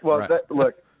there. Well,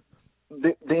 look,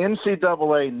 the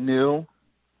NCAA knew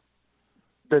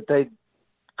that they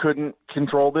couldn't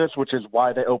control this, which is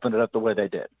why they opened it up the way they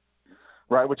did,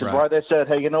 right? Which is why they said,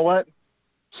 hey, you know what?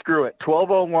 Screw it.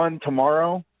 12:01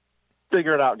 tomorrow.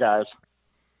 Figure it out, guys.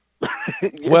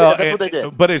 Well, that's what they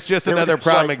did. But it's just They were another just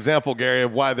prime like- example, Gary,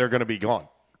 of why they're going to be gone.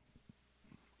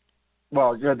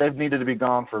 Well, they've needed to be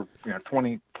gone for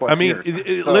 20 plus I mean,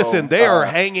 years. listen, they are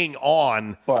hanging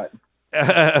on by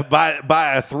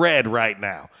a thread right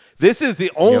now. This is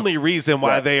the only reason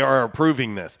why they are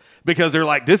approving this, because they're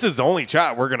like, this is the only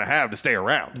shot we're going to have to stay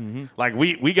around. Mm-hmm. Like,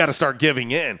 we got to start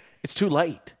giving in. It's too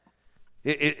late.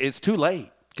 It's too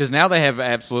late. Because now they have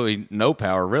absolutely no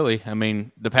power, really. I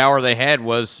mean, the power they had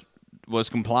was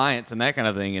compliance and that kind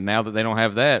of thing, and now that they don't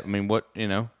have that, I mean,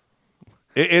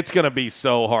 It's going to be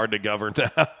so hard to govern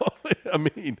now. I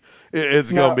mean,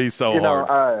 it's going to be so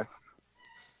hard.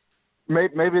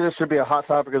 Maybe this should be a hot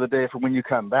topic of the day for when you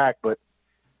come back, but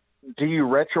do you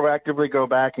retroactively go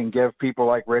back and give people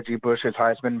like Reggie Bush his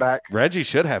Heisman back? Reggie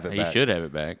should have it back. He should have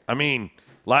it back. I mean,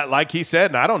 like he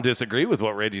said, and I don't disagree with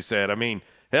what Reggie said. I mean,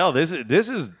 hell, this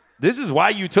is why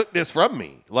you took this from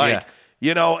me. Like,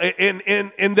 you know,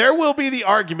 and there will be the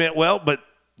argument, well, but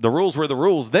the rules were the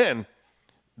rules then.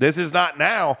 This is not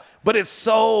now, but it's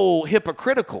so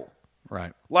hypocritical.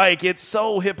 Right. Like, it's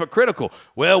so hypocritical.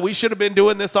 Well, we should have been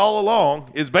doing this all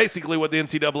along is basically what the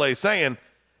NCAA is saying.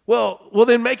 Well,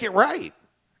 then make it right.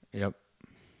 Yep.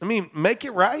 I mean, make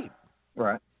it right.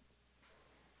 Right.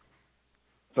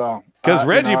 So, because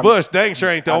Reggie Bush, dang sure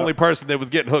ain't the only person that was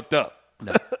getting hooked up.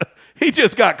 No. He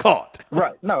just got caught.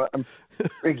 Right. No,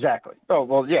 exactly. Oh,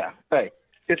 well, yeah. Hey,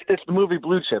 it's the movie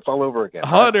Blue Chips all over again.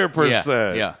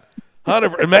 100%. Yeah.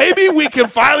 100%. Maybe we can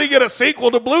finally get a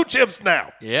sequel to Blue Chips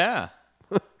now. Yeah.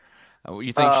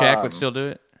 You think Shaq would still do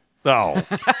it? Oh,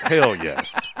 hell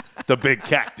yes. The big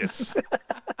cactus.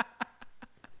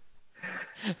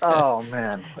 Oh,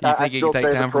 man. You think he can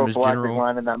take time from his general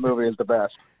line in that movie is the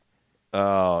best.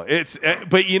 Oh,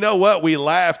 but you know what? We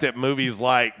laughed at movies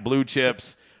like Blue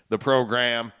Chips, The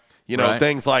Program,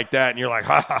 things like that. And you're like,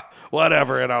 ha,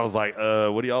 whatever. And I was like, what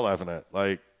are y'all laughing at?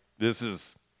 Like, this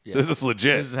is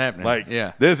legit. This is happening. Like,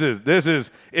 this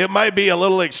is, it might be a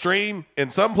little extreme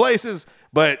in some places,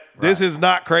 but this is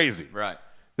not crazy. Right.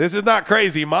 This is not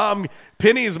crazy.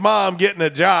 Penny's mom getting a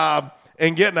job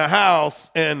and getting a house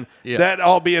and that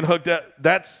all being hooked up.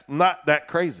 That's not that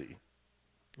crazy.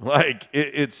 Like,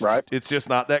 it's just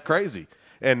not that crazy.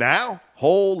 And now,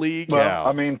 holy cow. Well,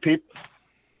 I mean,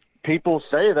 people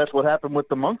say that's what happened with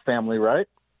the Monk family, right?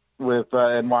 With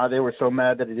and why they were so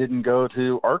mad that it didn't go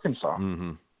to Arkansas.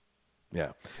 Mm-hmm.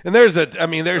 Yeah, and there's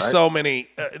so many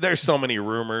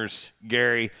rumors,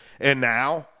 Gary. And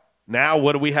now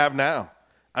what do we have now?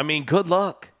 I mean, good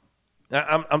luck.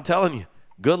 I'm telling you,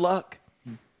 good luck.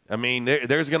 I mean,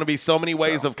 there's going to be so many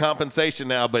ways of compensation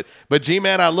now. But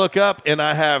G-Man, I look up and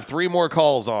I have 3 more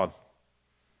calls on.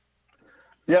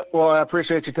 Yep. Well, I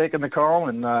appreciate you taking the call,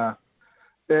 and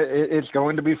it's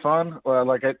going to be fun.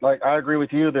 I agree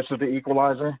with you. This is the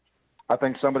equalizer. I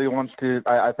think somebody wants to.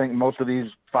 I think most of these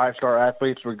 5-star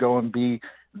athletes would go and be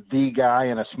the guy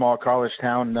in a small college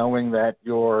town, knowing that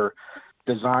your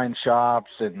design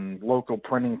shops and local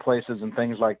printing places and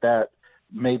things like that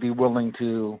may be willing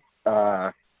to,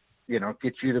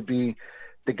 get you to be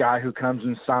the guy who comes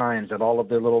and signs at all of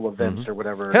their little events or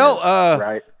whatever. Hell,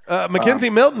 right? Mackenzie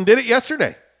Milton did it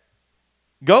yesterday.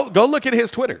 Go look at his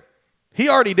Twitter. He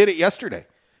already did it yesterday.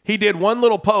 He did one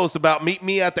little post about meet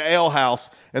me at the ale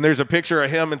house, and there's a picture of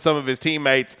him and some of his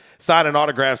teammates signing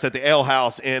autographs at the ale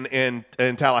house in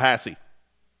Tallahassee.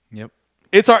 Yep.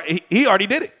 He already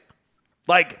did it.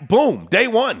 Like, boom, day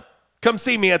one. Come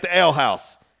see me at the ale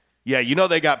house. Yeah,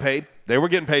 they got paid. They were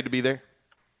getting paid to be there.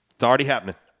 It's already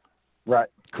happening. Right.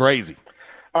 Crazy.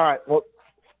 All right. Well,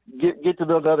 get to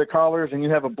those other callers, and you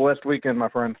have a blessed weekend, my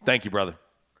friend. Thank you, brother.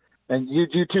 And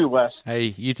you too, Wes.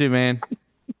 Hey, you too, man.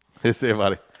 See you,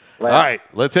 buddy. All right,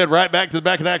 let's head right back to the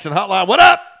Back in Action hotline. What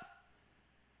up?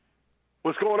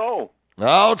 What's going on?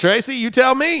 Oh, Tracy, you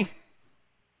tell me.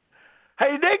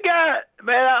 Hey, that guy,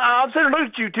 man, I'm sitting looking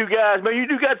at you two guys, man. You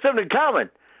two got something in common.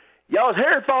 Y'all's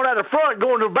hair's falling out the front,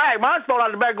 going to the back. Mine's falling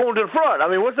out the back, going to the front. I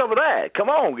mean, what's up with that? Come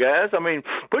on, guys. I mean,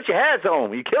 put your hats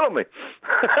on. You're killing me.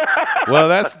 Well,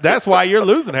 that's why you're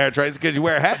losing hair, Tracy, because you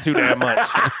wear a hat too damn much.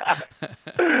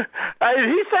 Hey, did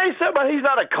he say something about he's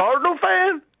not a Cardinal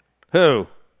fan? Who?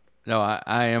 No,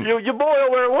 I am. Your boy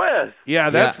over there, West. Yeah,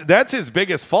 that's his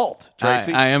biggest fault,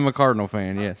 Tracy. I am a Cardinal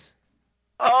fan, yes.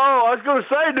 Oh, I was going to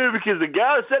say, dude, because the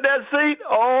guy that sat in that seat,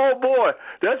 oh, boy,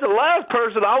 that's the last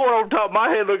person I want on top of my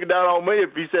head looking down on me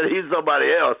if he said he's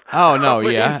somebody else. Oh, no,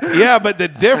 yeah. Yeah, but the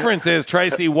difference is,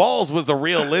 Tracy, Walls was a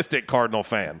realistic Cardinal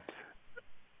fan.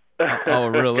 Oh,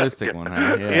 a realistic one,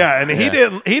 huh? Yeah, and he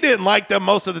didn't like them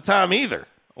most of the time either.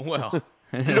 Well,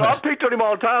 I picked on him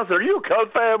all the time. So, are you a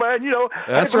Cubs fan, man?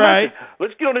 That's hey, right.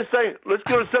 Let's get on this thing. Let's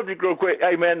get on the subject real quick.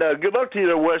 Hey, man, good luck to you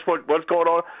there, Wes. What's going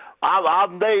on?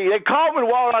 They called me the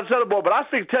Wild Eyed Southern Boy, but I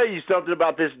think tell you something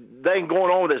about this thing going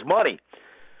on with this money.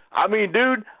 I mean,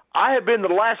 dude, I have been the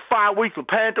last 5 weeks with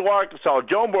Panther, Arkansas,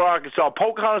 Jonesboro, Arkansas,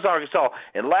 Pocahontas, Arkansas,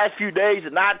 and the last few days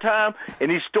at nighttime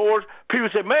in these stores, people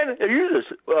say, man, are you this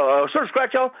sort of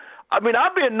scratch off? I mean,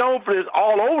 I've been known for this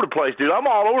all over the place, dude. I'm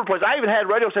all over the place. I even had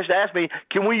radio stations ask me,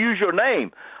 can we use your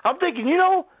name? I'm thinking,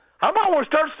 I might want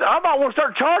to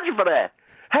start charging for that.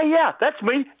 Hey, yeah, that's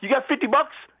me. You got $50?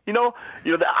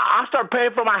 I start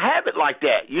paying for my habit like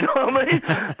that. You know what I mean?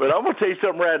 But I'm going to tell you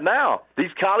something right now.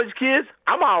 These college kids,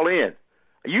 I'm all in.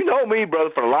 You know me,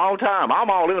 brother, for a long time. I'm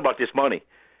all in about this money.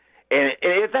 And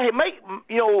if they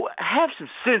have some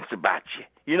sense about you,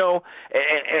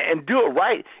 and do it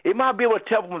right, it might be able to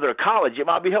help them with their college. It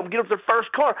might be helping get up their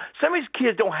first car. Some of these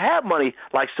kids don't have money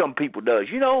like some people does.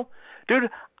 Dude,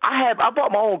 I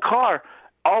bought my own car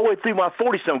all the way through my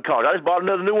 40-some cars. I just bought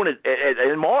another new one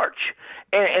in March.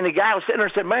 And the guy was sitting there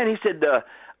and said, man, he said,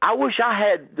 I wish I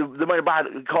had the money to buy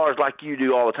cars like you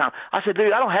do all the time. I said,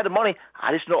 dude, I don't have the money.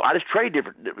 I just trade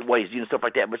different ways, stuff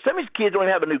like that. But some of these kids don't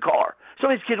even have a new car. Some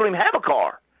of these kids don't even have a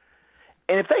car.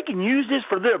 And if they can use this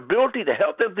for their ability to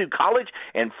help them through college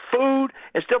and food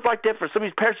and stuff like that for some of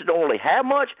these parents that don't really have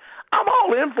much, I'm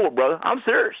all in for it, brother. I'm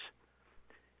serious.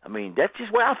 I mean, that's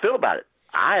just the way I feel about it.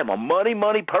 I am a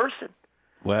money person.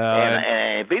 Well,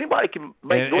 and if anybody can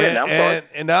make go ahead, I'm sorry.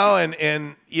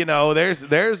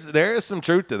 There's some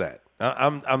truth to that.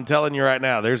 I'm telling you right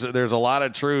now, there's a lot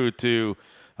of truth to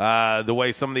the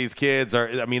way some of these kids are.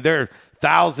 I mean, they're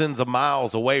thousands of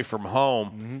miles away from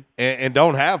home and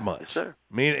don't have much. Yes,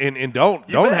 I mean, and don't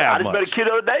have much. I just met a kid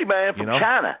the other day, man, from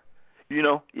China.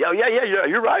 Yeah,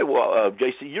 you're right. Well,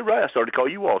 JC, you're right. I started to call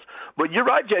you Walls, but you're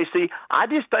right, JC. I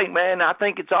just think, man,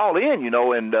 it's all in,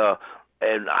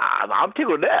 and I'm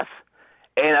tickled to death.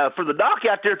 And for the doc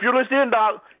out there, if you're listening,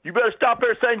 Doc, you better stop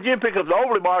there at St. Jim, pick up the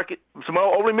Overly Market, some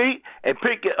Overly meat, and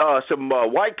pick some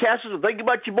White Castles. And think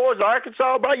about your boys in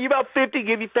Arkansas, about you about 50,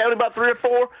 give your family about 3 or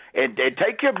 4, and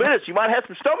take care of business. You might have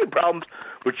some stomach problems,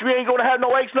 but you ain't going to have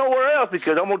no aches nowhere else,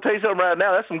 because I'm going to tell you something right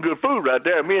now. That's some good food right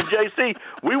there. Me and JC,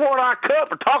 we want our cut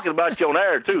for talking about you on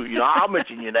air, too. I'll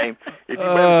mention your name. If you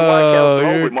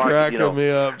you're cracking me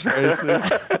up, Tracy.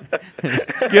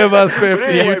 Give us 50,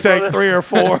 anyway, you take brother. 3 or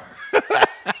 4.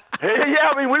 Yeah,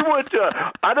 I mean, we went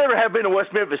to I never have been to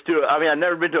West Memphis I've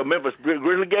never been to a Memphis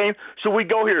Grizzly game, so we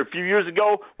go here a few years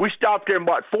ago. We stopped there and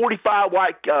bought 45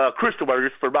 white Crystal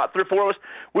burgers for about 3 or 4 of us.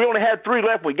 We only had 3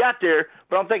 left when we got there,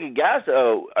 but I'm thinking, guys,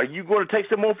 are you going to take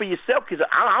some more for yourself? Because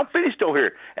I'm finished over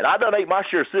here, and I done ate my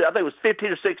share. I think it was 15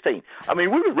 or 16. I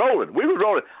mean, we were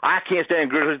rolling. I can't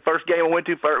stand Grizzlies. First game I went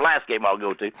to, last game I'll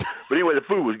go to. But anyway, the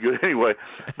food was good anyway.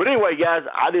 But anyway, guys,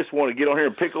 I just want to get on here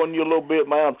and pick on you a little bit,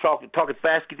 man. I'm talking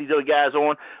fast, get these other guys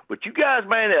on. But you guys,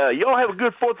 man, y'all have a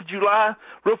good 4th of July.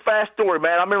 Real fast story,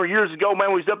 man. I remember years ago,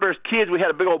 man, we was up there as kids. We had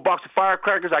a big old box of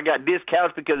firecrackers. I got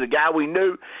discounts because of the guy we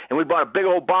knew, and we bought a big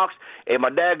old box. And my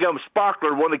dadgum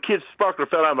sparkler, one of the kids' sparkler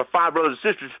fell out. My 5 brothers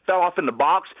and sisters fell off in the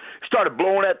box. Started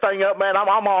blowing that thing up, man.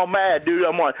 I'm all mad, dude.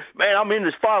 I'm like, man, I'm in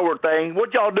this firework thing.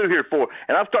 What y'all do here for?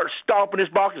 And I started stomping this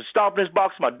box.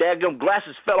 My dadgum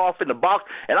glasses fell off in the box,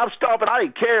 and I'm stomping. I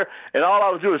didn't care, and all I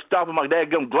was doing was stomping my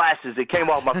dadgum glasses that came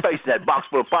off my face in that box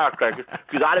full of firecrackers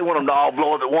because I didn't want them to all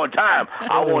blow up at one time.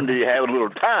 I wanted to have a little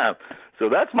time. So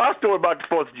that's my story about the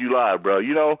 4th of July, bro.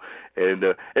 And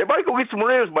everybody go get some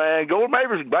ribs, man. Go to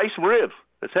Neighbors and buy some ribs.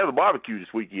 Let's have a barbecue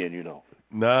this weekend, No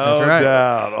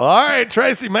doubt. All right,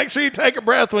 Tracy, make sure you take a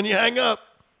breath when you hang up.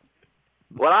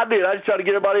 Well, I did. I just tried to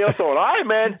get everybody else on. All right,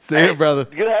 man. See you, brother.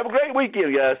 You're going to have a great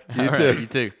weekend, guys. You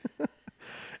too.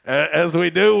 As we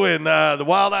do when the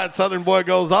wild-eyed Southern boy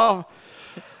goes off,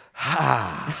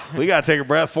 we got to take a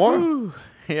breath for him.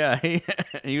 Yeah,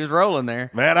 he was rolling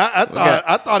there. Man,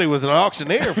 I thought he was an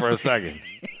auctioneer for a second.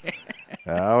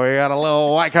 We got a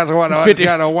little White Castle 50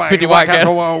 White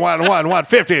Castle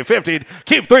 150.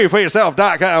 Keep 3 for yourself,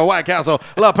 Doc. White Castle,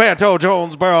 Lepanto,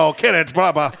 Jonesboro, Kennett,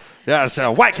 blah blah. Yes,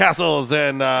 White Castles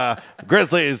and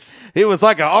Grizzlies. He was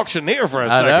like an auctioneer for a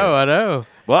second. I know.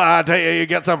 Well, I tell you, you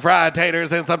get some fried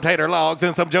taters and some tater logs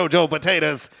and some JoJo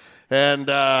potatoes. And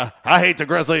I hate the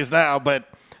Grizzlies now, but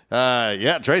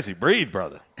yeah, Tracy, breathe,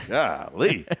 brother.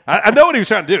 Golly. I know what he was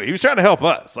trying to do. He was trying to help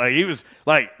us. Like he was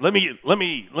like, let me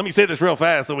say this real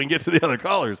fast so we can get to the other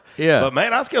callers. Yeah. But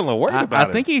man, I was getting a little worried about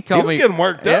it. I think he called me getting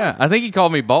worked up. Yeah, I think he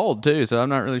called me bald too, so I'm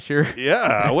not really sure.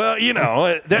 Yeah. Well,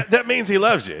 that means he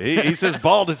loves you. He says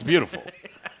bald is beautiful.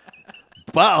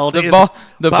 Bald is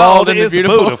bald and the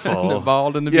beautiful. beautiful. The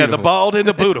bald and the Yeah, beautiful. the bald and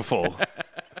the beautiful.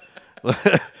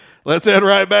 Let's head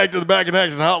right back to the Back in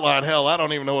Action hotline. Hell, I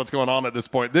don't even know what's going on at this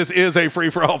point. This is a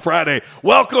free-for-all Friday.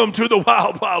 Welcome to the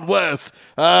Wild Wild West.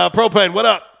 Propane, what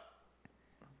up?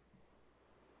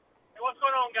 Hey, what's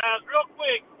going on, guys? Real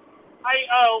quick, hey,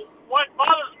 what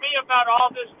bothers me about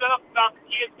all this stuff about the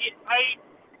kids getting paid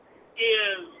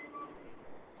is,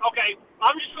 okay,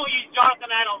 I'm just going to use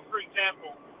Jonathan Adams, for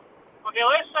example. Okay,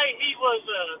 let's say he was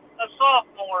a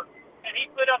sophomore, and he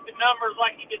put up the numbers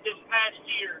like he did this past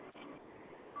year.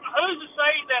 Who's to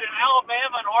say that in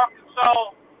Alabama and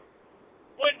Arkansas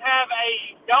wouldn't have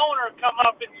a donor come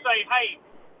up and say, "Hey,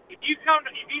 if you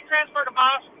transfer to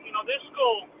this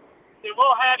school, then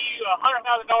we'll have you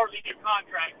 $100,000 in your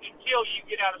contract until you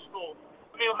get out of school."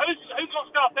 I mean, who's gonna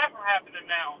stop that from happening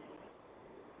now?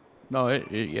 No,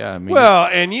 yeah. I mean, well,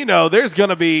 and there's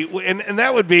going to be, and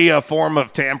that would be a form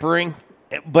of tampering,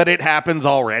 but it happens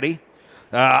already.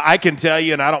 I can tell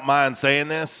you, and I don't mind saying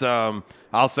this.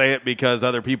 I'll say it because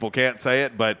other people can't say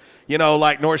it, but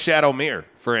like North Shadow Mere,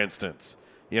 for instance.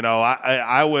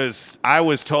 I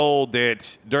was told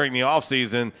that during the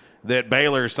offseason that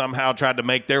Baylor somehow tried to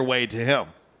make their way to him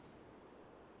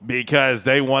because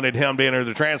they wanted him to enter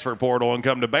the transfer portal and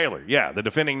come to Baylor. Yeah, the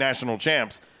defending national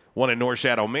champs wanted North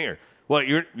Shadow Mere. Well,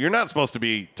 you're not supposed to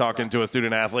be talking to a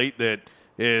student athlete that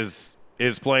is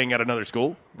playing at another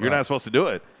school. You're not supposed to do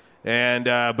it. And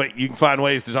but you can find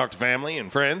ways to talk to family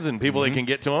and friends and people that can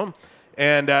get to them.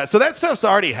 And so that stuff's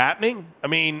already happening. I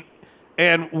mean,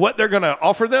 and what they're going to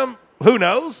offer them, who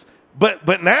knows?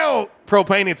 But now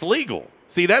Propane, it's legal.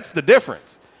 See, that's the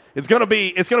difference. It's going to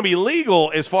be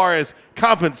legal as far as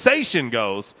compensation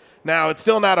goes. Now, it's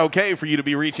still not okay for you to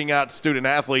be reaching out to student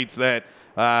athletes that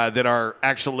are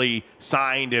actually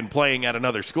signed and playing at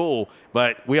another school.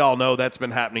 But we all know that's been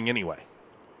happening anyway.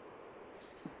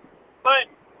 But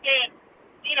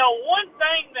one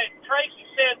thing that Tracy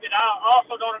said that I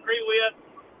also don't agree with,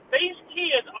 these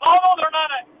kids, although they're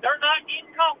not getting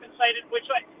compensated, which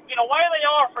way they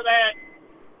are for that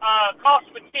cost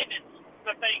of attendance,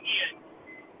 the thing is.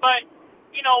 But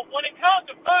when it comes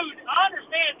to food, I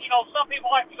understand some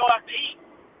people like to go out to eat,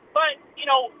 but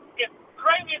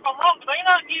correct me if I'm wrong, do they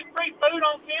not give free food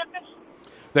on campus?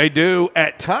 They do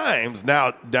at times.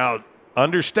 Now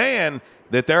understand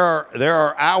that there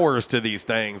are hours to these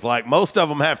things. Like most of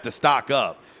them have to stock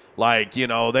up. Like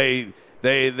they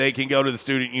can go to the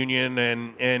student union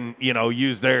and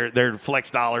use their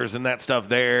flex dollars and that stuff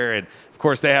there. And of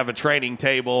course they have a training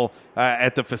table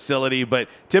at the facility. But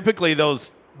typically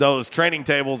those training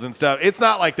tables and stuff, it's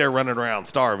not like they're running around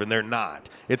starving. They're not.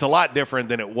 It's a lot different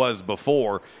than it was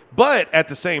before. But at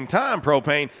the same time,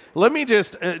 Propane, let me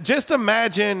just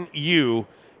imagine you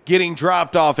getting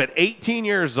dropped off at 18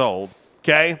 years old.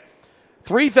 Okay,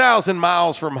 3,000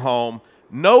 miles from home,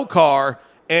 no car,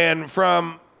 and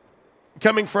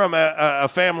coming from a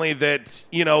family that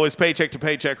is paycheck to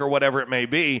paycheck or whatever it may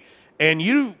be, and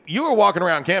you are walking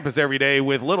around campus every day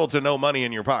with little to no money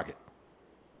in your pocket.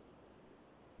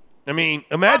 I mean,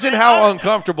 imagine how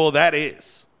uncomfortable that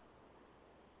is.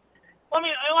 Well, I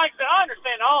mean, like I said, I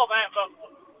understand all that,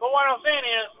 but what I'm saying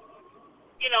is,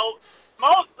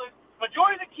 the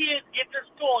majority of the kids get their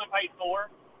schooling paid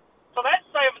for. So that's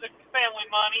saving the family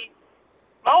money.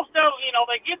 Most of them,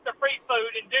 they get the free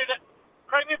food and do that.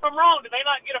 Correct me if I'm wrong, do they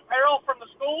not get apparel from the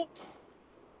school?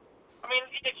 I mean,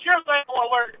 it's sure they don't want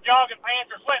to wear jogging pants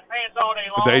or sweatpants all day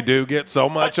long. They do get so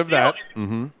much of that.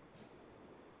 Mm-hmm.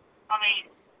 I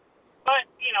mean, but,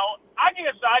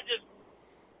 I just...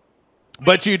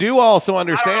 But you do also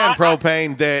understand,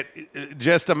 Propane, that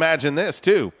just imagine this,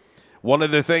 too. One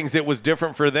of the things that was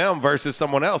different for them versus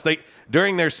someone else,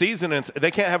 during their season,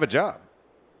 they can't have a job.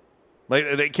 Like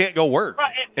they can't go work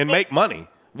and make money,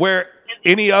 where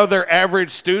any other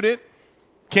average student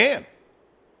can.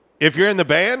 If you're in the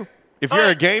band, if you're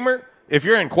a gamer, if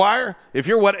you're in choir,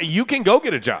 you can go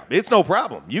get a job. It's no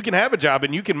problem. You can have a job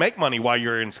and you can make money while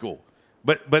you're in school.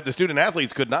 But the student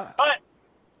athletes could not. But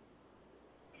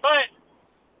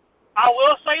I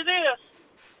will say this.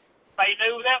 They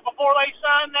knew that before they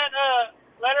signed that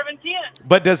letter of intent.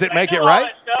 But does it make it right? All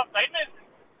that stuff. They knew.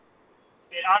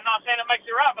 I'm not saying it makes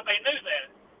it right, but they knew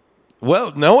that.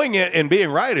 Well, knowing it and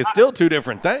being right is still two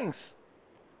different things.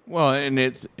 Well, and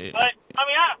it's... But, I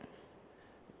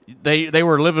mean, they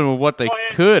were living with what they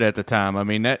could at the time. I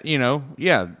mean, that,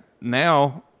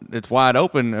 now it's wide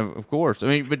open, of course. I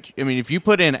mean, if you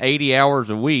put in 80 hours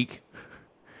a week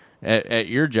at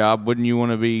your job, wouldn't you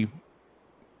want to be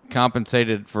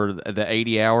compensated for the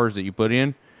 80 hours that you put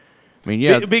in? I mean,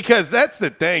 yeah, because that's the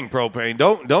thing, Propane.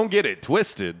 Don't get it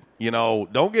twisted.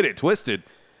 Don't get it twisted.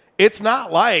 You're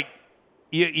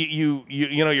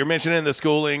mentioning the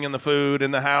schooling and the food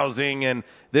and the housing and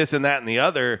this and that and the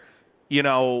other.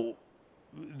 They're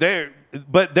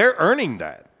earning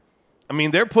that. I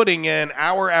mean, they're putting in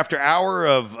hour after hour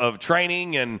of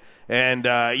training and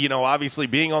obviously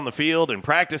being on the field and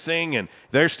practicing, and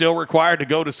they're still required to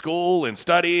go to school and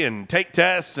study and take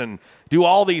tests and do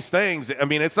all these things. I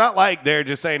mean, it's not like they're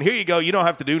just saying, here you go, you don't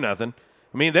have to do nothing.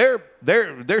 I mean,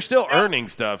 they're still earning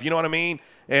stuff. You know what I mean?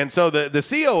 And so the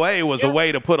COA was a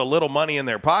way to put a little money in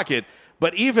their pocket.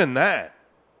 But even that,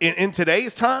 in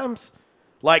today's times,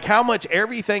 like how much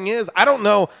everything is, I don't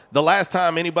know the last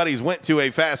time anybody's went to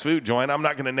a fast food joint. I'm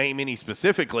not going to name any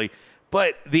specifically,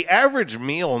 but the average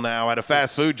meal now at a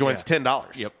fast food joint is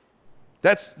 $10. Yep.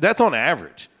 That's on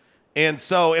average. And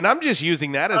I'm just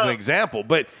using that as an example.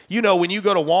 But, when you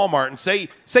go to Walmart and say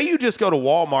you just go to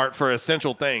Walmart for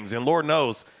essential things, and Lord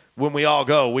knows when we all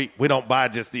go, we don't buy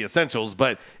just the essentials.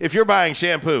 But if you're buying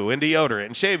shampoo and deodorant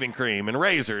and shaving cream and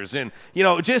razors and,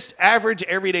 just average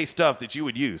everyday stuff that you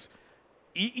would use,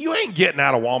 you ain't getting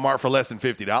out of Walmart for less than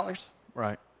 $50.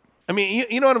 Right. I mean,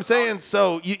 you know what I'm saying?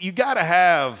 So you got to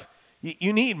have –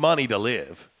 you need money to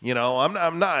live.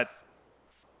 I'm not –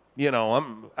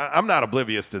 I'm not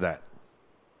oblivious to that.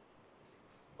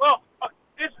 Well,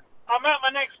 I'm at my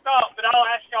next stop, but I'll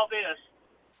ask y'all this.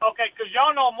 Okay, because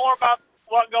y'all know more about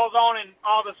what goes on in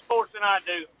all the sports than I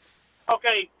do.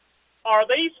 Okay, are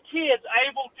these kids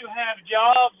able to have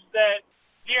jobs that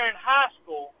during high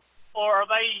school, or are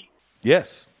they?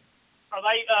 Yes. Are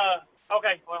they?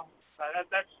 Okay, well,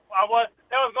 that was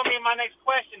going to be my next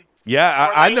question.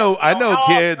 Yeah, I know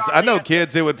kids. I know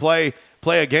kids that would play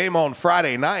a game on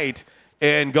Friday night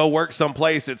and go work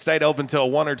someplace that stayed open till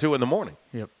 1 or 2 in the morning.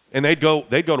 Yep. And they'd go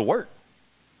to work.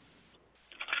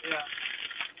 Yeah.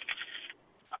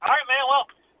 All right, man. Well,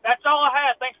 that's all I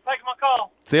had. Thanks for taking my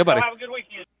call. See you, buddy. Have a good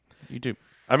weekend. You too.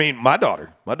 I mean, my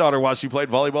daughter, while she played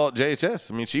volleyball at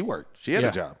JHS, I mean, she worked. She had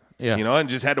a job. Yeah. And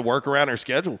just had to work around her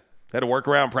schedule. Had to work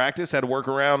around practice. Had to work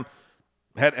around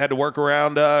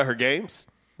her games.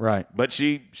 Right. But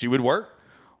she would work.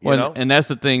 And that's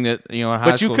the thing that in high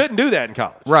but school, you couldn't do that in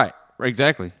college. Right.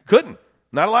 Exactly. Couldn't.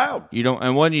 Not allowed. You don't.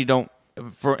 And one, you don't.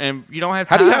 And you don't have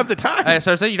How time. do you have the time?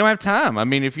 So I say you don't have time. I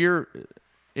mean, if you're,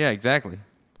 yeah, exactly.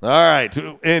 All right,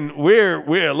 and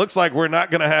we're it looks like we're not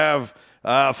going to have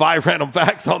 5 random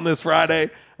facts on this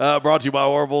Friday. Brought to you by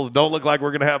Orville's. Don't look like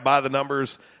we're going to have by the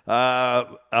numbers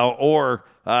or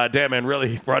damn, and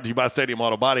really brought to you by Stadium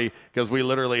Auto Body, because we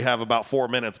literally have about 4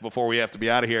 minutes before we have to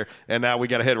be out of here, and now we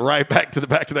got to head right back to the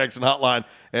Back Connection hotline,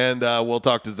 and we'll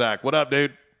talk to Zach. What up,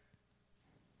 dude?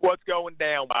 What's going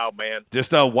down, wild man?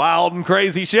 Just a wild and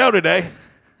crazy show today.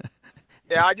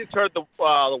 Yeah, I just heard the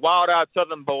Wild-Eyed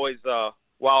Southern boys,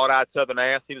 Wild-Eyed Southern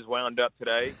ass. He was wound up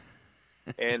today.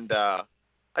 And I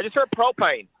just heard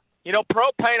Propane.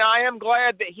 Propane, I am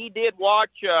glad that he did watch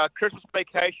Christmas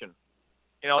Vacation.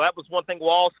 That was one thing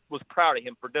Walsh was proud of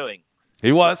him for doing.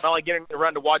 He was. Finally getting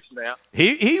around to watching that.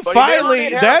 He finally,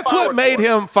 that's what made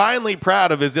him finally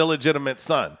proud of his illegitimate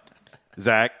son.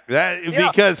 Zach,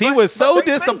 because he was so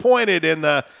disappointed in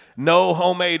the no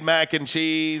homemade mac and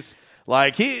cheese.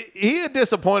 Like he had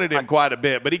disappointed him quite a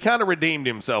bit, but he kind of redeemed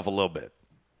himself a little bit.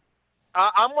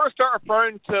 I'm going to start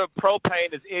referring to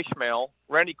Propane as Ishmael,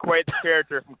 Randy Quaid's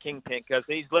character from Kingpin, because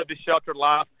he's lived a sheltered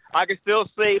life. I can still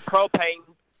see Propane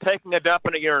taking a dump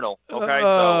in a urinal. Okay.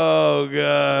 Oh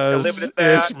gosh,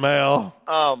 Ishmael.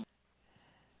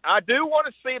 I do want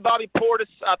to see Bobby Portis.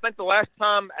 I think the last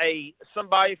time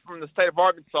somebody from the state of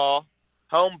Arkansas,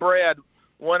 homebred,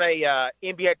 won a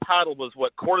NBA title was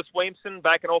Cordis Williamson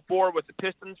back in 2004 with the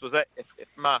Pistons. Was that, if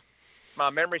my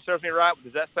memory serves me right?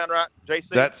 Does that sound right, JC?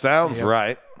 That sounds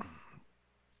right.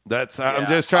 I'm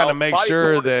just trying to make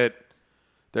sure that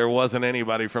there wasn't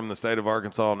anybody from the state of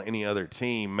Arkansas on any other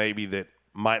team maybe that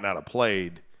might not have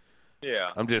played. Yeah.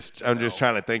 I'm just trying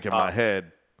to think in my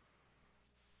head.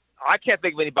 I can't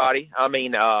think of anybody. I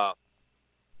mean, hell,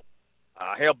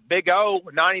 Big O,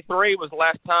 93 was the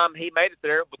last time he made it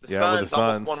there with the Suns. With the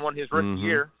Suns. Almost won his rookie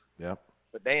year. Yeah.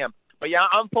 But damn. But yeah,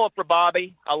 I'm pulling for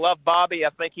Bobby. I love Bobby. I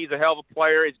think he's a hell of a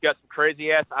player. He's got some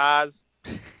crazy ass eyes.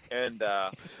 And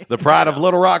the pride of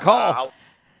Little Rock Hall.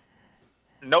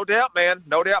 No doubt, man.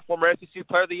 No doubt. Former SEC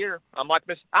Player of the Year. I'm like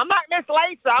Miss Lisa. I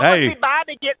Hey. want to be by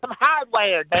to get some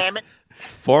hardware. Damn it.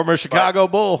 Former Chicago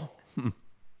Bull.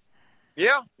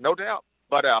 Yeah, no doubt.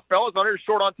 But fellas, I'm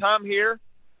short on time here.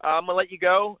 I'm gonna let you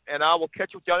go, and I will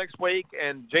catch you with y'all next week.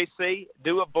 And JC,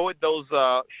 do avoid those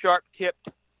sharp-tipped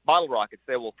bottle rockets.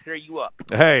 They will tear you up.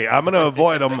 Hey, I'm going to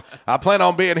avoid them. I plan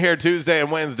on being here Tuesday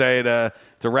and Wednesday to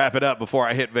wrap it up before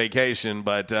I hit vacation,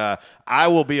 but I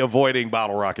will be avoiding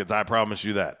bottle rockets. I promise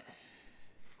you that.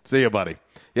 See you, buddy.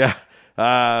 Yeah.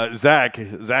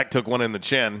 Zach took one in the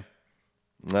chin.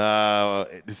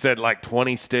 It said like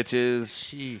 20 stitches.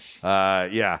 Sheesh.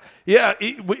 Yeah.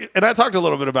 And I talked a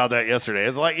little bit about that yesterday.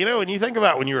 It's like, when you think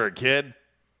about when you were a kid,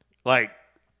 like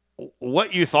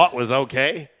what you thought was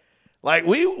okay. Like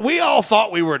we all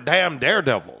thought we were damn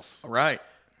daredevils. Right.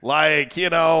 Like,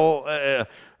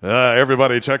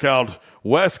 everybody check out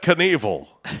Wes Knievel.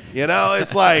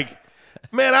 It's like,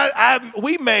 man,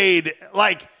 we made,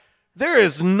 like, there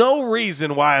is no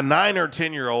reason why a 9 or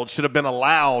 10-year-old should have been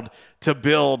allowed to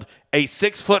build a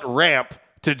 6-foot ramp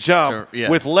to jump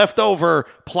with leftover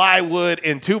plywood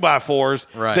and 2x4s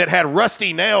that had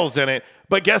rusty nails in it.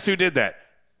 But guess who did that?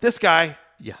 This guy.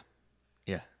 Yeah.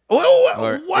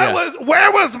 Well,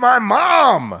 where was my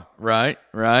mom? Right.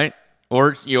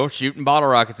 Or shooting bottle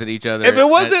rockets at each other. If it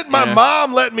wasn't my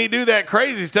mom letting me do that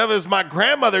crazy stuff, it was my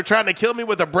grandmother trying to kill me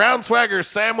with a brown swagger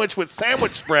sandwich with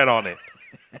sandwich spread on it.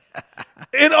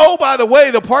 And by the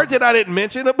way, the part that I didn't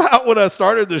mention about when I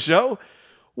started the show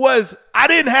was I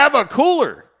didn't have a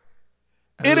cooler.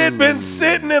 It had been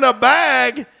sitting in a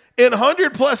bag in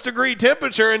 100+ degree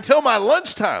temperature until my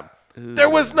lunchtime. There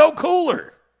was no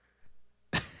cooler.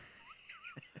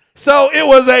 So it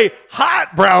was a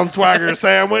hot brown swagger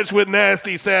sandwich with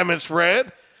nasty sandwich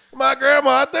spread.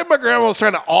 I think my grandma was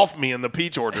trying to off me in the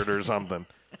peach orchard or something.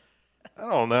 I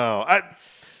don't know.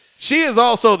 She is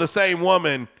also the same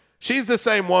woman. She's the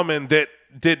same woman that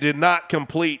did not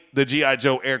complete the G.I.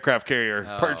 Joe aircraft carrier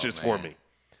purchase for me.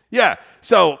 Yeah.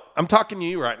 So I'm talking to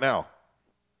you right now,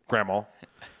 Grandma.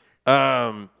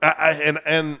 And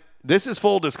this is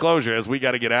full disclosure as we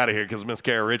got to get out of here because Miss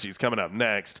Kara Ritchie's coming up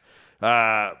next.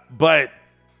 But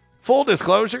full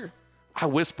disclosure, I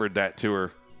whispered that to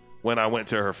her when I went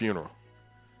to her funeral.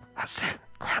 I said,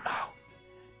 Grandma,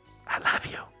 I love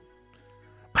you,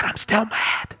 but I'm still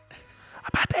mad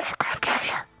about the aircraft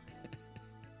carrier.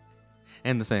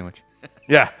 And the sandwich.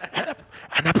 Yeah. And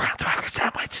the brown swagger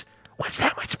sandwich with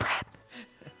sandwich spread.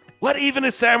 What even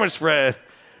is sandwich spread?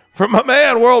 From my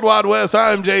man, Worldwide West,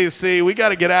 I'm JC. We got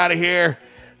to get out of here.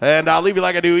 And I'll leave you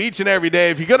like I do each and every day.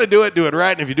 If you're going to do it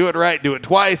right. And if you do it right, do it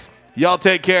twice. Y'all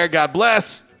take care. God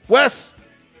bless. Wes.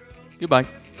 Goodbye.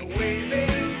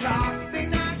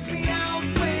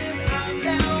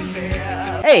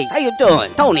 Hey, how you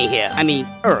doing? Tony here. I mean,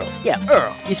 Earl. Yeah,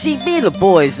 Earl. You see, me and the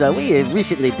boys, we have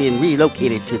recently been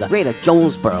relocated to the greater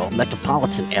Jonesboro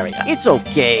metropolitan area. It's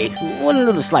okay. One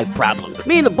little slight problem.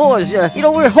 Me and the boys,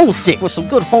 we're homesick for some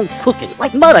good home cooking,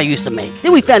 like Mother used to make.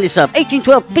 Then we found this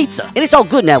 1812 pizza, and it's all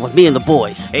good now with me and the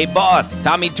boys. Hey, boss,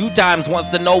 Tommy 2 Times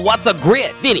wants to know what's a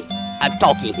grit. Vinny, I'm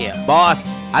talking here. Boss,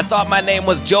 I thought my name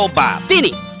was Joe Bob.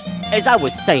 Vinny! As I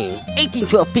was saying,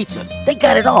 1812 Pizza, they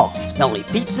got it all. Not only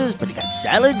pizzas, but they got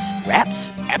salads, wraps,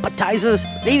 appetizers.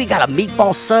 They even got a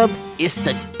meatball sub. It's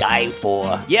to die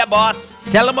for. Yeah, boss.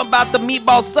 Tell them about the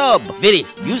meatball sub. Vinny,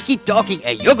 you just keep talking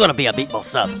and you're gonna be a meatball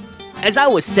sub. As I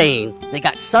was saying, they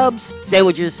got subs,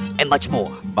 sandwiches, and much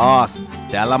more. Boss,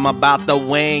 tell them about the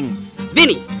wings.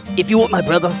 Vinny, if you want my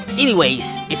brother, anyways,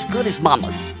 it's good as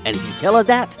mama's. And if you tell her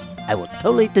that, I will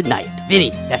totally deny it.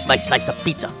 Vinny, that's my slice of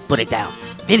pizza. Put it down.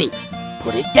 Vinny,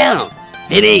 put it down.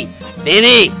 Vinny!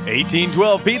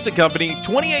 1812 Pizza Company,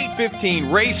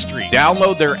 2815 Ray Street.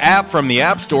 Download their app from the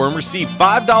App Store and receive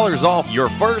 $5 off your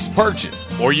first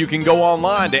purchase. Or you can go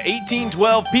online to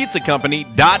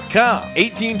 1812pizzacompany.com.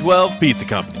 1812 Pizza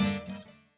Company.